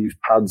start to use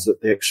pads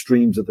at the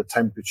extremes of the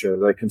temperature,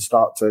 they can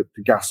start to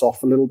gas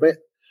off a little bit.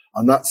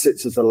 And that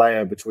sits as a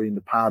layer between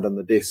the pad and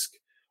the disc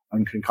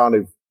and can kind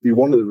of be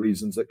one of the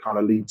reasons that kind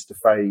of leads to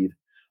fade.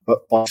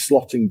 But by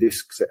slotting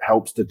discs, it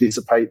helps to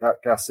dissipate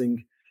that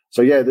gassing.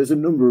 So yeah, there's a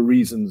number of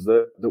reasons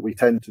that we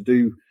tend to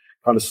do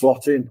kind of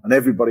slotting, and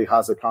everybody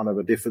has a kind of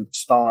a different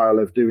style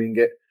of doing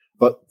it.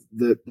 But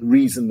the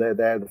reason they're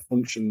there, the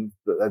function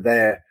that they're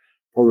there,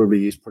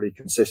 probably is pretty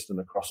consistent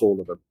across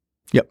all of them.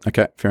 Yep.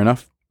 Okay. Fair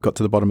enough. Got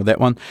to the bottom of that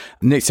one.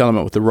 Next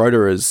element with the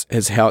rotor is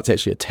how it's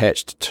actually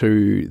attached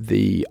to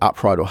the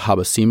upright or hub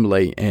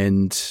assembly.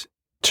 And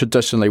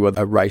traditionally with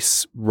a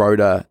race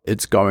rotor,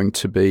 it's going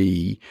to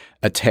be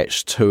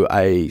attached to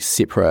a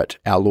separate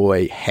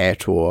alloy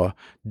hat or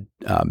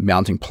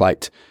mounting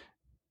plate.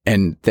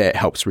 And that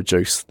helps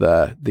reduce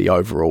the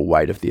overall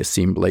weight of the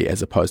assembly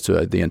as opposed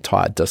to the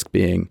entire disc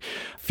being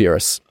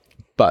ferrous.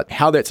 But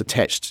how that's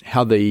attached,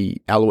 how the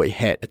alloy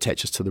hat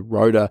attaches to the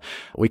rotor,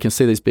 we can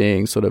see this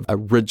being sort of a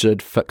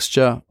rigid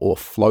fixture or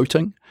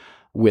floating,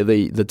 where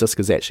the disc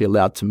is actually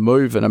allowed to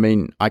move. And I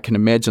mean, I can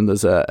imagine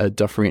there's a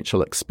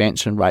differential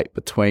expansion rate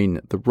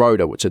between the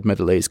rotor, which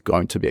admittedly is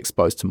going to be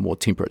exposed to more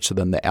temperature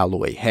than the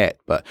alloy hat.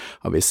 But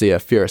obviously a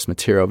ferrous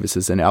material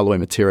versus an alloy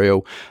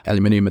material,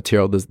 aluminium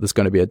material, there's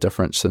going to be a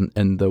difference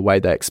in the way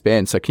they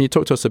expand. So can you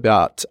talk to us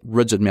about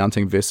rigid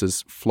mounting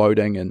versus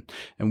floating and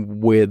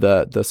where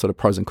the sort of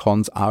pros and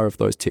cons are of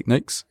those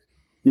techniques?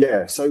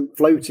 Yeah, so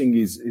floating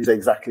is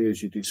exactly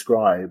as you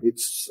describe.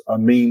 It's a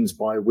means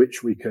by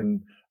which we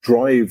can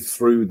drive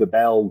through the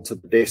bell to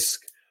the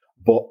disc,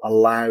 but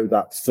allow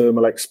that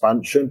thermal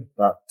expansion,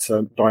 that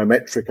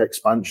diametric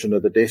expansion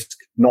of the disc,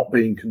 not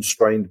being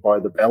constrained by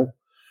the bell.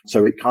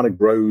 So it kind of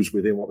grows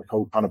within what we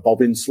call kind of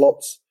bobbin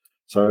slots.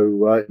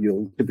 So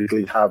you'll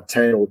typically have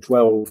 10 or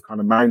 12 kind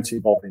of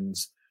mounting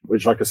bobbins,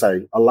 which, like I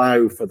say,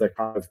 allow for the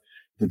kind of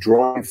the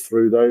drive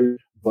through those,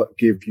 but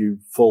give you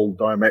full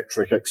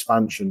diametric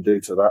expansion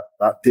due to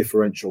that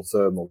differential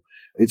thermal.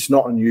 It's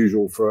not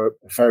unusual for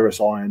a ferrous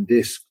iron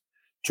disc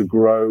to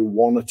grow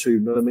 1 or 2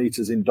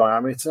 millimeters in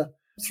diameter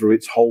through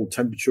its whole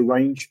temperature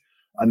range.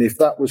 And if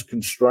that was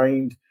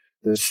constrained,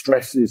 the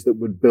stresses that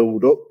would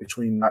build up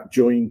between that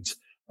joint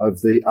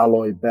of the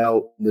alloy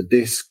belt and the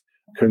disc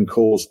can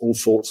cause all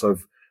sorts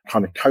of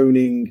kind of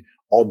coning,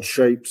 odd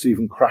shapes,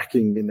 even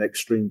cracking in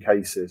extreme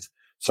cases.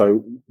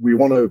 So we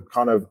want to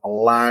kind of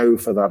allow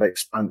for that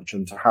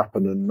expansion to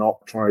happen and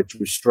not try to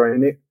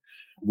restrain it.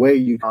 Where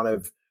you kind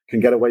of can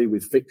get away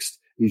with fixed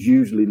is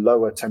usually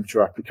lower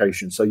temperature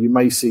applications. So you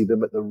may see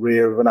them at the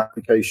rear of an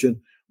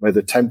application where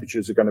the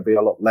temperatures are going to be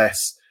a lot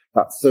less.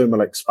 That thermal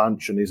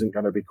expansion isn't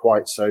going to be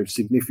quite so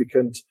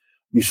significant.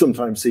 You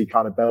sometimes see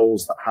kind of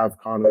bells that have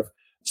kind of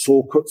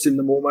saw cuts in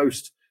them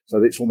almost.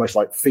 So it's almost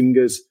like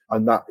fingers.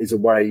 And that is a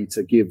way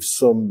to give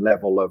some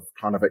level of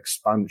kind of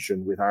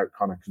expansion without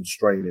kind of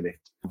constraining it.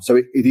 So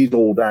it is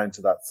all down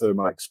to that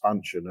thermal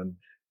expansion. And,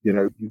 you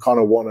know, you kind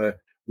of want to,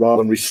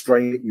 rather than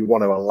restrain it, you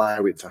want to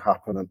allow it to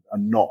happen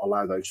and not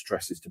allow those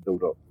stresses to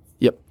build up.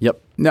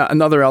 Yep. Now,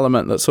 another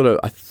element that sort of,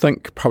 I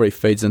think, probably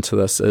feeds into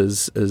this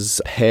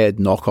is pad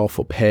knockoff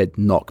or pad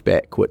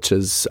knockback, which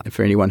is,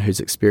 for anyone who's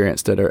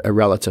experienced it, a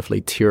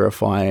relatively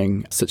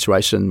terrifying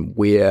situation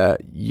where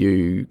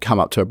you come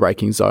up to a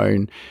braking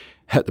zone,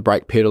 hit the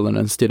brake pedal, and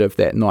instead of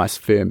that nice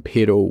firm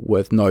pedal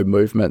with no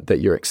movement that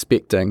you're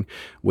expecting,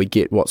 we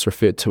get what's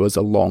referred to as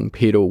a long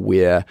pedal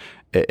where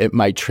it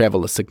may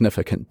travel a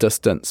significant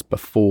distance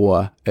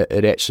before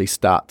it actually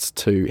starts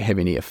to have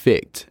any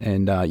effect.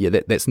 And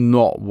that's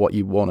not what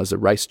you want as a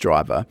race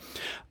driver.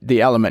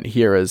 The element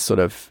here is sort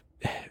of,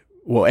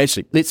 well,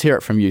 actually, let's hear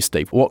it from you,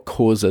 Steve. What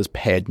causes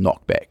pad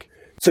knockback?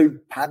 So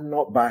pad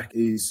knockback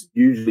is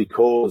usually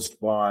caused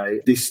by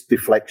disc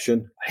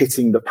deflection,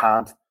 hitting the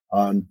pad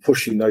and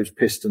pushing those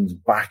pistons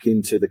back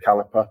into the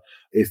caliper.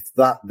 If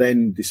that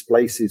then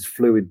displaces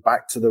fluid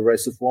back to the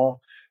reservoir,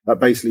 that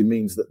basically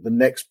means that the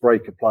next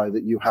brake apply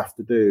that you have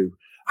to do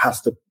has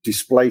to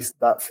displace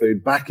that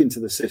fluid back into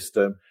the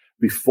system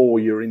before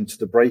you're into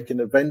the braking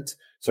event.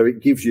 So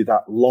it gives you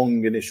that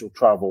long initial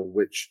travel,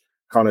 which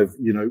kind of,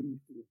 you know,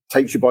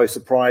 takes you by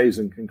surprise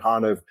and can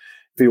kind of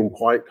feel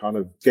quite kind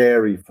of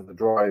scary for the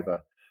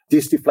driver.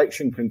 Disc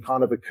deflection can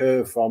kind of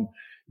occur from,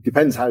 it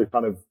depends how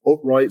kind of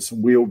uprights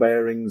and wheel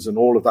bearings and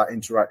all of that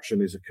interaction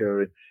is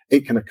occurring.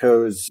 It can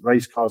occur as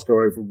race cars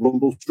go over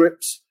rumble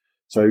strips.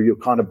 So you're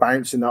kind of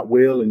bouncing that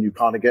wheel and you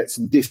kind of get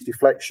some disc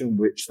deflection,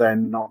 which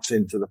then knocks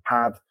into the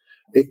pad.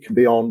 It can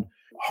be on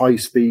high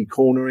speed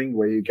cornering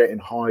where you're getting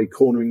high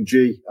cornering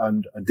G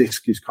and a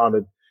disc is kind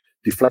of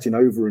deflecting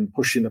over and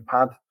pushing the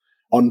pad.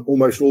 On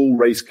almost all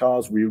race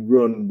cars, we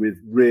run with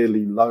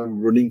really low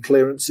running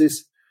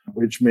clearances,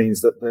 which means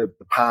that the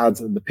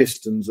pads and the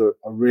pistons are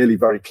really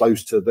very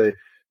close to the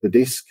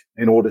disc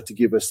in order to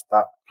give us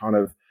that kind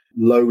of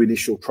low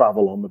initial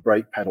travel on the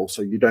brake pedal.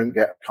 So you don't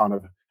get kind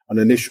of an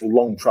initial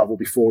long travel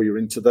before you're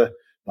into the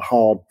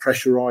hard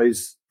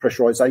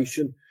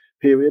pressurization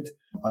period.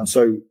 And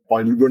so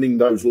by running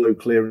those low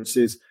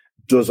clearances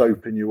does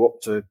open you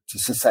up to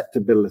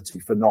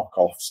susceptibility for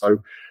knockoff.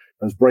 So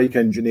as brake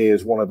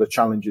engineers, one of the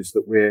challenges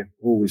that we're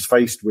always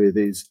faced with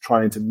is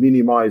trying to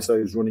minimize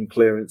those running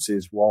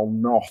clearances while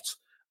not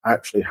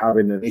actually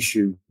having an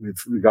issue with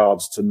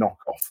regards to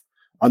knockoff.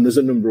 And there's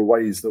a number of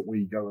ways that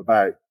we go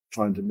about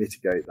trying to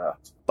mitigate that.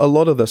 A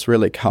lot of this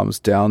really comes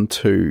down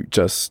to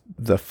just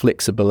the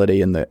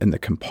flexibility in the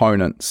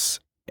components.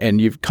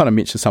 And you've kind of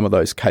mentioned some of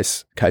those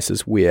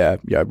cases where,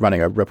 you know,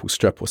 running a ripple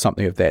strip or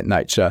something of that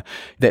nature,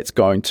 that's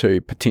going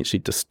to potentially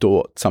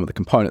distort some of the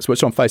components,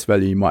 which on face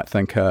value you might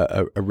think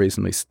are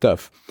reasonably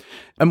stiff.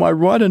 Am I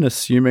right in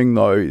assuming,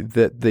 though,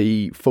 that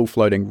the full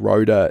floating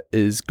rotor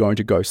is going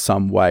to go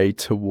some way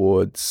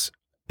towards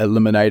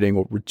eliminating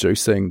or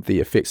reducing the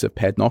effects of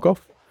pad knockoff?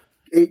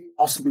 It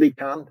possibly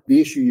can.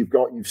 The issue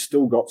you've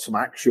still got some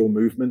axial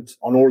movement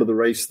on all of the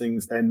race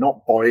things. They're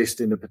not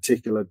biased in a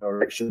particular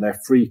direction. They're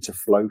free to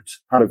float.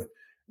 Kind of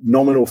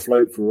nominal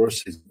float for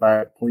us is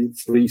about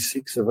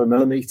 0.36 of a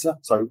millimeter.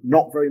 So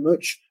not very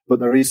much, but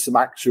there is some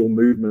axial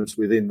movements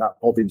within that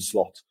bobbin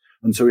slot.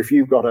 And so if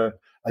you've got a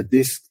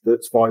disc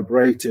that's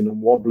vibrating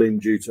and wobbling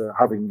due to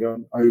having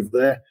gone over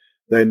there,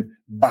 then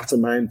that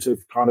amount of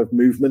kind of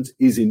movement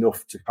is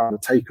enough to kind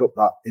of take up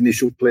that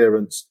initial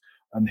clearance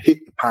and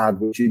hit the pad,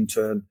 which in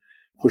turn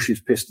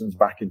pushes pistons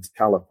back into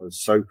calipers.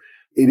 So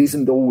it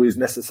isn't always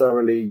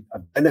necessarily a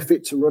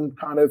benefit to run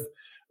kind of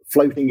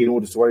floating in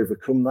order to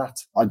overcome that.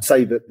 I'd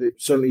say that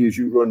certainly as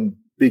you run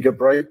bigger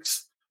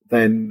brakes,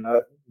 then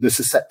the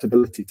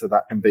susceptibility to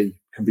that can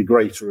be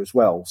greater as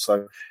well.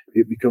 So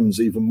it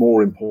becomes even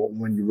more important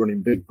when you're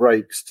running big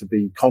brakes to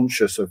be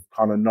conscious of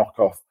kind of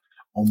knockoff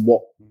on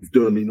what you've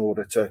done in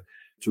order to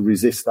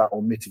resist that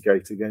or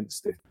mitigate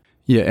against it.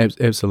 Yeah,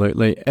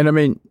 absolutely. And I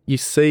mean, you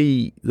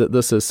see that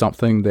this is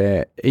something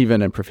that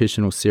even in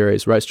professional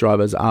series, race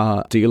drivers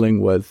are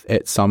dealing with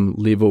at some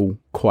level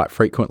quite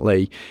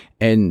frequently.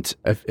 And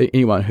if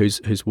anyone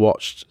who's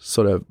watched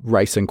sort of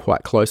racing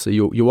quite closely,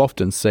 you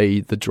often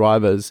see the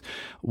drivers,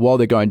 while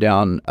they're going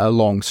down a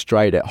long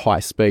straight at high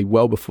speed,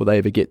 well before they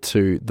ever get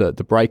to the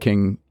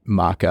braking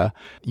marker,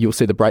 you'll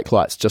see the brake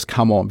lights just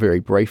come on very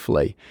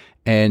briefly.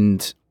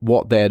 And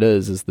what that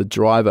is the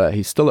driver,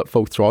 he's still at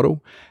full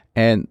throttle,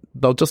 and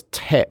they'll just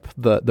tap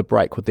the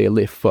brake with their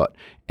left foot.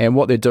 And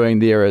what they're doing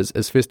there is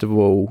first of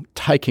all,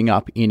 taking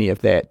up any of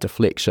that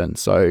deflection.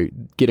 So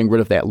getting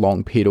rid of that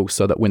long pedal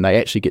so that when they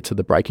actually get to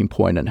the braking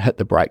point and hit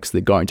the brakes,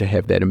 they're going to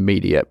have that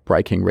immediate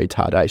braking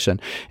retardation.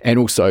 And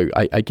also,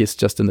 I guess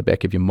just in the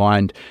back of your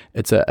mind,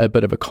 it's a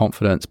bit of a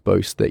confidence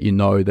boost that you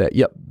know that,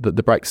 yep,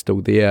 the brake's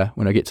still there.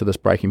 When I get to this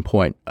braking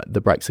point, the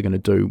brakes are going to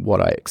do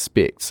what I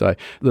expect. So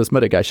there's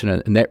mitigation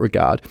in that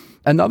regard.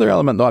 Another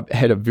element that I've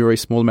had a very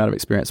small amount of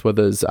experience with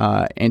is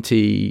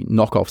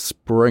anti-knockoff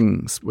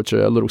springs, which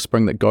are a little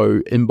spring that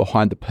go in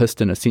behind the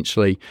piston,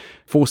 essentially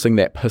forcing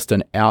that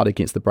piston out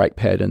against the brake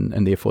pad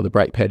and therefore the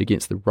brake pad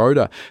against the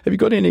rotor. Have you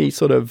got any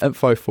sort of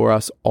info for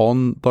us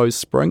on those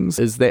springs?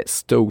 Is that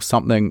still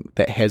something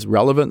that has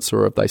relevance,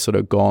 or have they sort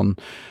of gone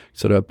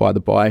sort of by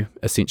the by,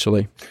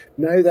 essentially?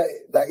 No,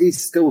 that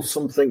is still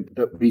something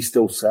that we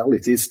still sell.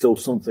 It is still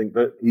something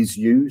that is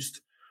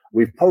used.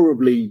 We've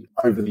probably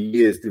over the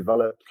years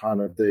developed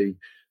kind of the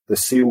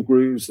seal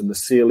grooves and the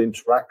seal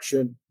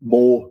interaction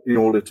more in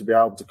order to be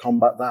able to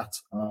combat that.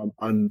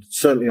 And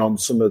certainly on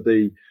some of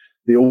the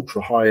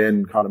ultra high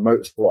end kind of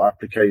motorsport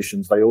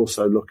applications, they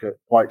also look at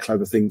quite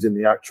clever things in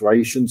the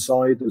actuation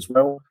side as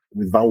well,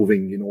 with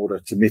valving in order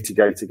to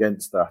mitigate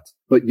against that.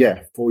 But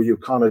yeah, for your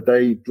kind of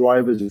day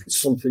drivers, if it's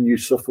something you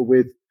suffer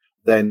with,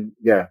 then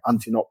yeah,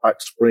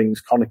 anti-knockback springs,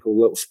 conical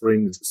little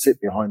springs that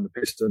sit behind the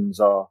pistons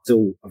are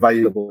still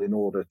available in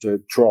order to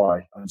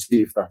try and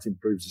see if that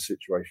improves the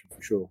situation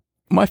for sure.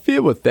 My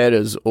fear with that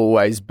has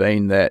always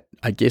been that,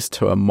 I guess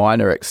to a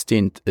minor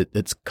extent,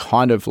 it's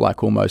kind of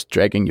like almost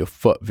dragging your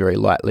foot very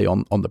lightly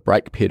on the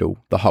brake pedal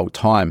the whole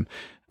time.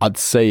 I'd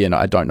see, and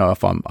I don't know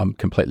if I'm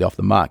completely off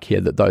the mark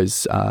here, that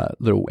those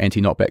little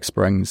anti-knockback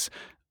springs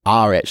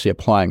are actually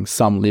applying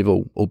some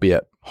level,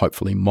 albeit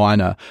hopefully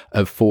minor,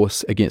 of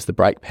force against the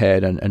brake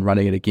pad and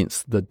running it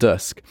against the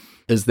disc.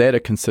 Is that a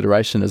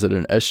consideration? Is it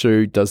an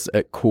issue? Does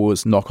it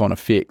cause knock-on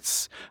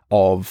effects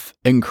of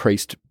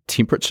increased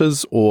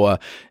temperatures, or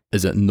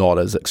is it not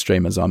as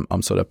extreme as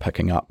I'm sort of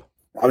picking up?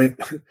 I mean,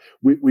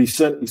 we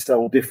certainly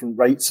sell different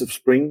rates of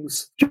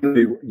springs.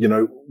 Generally,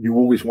 you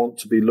always want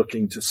to be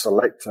looking to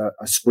select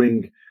a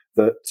spring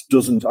that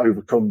doesn't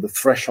overcome the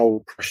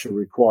threshold pressure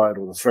required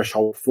or the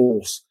threshold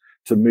force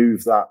to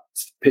move that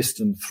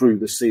piston through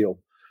the seal.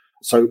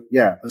 So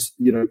yeah,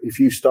 if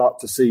you start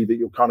to see that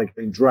you're kind of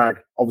getting drag,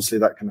 obviously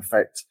that can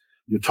affect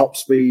your top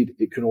speed.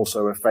 It can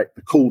also affect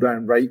the cool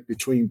down rate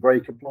between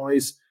brake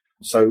applies.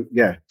 So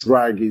yeah,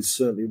 drag is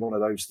certainly one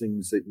of those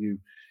things that you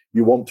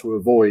want to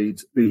avoid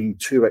being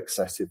too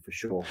excessive for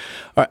sure. All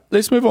right,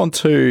 let's move on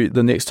to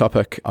the next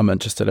topic I'm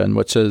interested in,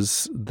 which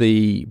is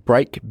the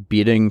brake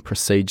bedding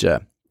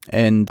procedure.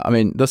 And I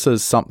mean, this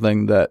is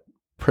something that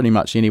pretty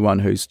much anyone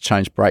who's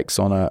changed brakes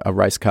on a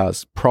race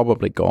car's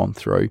probably gone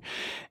through.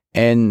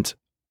 And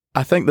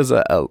I think there's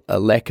a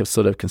lack of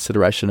sort of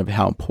consideration of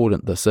how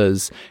important this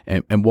is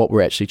and what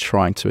we're actually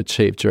trying to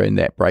achieve during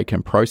that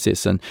braking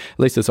process. And at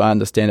least as I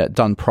understand it,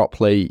 done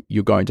properly,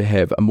 you're going to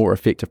have a more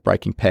effective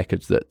braking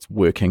package that's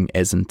working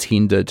as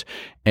intended,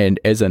 and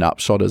as an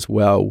upshot as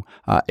well,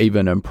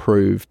 even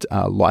improved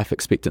life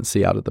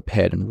expectancy out of the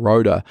pad and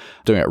rotor.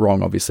 Doing it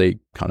wrong, obviously,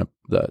 kind of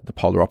the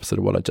polar opposite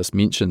of what I just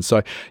mentioned.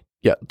 So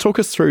yeah, talk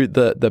us through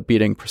the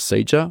bedding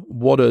procedure.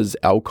 What is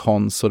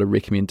Alcon's sort of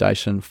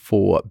recommendation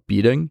for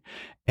bedding,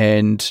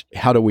 and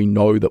how do we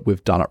know that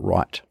we've done it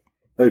right?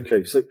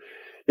 Okay, so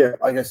yeah,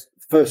 I guess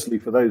firstly,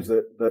 for those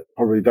that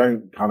probably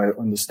don't kind of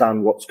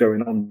understand what's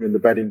going on in the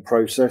bedding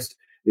process,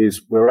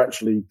 is we're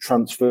actually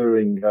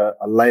transferring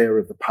a layer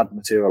of the pad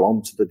material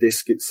onto the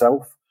disc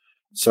itself.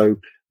 So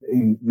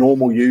in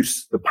normal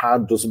use, the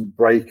pad doesn't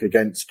break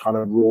against kind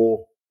of raw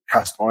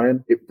cast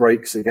iron. It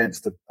breaks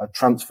against a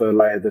transfer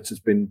layer that has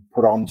been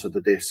put onto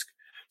the disc.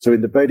 So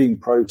in the bedding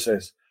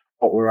process,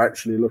 what we're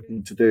actually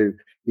looking to do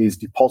is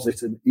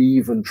deposit an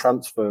even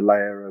transfer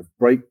layer of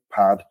brake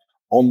pad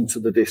onto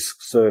the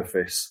disc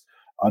surface,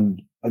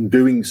 and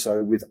doing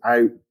so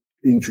without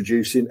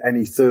introducing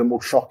any thermal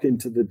shock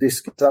into the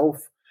disc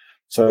itself.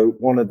 So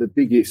one of the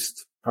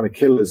biggest kind of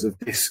killers of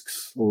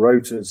discs or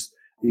rotors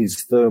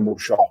is thermal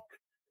shock.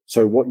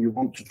 So what you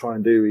want to try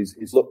and do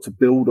is look to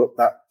build up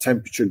that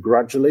temperature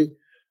gradually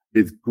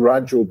with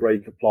gradual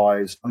brake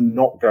applies, and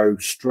not go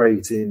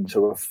straight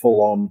into a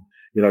full-on,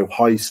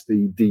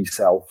 high-speed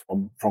decel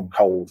from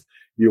cold.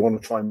 You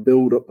want to try and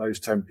build up those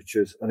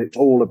temperatures, and it's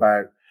all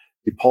about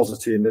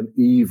depositing an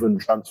even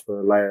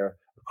transfer layer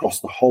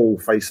across the whole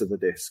face of the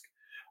disc.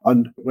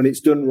 And when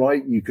it's done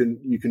right, you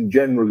can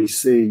generally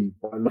see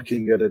by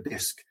looking at a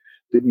disc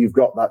that you've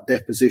got that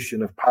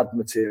deposition of pad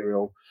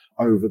material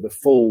over the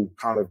full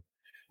kind of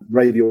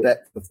radial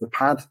depth of the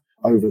pad,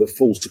 over the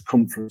full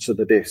circumference of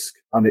the disc,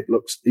 and it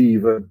looks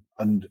even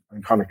and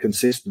kind of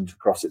consistent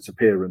across its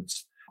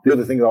appearance. The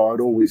other thing that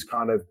I'd always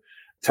kind of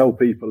tell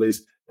people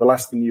is the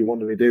last thing you want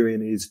to be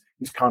doing is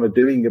kind of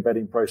doing a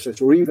bedding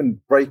process or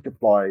even brake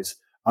applies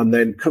and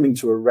then coming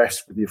to a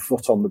rest with your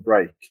foot on the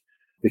brake,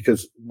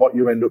 because what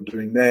you end up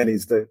doing then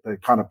is the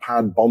kind of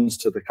pad bonds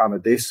to the kind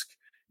of disc.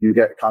 You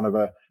get kind of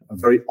a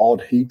very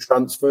odd heat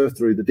transfer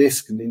through the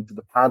disc and into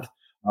the pad.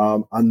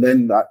 And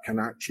then that can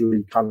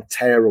actually kind of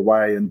tear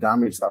away and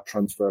damage that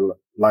transfer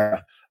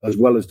layer, as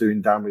well as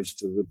doing damage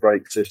to the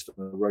brake system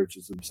and the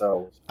rotors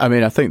themselves. I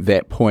mean, I think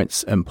that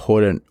point's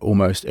important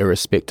almost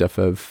irrespective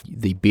of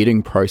the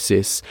bedding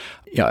process.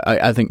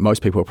 I think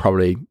most people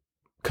probably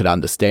could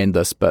understand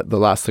this, but the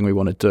last thing we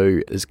want to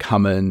do is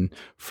come in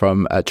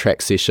from a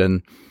track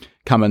session,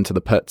 come into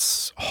the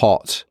pits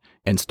hot,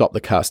 and stop the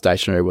car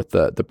stationary with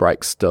the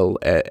brakes still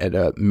at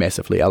a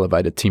massively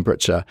elevated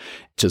temperature,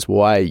 which is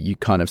why you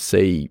kind of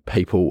see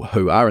people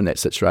who are in that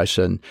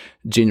situation,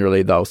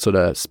 generally they'll sort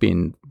of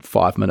spend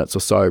 5 minutes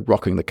or so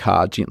rocking the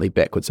car gently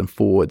backwards and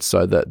forwards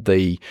so that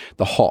the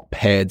hot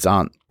pads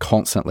aren't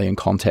constantly in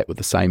contact with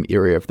the same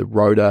area of the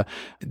rotor.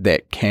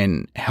 That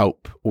can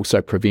help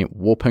also prevent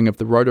warping of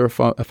the rotor,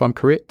 if I'm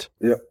correct.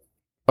 Yeah.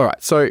 All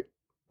right, so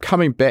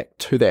coming back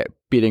to that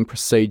bedding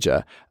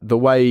procedure, the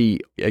way,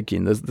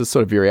 again, there's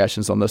sort of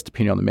variations on this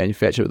depending on the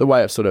manufacturer, but the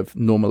way I sort of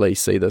normally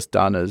see this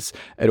done is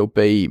it'll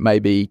be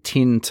maybe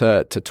 10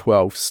 to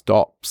 12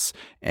 stops,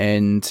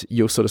 and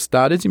you'll sort of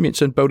start, as you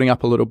mentioned, building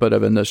up a little bit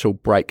of initial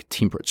brake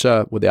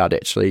temperature without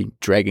actually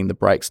dragging the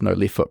brakes, no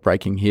left foot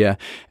braking here,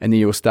 and then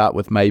you'll start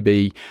with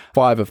maybe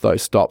 5 of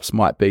those stops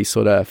might be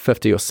sort of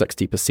 50 or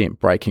 60%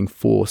 braking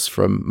force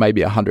from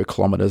maybe 100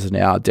 kilometers an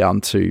hour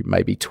down to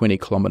maybe 20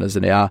 kilometers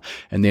an hour,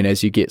 and then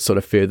as you get sort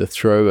of further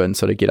through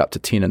and sort of get up to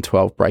 10 and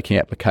 12 braking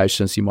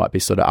applications, you might be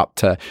sort of up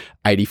to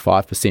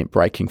 85%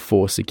 braking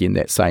force, again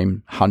that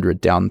same 100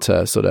 down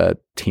to sort of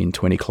 10,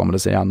 20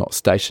 kilometers an hour, not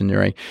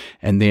stationary,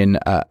 and then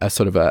a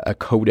sort of a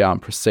cool down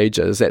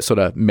procedure. Does that sort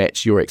of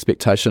match your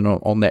expectation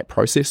on that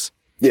process?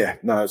 Yeah,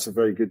 no, it's a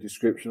very good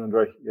description,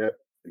 Andre. Yeah,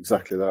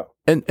 exactly that.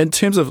 In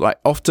terms of, like,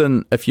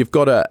 often if you've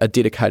got a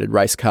dedicated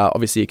race car,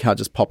 obviously you can't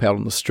just pop out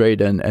on the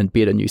street and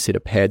bed a new set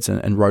of pads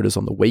and rotors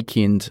on the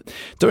weekend.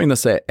 Doing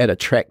this at a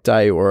track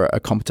day or a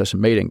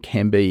competition meeting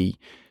can be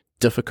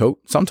difficult,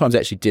 sometimes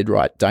actually dead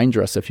right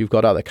dangerous if you've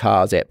got other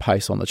cars at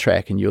pace on the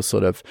track and you're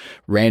sort of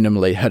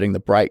randomly hitting the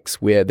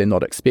brakes where they're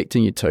not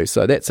expecting you to.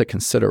 So that's a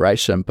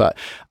consideration. But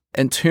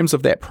In terms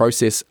of that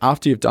process,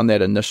 after you've done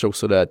that initial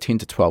sort of 10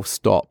 to 12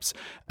 stops,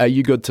 are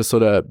you good to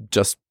sort of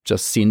just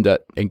send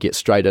it and get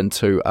straight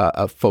into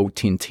a full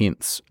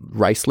 10/10ths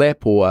race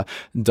lap, or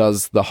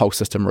does the whole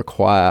system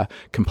require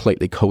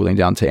completely cooling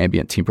down to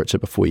ambient temperature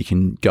before you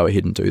can go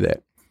ahead and do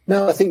that?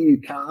 No, I think you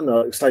can.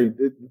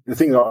 The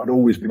thing that I'd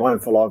always be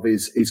mindful of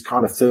is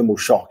kind of thermal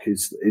shock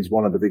is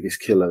one of the biggest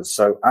killers.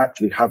 So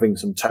actually having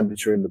some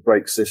temperature in the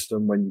brake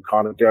system when you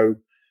kind of go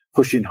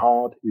pushing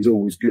hard is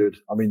always good.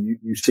 I mean,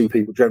 you see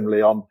people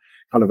generally on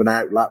kind of an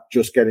outlap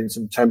just getting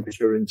some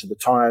temperature into the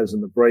tyres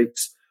and the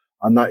brakes.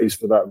 And that is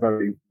for that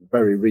very,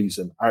 very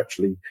reason.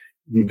 Actually,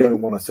 you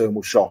don't want a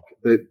thermal shock.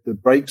 The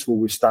brakes will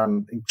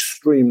withstand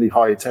extremely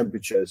high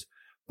temperatures,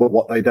 but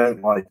what they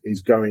don't like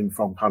is going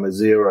from kind of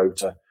 0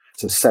 to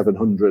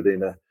 700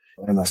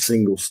 in a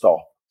single stop.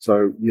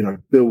 So,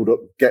 build up,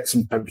 get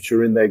some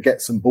temperature in there,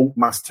 get some bulk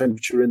mass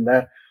temperature in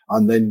there,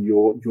 and then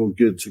you're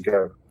good to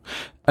go.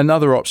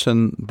 Another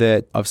option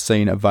that I've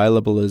seen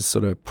available is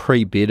sort of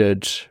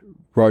pre-bedded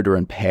rotor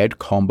and pad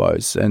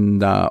combos,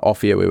 and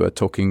off air we were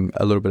talking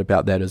a little bit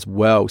about that as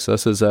well. So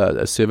this is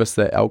a service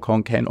that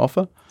Alcon can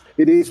offer?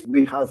 It is.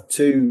 We have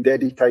 2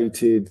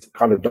 dedicated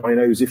kind of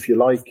dynos, if you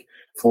like,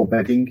 for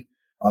bedding.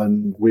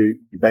 And we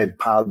bed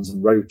pads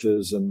and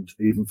rotors, and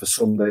even for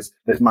some there's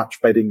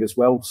match bedding as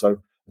well.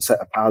 So a set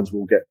of pads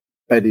will get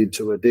bedded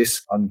to a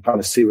disc and kind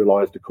of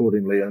serialized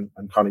accordingly and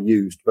kind of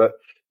used. But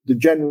the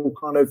general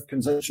kind of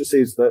consensus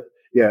is that,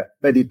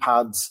 bedded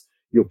pads,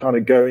 you're kind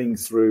of going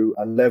through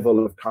a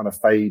level of kind of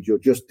fade. You're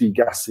just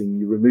degassing,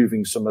 you're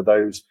removing some of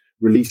those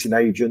releasing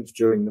agents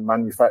during the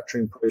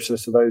manufacturing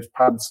process of those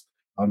pads.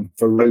 And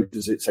for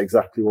rotors, it's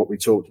exactly what we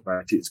talked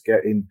about. It's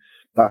getting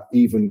that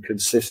even,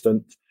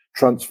 consistent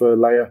transfer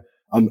layer.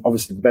 And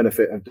obviously the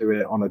benefit of doing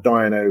it on a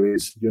dyno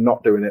is you're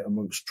not doing it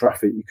amongst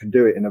traffic. You can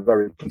do it in a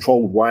very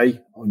controlled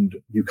way, and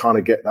you kind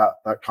of get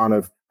that kind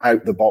of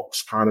out the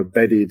box kind of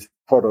bedded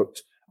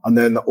product. And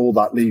then all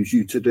that leaves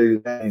you to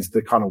do is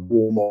the kind of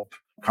warm up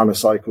kind of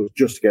cycles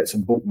just to get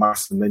some bulk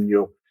mass, and then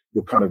you're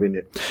kind of in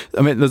it.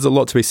 I mean, there's a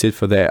lot to be said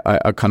for that.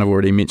 I kind of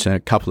already mentioned a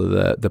couple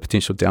of the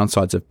potential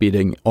downsides of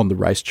bedding on the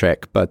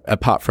racetrack, but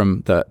apart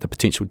from the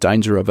potential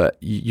danger of it,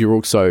 you're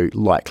also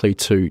likely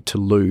to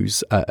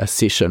lose a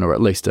session, or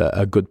at least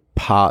a good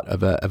part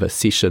of a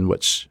session,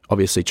 which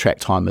obviously track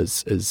time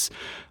is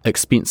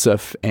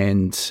expensive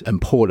and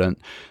important.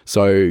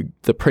 So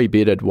the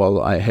pre-bedded, while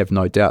I have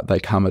no doubt they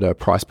come at a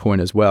price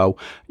point as well,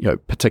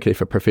 particularly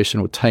for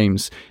professional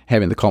teams,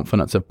 having the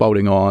confidence of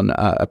bolting on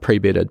a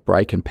pre-bedded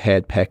brake and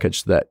pad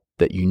package that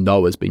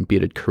has been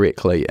bedded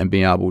correctly, and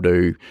being able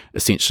to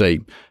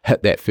essentially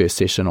hit that first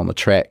session on the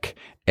track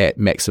at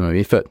maximum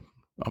effort.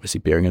 Obviously,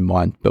 bearing in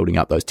mind building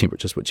up those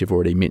temperatures, which you've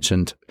already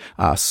mentioned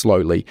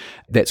slowly,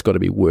 that's got to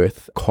be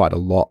worth quite a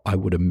lot, I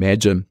would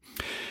imagine.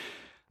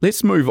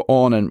 Let's move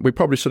on, and we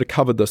probably should have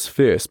covered this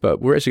first,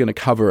 but we're actually going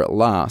to cover it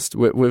last.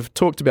 We've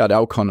talked about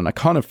Alcon, and I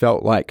kind of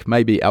felt like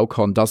maybe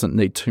Alcon doesn't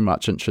need too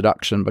much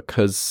introduction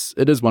because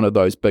it is one of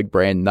those big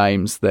brand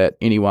names that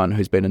anyone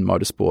who's been in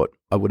motorsport,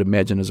 I would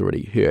imagine, has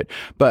already heard.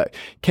 But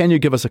can you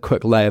give us a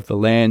quick lay of the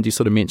land? You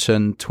sort of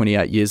mentioned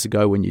 28 years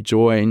ago when you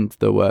joined,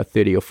 there were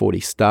 30 or 40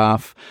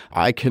 staff.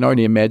 I can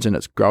only imagine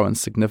it's grown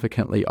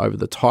significantly over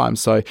the time.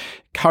 So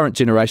current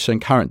generation,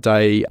 current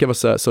day, give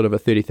us a sort of a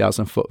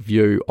 30,000 foot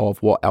view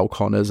of what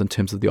Alcon is in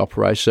terms of the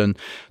operation,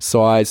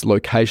 size,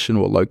 location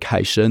or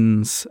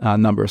locations,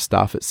 number of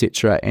staff,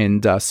 etc.,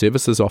 and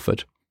services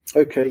offered.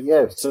 Okay,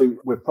 yeah. So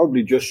we're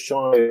probably just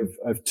shy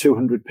of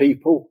 200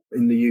 people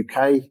in the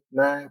UK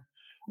now.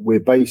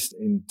 We're based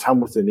in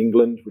Tamworth in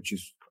England, which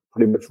is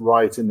pretty much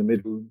right in the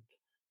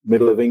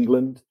middle of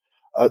England.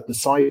 At the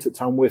site at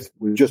Tamworth,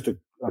 we've just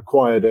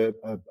acquired a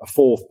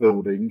 4th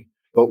building,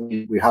 but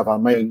we have our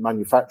main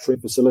manufacturing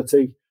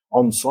facility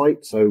on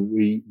site. So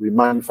we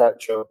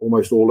manufacture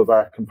almost all of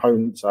our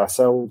components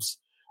ourselves.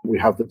 We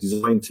have the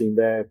design team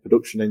there,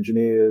 production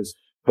engineers,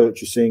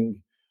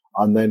 purchasing,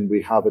 and then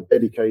we have a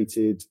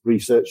dedicated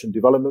research and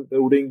development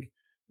building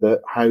that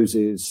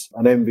houses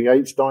an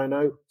MVH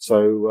dyno,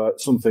 so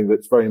something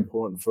that's very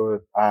important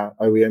for our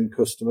OEM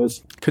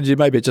customers. Could you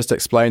maybe just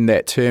explain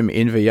that term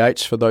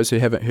NVH for those who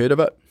haven't heard of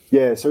it?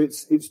 Yeah, so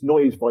it's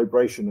noise,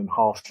 vibration and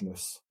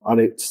harshness,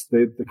 and it's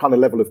the kind of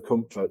level of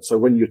comfort. So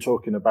when you're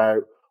talking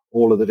about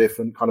all of the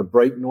different kind of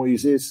brake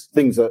noises,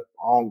 things that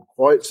aren't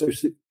quite so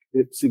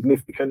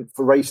significant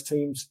for race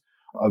teams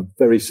are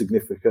very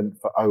significant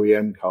for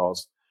OEM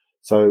cars.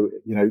 So,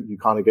 you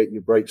kind of get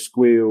your brake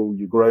squeal,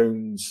 your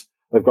groans.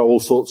 They've got all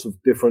sorts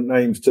of different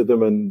names to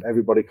them, and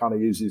everybody kind of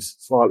uses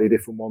slightly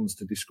different ones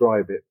to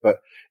describe it.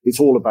 But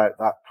it's all about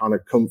that kind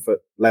of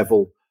comfort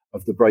level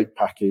of the brake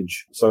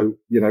package. So,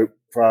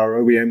 for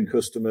our OEM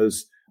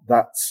customers,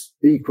 that's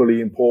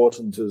equally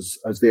important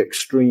as the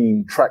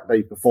extreme track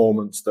day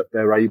performance that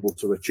they're able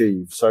to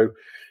achieve. So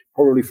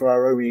probably for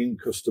our OEM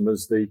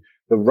customers, the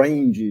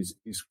range is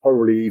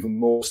probably even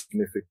more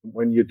significant.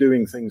 When you're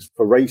doing things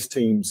for race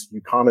teams,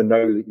 you kind of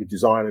know that you're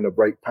designing a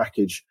brake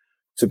package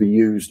to be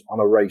used on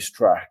a race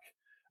track.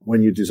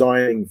 When you're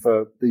designing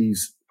for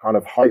these kind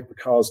of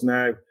hypercars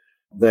now,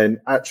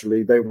 then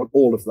actually they want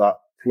all of that.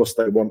 Plus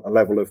they want a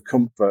level of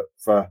comfort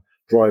for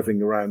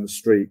driving around the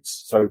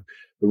streets. So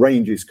the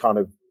range is kind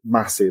of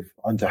massive.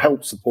 And to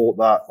help support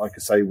that, like I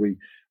say, we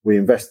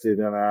invested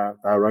in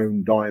our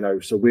own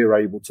dyno. So we're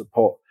able to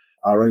put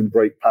our own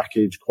brake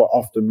package quite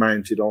often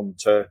mounted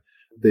onto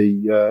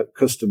the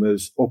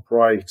customer's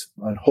upright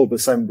and hub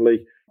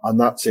assembly. And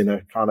that's in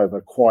a kind of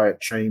a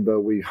quiet chamber.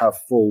 We have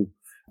full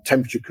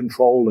temperature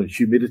control and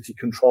humidity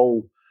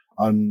control.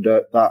 And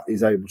that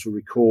is able to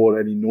record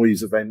any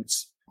noise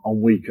events,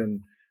 and we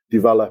can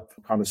develop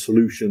kind of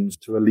solutions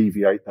to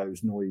alleviate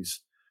those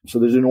noise. So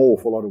there's an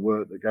awful lot of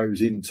work that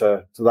goes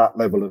into that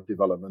level of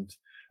development.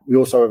 We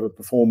also have a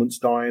performance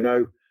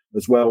dyno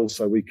as well,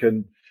 so we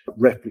can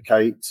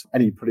replicate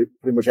pretty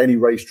much any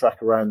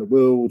racetrack around the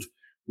world.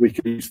 We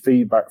can use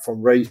feedback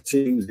from race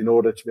teams in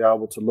order to be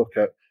able to look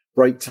at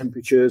brake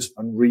temperatures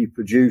and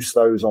reproduce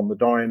those on the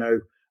dyno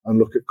and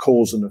look at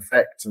cause and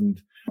effect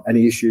and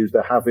any issues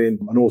they're having.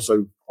 And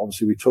also,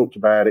 obviously, we talked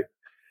about it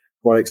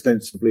quite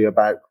extensively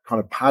about kind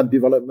of pad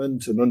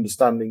development and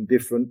understanding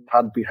different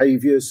pad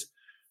behaviors.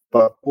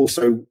 But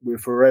also, we're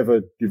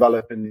forever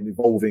developing and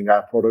evolving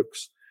our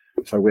products.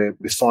 So we're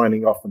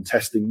signing off and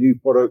testing new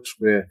products.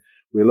 We're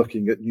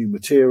looking at new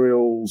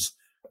materials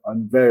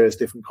and various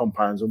different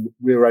compounds. And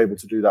we're able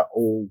to do that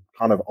all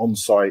kind of on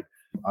site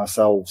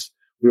ourselves.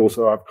 We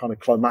also have kind of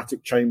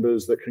climatic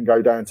chambers that can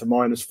go down to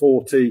minus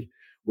 40.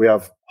 We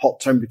have hot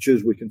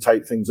temperatures. We can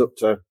take things up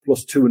to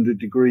plus 200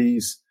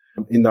 degrees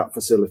in that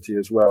facility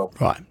as well.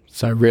 Right.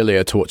 So really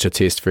a torture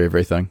test for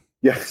everything.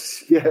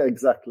 Yes. Yeah,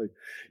 exactly.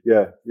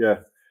 Yeah.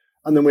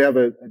 And then we have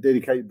a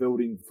dedicated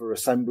building for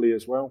assembly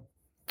as well.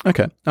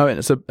 Okay. I mean,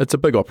 it's a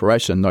big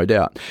operation, no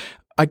doubt.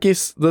 I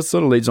guess this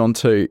sort of leads on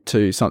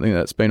to something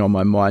that's been on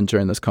my mind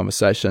during this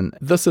conversation.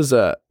 This is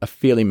a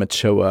fairly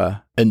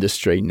mature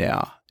industry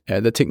now.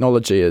 The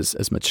technology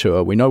is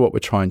mature. We know what we're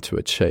trying to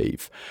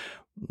achieve.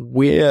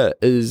 Where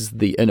is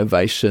the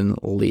innovation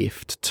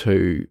left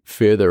to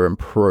further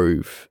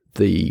improve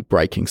the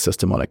braking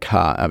system on a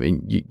car? I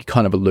mean, you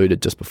kind of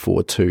alluded just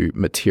before to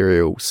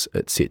materials,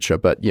 etc.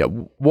 But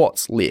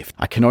what's left?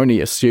 I can only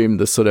assume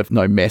there's sort of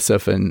no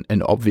massive and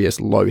obvious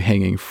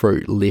low-hanging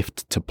fruit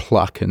left to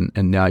pluck, and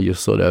now you're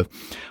sort of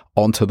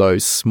onto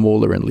those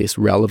smaller and less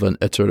relevant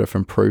iterative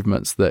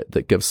improvements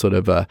that give sort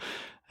of a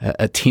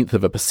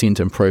 0.1%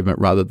 improvement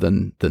rather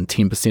than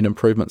 10%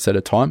 improvements at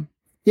a time.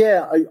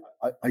 Yeah,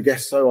 I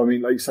guess so. I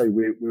mean, like you say,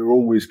 we're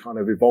always kind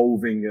of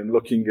evolving and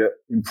looking at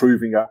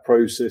improving our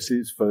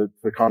processes for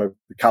kind of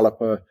the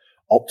caliper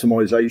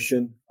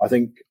optimization. I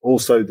think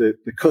also the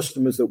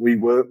customers that we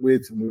work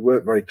with, and we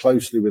work very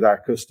closely with our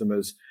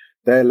customers,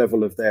 their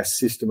level of their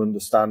system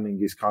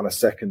understanding is kind of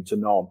second to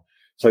none.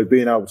 So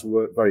being able to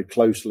work very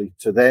closely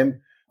to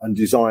them and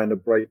design a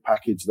brake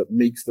package that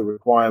meets the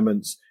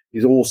requirements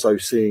is also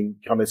seeing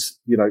kind of,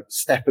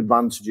 step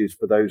advantages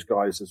for those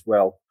guys as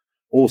well.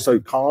 Also,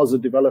 cars are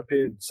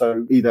developing,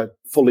 so either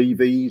full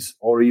EVs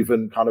or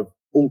even kind of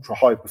ultra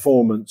high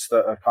performance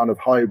that are kind of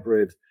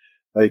hybrid.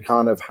 They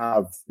kind of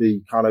have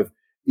the kind of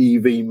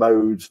EV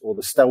mode or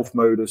the stealth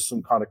mode, as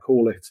some kind of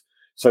call it.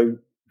 So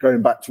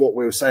going back to what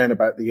we were saying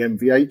about the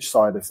MVH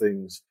side of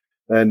things,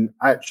 then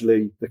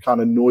actually the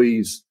kind of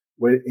noise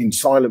in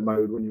silent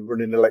mode when you're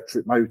running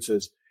electric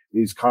motors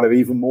is kind of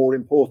even more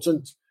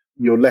important.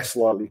 You're less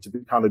likely to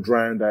be kind of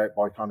drowned out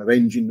by kind of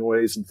engine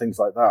noise and things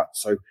like that.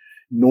 So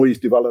noise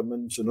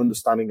development and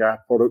understanding our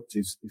product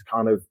is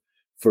kind of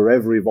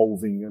forever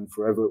evolving, and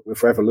we're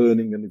forever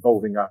learning and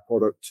evolving our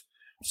product.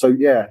 So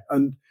yeah,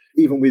 and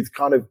even with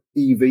kind of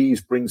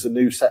EVs brings a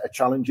new set of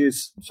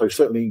challenges. So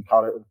certainly in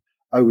kind of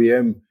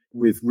OEM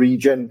with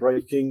regen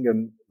braking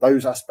and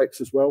those aspects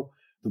as well,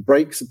 the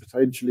brakes are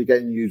potentially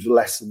getting used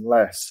less and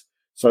less.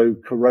 So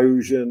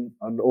corrosion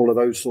and all of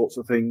those sorts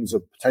of things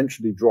are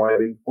potentially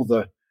driving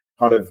other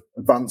kind of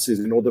advances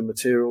in other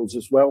materials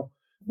as well,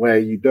 where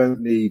you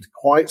don't need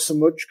quite so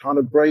much kind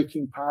of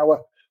braking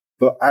power,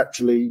 but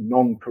actually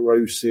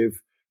non-corrosive,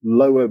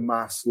 lower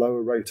mass,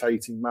 lower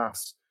rotating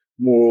mass,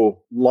 more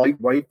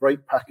lightweight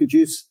brake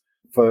packages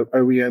for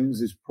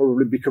OEMs is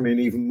probably becoming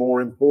even more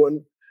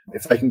important.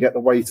 If they can get the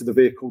weight of the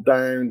vehicle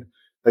down,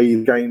 they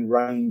gain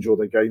range or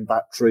they gain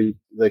battery.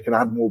 They can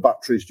add more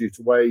batteries due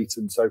to weight.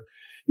 And so,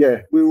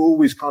 yeah, we're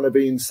always kind of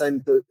being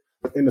sent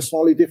in a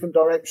slightly different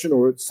direction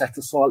or set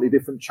a slightly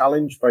different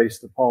challenge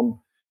based upon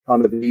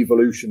kind of the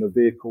evolution of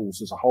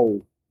vehicles as a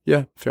whole.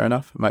 Yeah, fair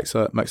enough. It makes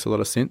a lot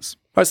of sense.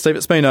 Right, Steve,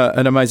 it's been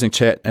an amazing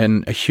chat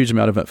and a huge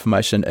amount of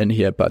information in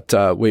here, but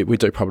we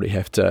do probably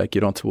have to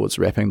get on towards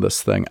wrapping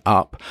this thing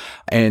up,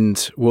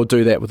 and we'll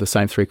do that with the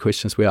same 3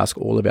 questions we ask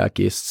all of our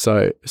guests.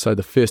 So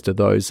the first of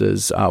those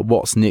is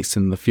what's next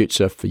in the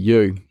future for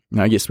you?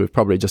 Now, yes, we've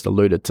probably just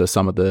alluded to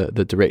some of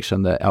the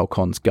direction that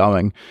Alcon's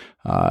going.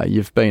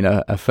 You've been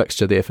a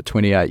fixture there for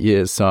 28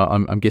 years, so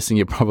I'm guessing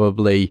you're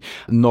probably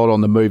not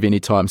on the move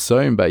anytime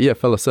soon, but yeah,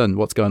 fill us in.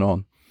 What's going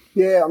on?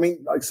 Yeah, I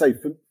mean, like I say,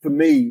 for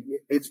me,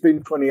 it's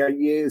been 28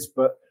 years,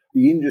 but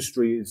the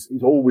industry is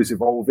always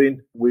evolving.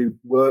 We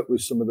work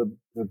with some of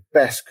the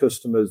best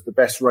customers, the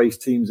best race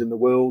teams in the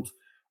world,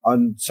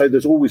 And so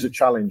there's always a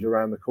challenge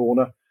around the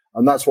corner.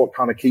 And that's what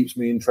kind of keeps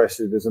me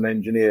interested as an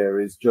engineer,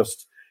 is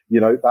just,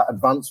 that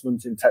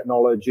advancement in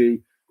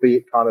technology, be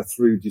it kind of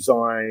through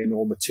design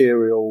or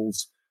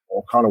materials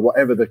or kind of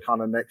whatever the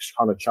kind of next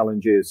kind of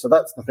challenge is. So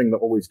that's the thing that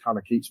always kind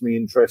of keeps me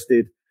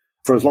interested.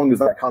 For as long as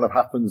that kind of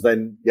happens,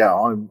 then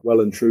I'm well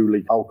and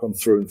truly Alcon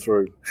through and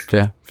through.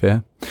 Fair.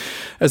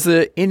 Is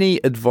there any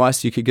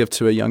advice you could give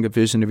to a younger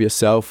version of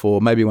yourself, or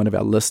maybe one of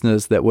our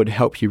listeners, that would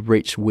help you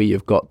reach where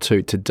you've got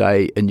to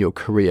today in your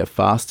career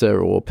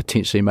faster, or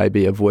potentially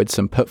maybe avoid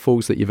some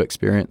pitfalls that you've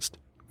experienced?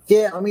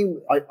 Yeah, I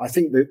mean, I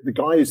think that the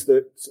guys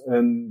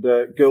and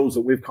girls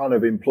that we've kind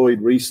of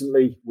employed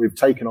recently, we've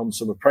taken on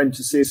some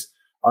apprentices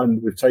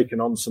and we've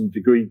taken on some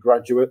degree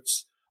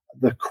graduates.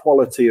 The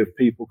quality of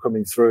people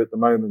coming through at the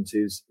moment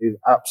is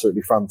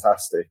absolutely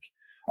fantastic.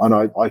 And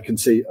I can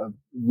see a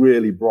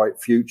really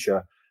bright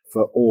future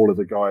for all of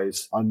the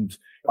guys. And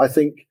I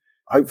think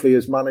hopefully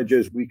as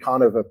managers, we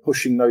kind of are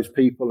pushing those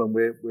people and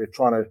we're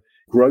trying to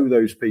grow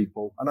those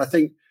people. And I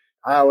think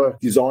our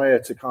desire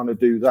to kind of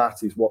do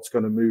that is what's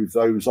going to move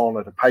those on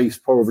at a pace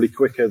probably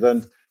quicker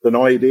than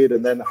I did.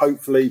 And then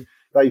hopefully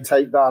they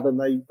take that and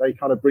they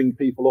kind of bring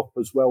people up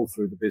as well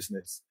through the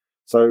business.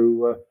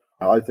 So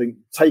I think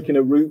taking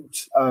a route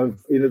of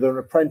either an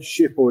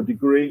apprenticeship or a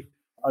degree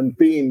and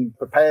being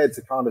prepared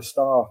to kind of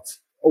start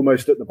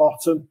almost at the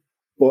bottom.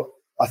 But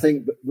I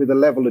think that with a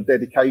level of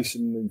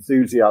dedication and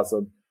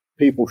enthusiasm,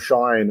 people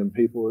shine and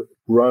people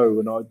grow.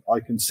 And I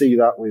can see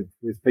that with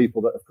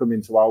people that have come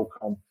into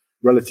Alcon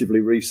relatively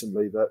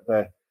recently,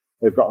 that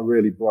they've got a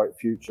really bright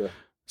future.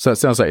 So it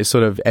sounds like you're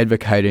sort of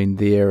advocating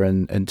there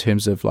in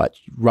terms of, like,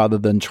 rather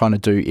than trying to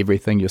do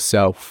everything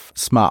yourself,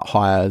 smart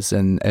hires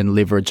and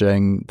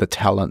leveraging the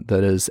talent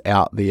that is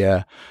out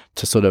there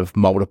to sort of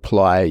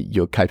multiply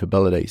your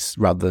capabilities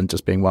rather than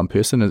just being one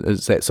person.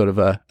 Is that sort of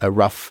a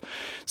rough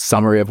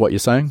summary of what you're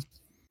saying?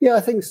 Yeah, I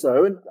think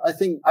so. And I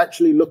think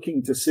actually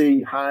looking to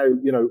see how,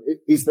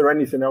 is there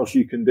anything else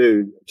you can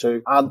do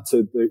to add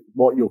to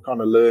what you're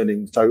kind of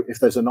learning? So if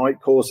there's a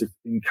night course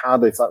in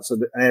CAD, if that's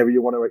an area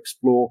you want to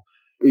explore,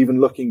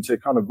 even looking to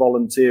kind of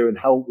volunteer and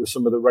help with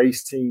some of the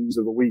race teams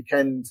of a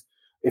weekend.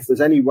 If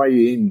there's any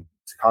way in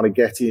to kind of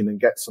get in and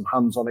get some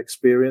hands-on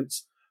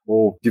experience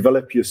or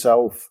develop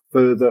yourself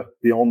further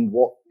beyond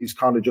what is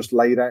kind of just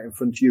laid out in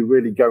front of you,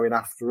 really going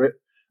after it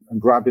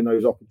and grabbing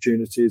those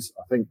opportunities,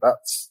 I think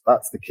that's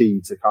the key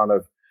to kind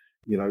of,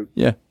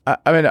 Yeah.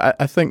 I mean,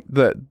 I think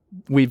that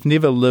we've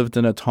never lived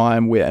in a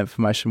time where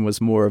information was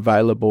more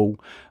available,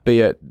 be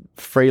it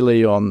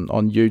freely on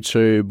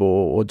YouTube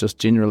or just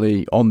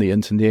generally on the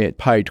internet,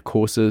 paid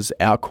courses,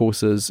 our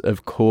courses,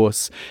 of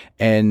course,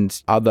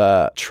 and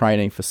other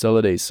training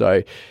facilities.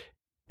 So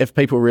if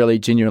people really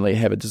genuinely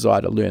have a desire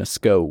to learn a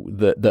skill,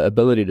 the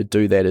ability to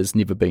do that has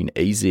never been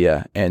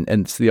easier. And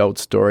it's the old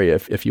story,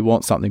 if you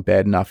want something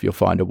bad enough, you'll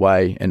find a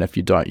way. And if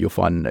you don't, you'll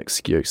find an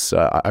excuse.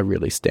 So I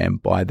really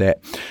stand by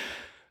that.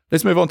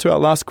 Let's move on to our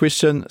last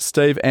question,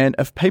 Steve. And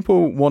if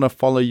people want to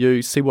follow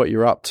you, see what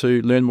you're up to,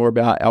 learn more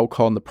about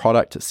Alcon, the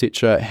product,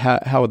 etc.,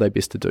 how are they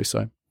best to do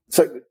so?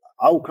 So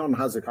Alcon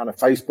has a kind of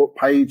Facebook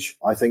page.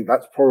 I think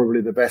that's probably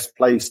the best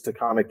place to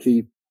kind of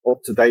keep up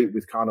to date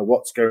with kind of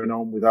what's going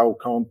on with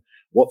Alcon,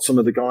 what some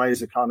of the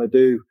guys are kind of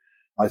do.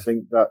 I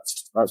think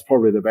that's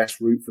probably the best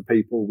route for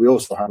people. We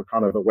also have a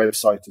kind of a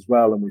website as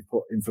well, and we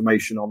put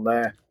information on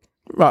there.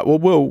 Right.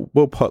 Well,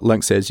 we'll put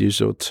links as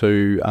usual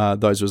to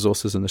those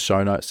resources in the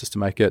show notes just to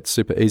make it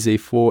super easy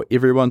for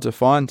everyone to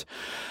find.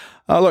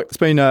 Look, it's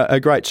been a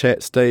great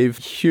chat, Steve.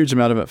 Huge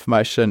amount of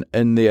information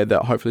in there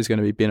that hopefully is going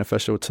to be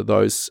beneficial to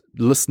those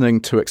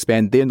listening to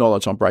expand their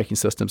knowledge on braking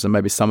systems and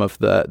maybe some of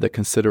the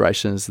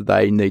considerations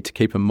they need to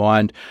keep in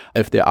mind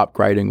if they're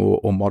upgrading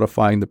or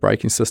modifying the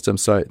braking system.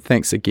 So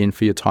thanks again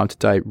for your time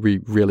today. We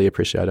really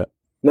appreciate it.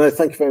 No,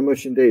 thank you very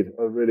much indeed.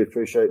 I really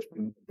appreciate it.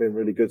 It's been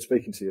really good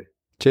speaking to you.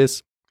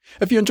 Cheers.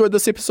 If you enjoyed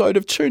this episode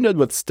of Tuned In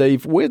with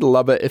Steve, we'd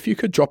love it if you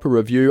could drop a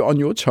review on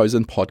your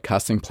chosen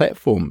podcasting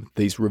platform.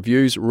 These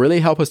reviews really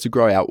help us to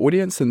grow our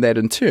audience, and that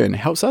in turn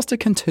helps us to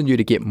continue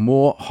to get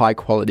more high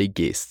quality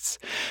guests.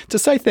 To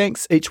say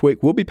thanks, each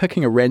week we'll be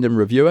picking a random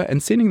reviewer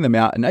and sending them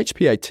out an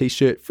HPA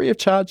t-shirt free of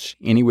charge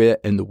anywhere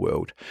in the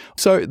world.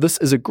 So this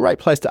is a great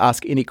place to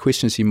ask any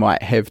questions you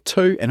might have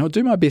too, and I'll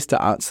do my best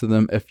to answer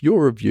them if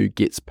your review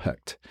gets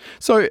picked.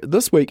 So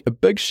this week, a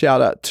big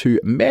shout out to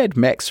Mad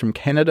Max from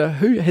Canada,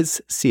 who has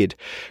said,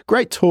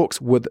 great talks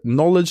with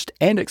knowledge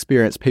and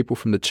experienced people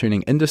from the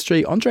tuning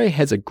industry. Andre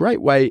has a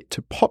great way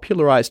to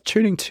popularize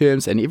tuning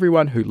terms, and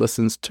everyone who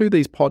listens to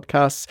these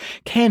podcasts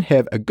can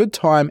have a good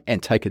time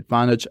and take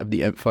advantage of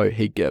the info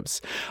he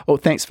gives. Well,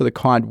 thanks for the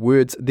kind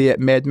words there,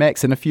 Mad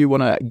Max. And if you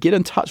want to get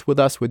in touch with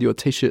us with your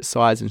t-shirt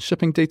size and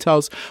shipping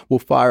details, we'll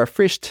fire a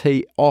fresh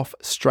tee off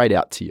straight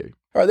out to you.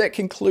 All right, that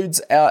concludes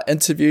our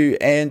interview.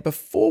 And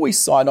before we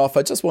sign off,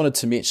 I just wanted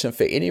to mention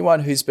for anyone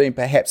who's been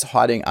perhaps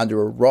hiding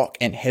under a rock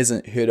and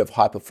hasn't heard of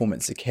High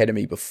Performance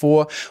Academy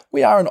before,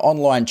 we are an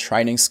online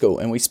training school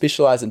and we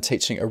specialize in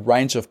teaching a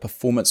range of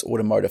performance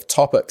automotive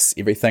topics,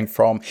 everything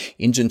from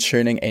engine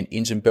tuning and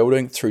engine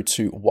building through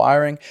to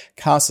wiring,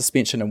 car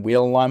suspension and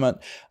wheel alignment,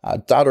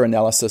 data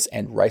analysis,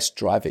 and race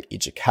driver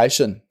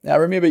education. Now,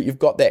 remember, you've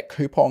got that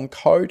coupon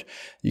code.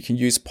 You can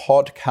use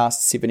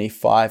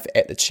podcast75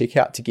 at the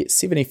checkout to get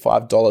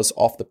 $75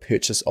 off the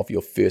purchase of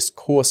your first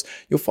course.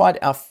 You'll find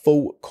our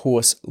full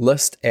course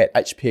list at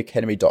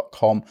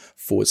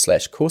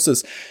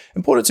hpacademy.com/courses.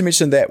 Important to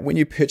mention that when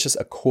you purchase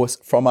a course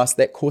from us,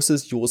 that course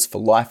is yours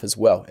for life as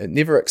well. It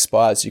never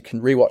expires. You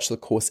can rewatch the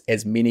course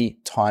as many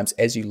times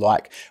as you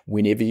like,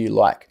 whenever you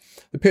like.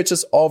 The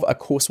purchase of a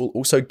course will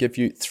also give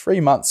you 3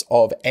 months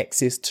of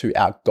access to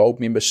our Gold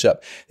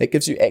membership. That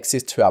gives you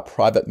access to our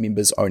private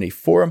members only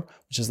forum,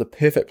 which is the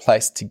perfect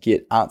place to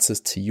get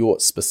answers to your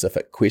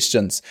specific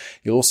questions.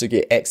 You'll also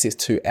get access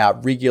to our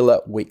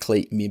regular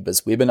weekly members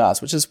webinars,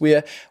 which is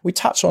where we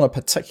touch on a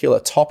particular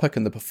topic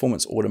in the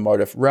performance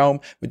automotive realm.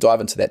 We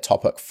dive into that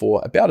topic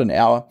for about an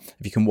hour.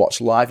 If you can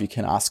watch live, you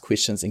can ask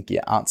questions and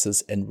get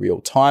answers in real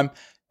time.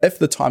 If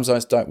the time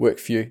zones don't work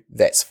for you,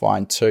 that's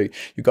fine too.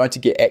 You're going to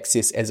get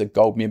access as a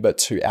Gold member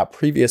to our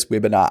previous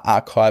webinar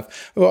archive.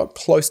 We've got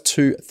close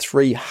to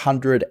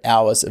 300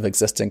 hours of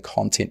existing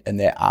content in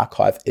that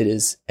archive. It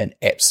is an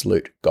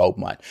absolute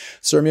goldmine.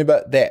 So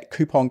remember that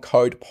coupon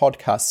code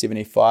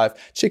podcast75.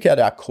 Check out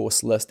our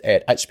course list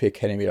at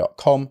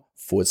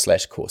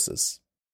hpacademy.com/courses.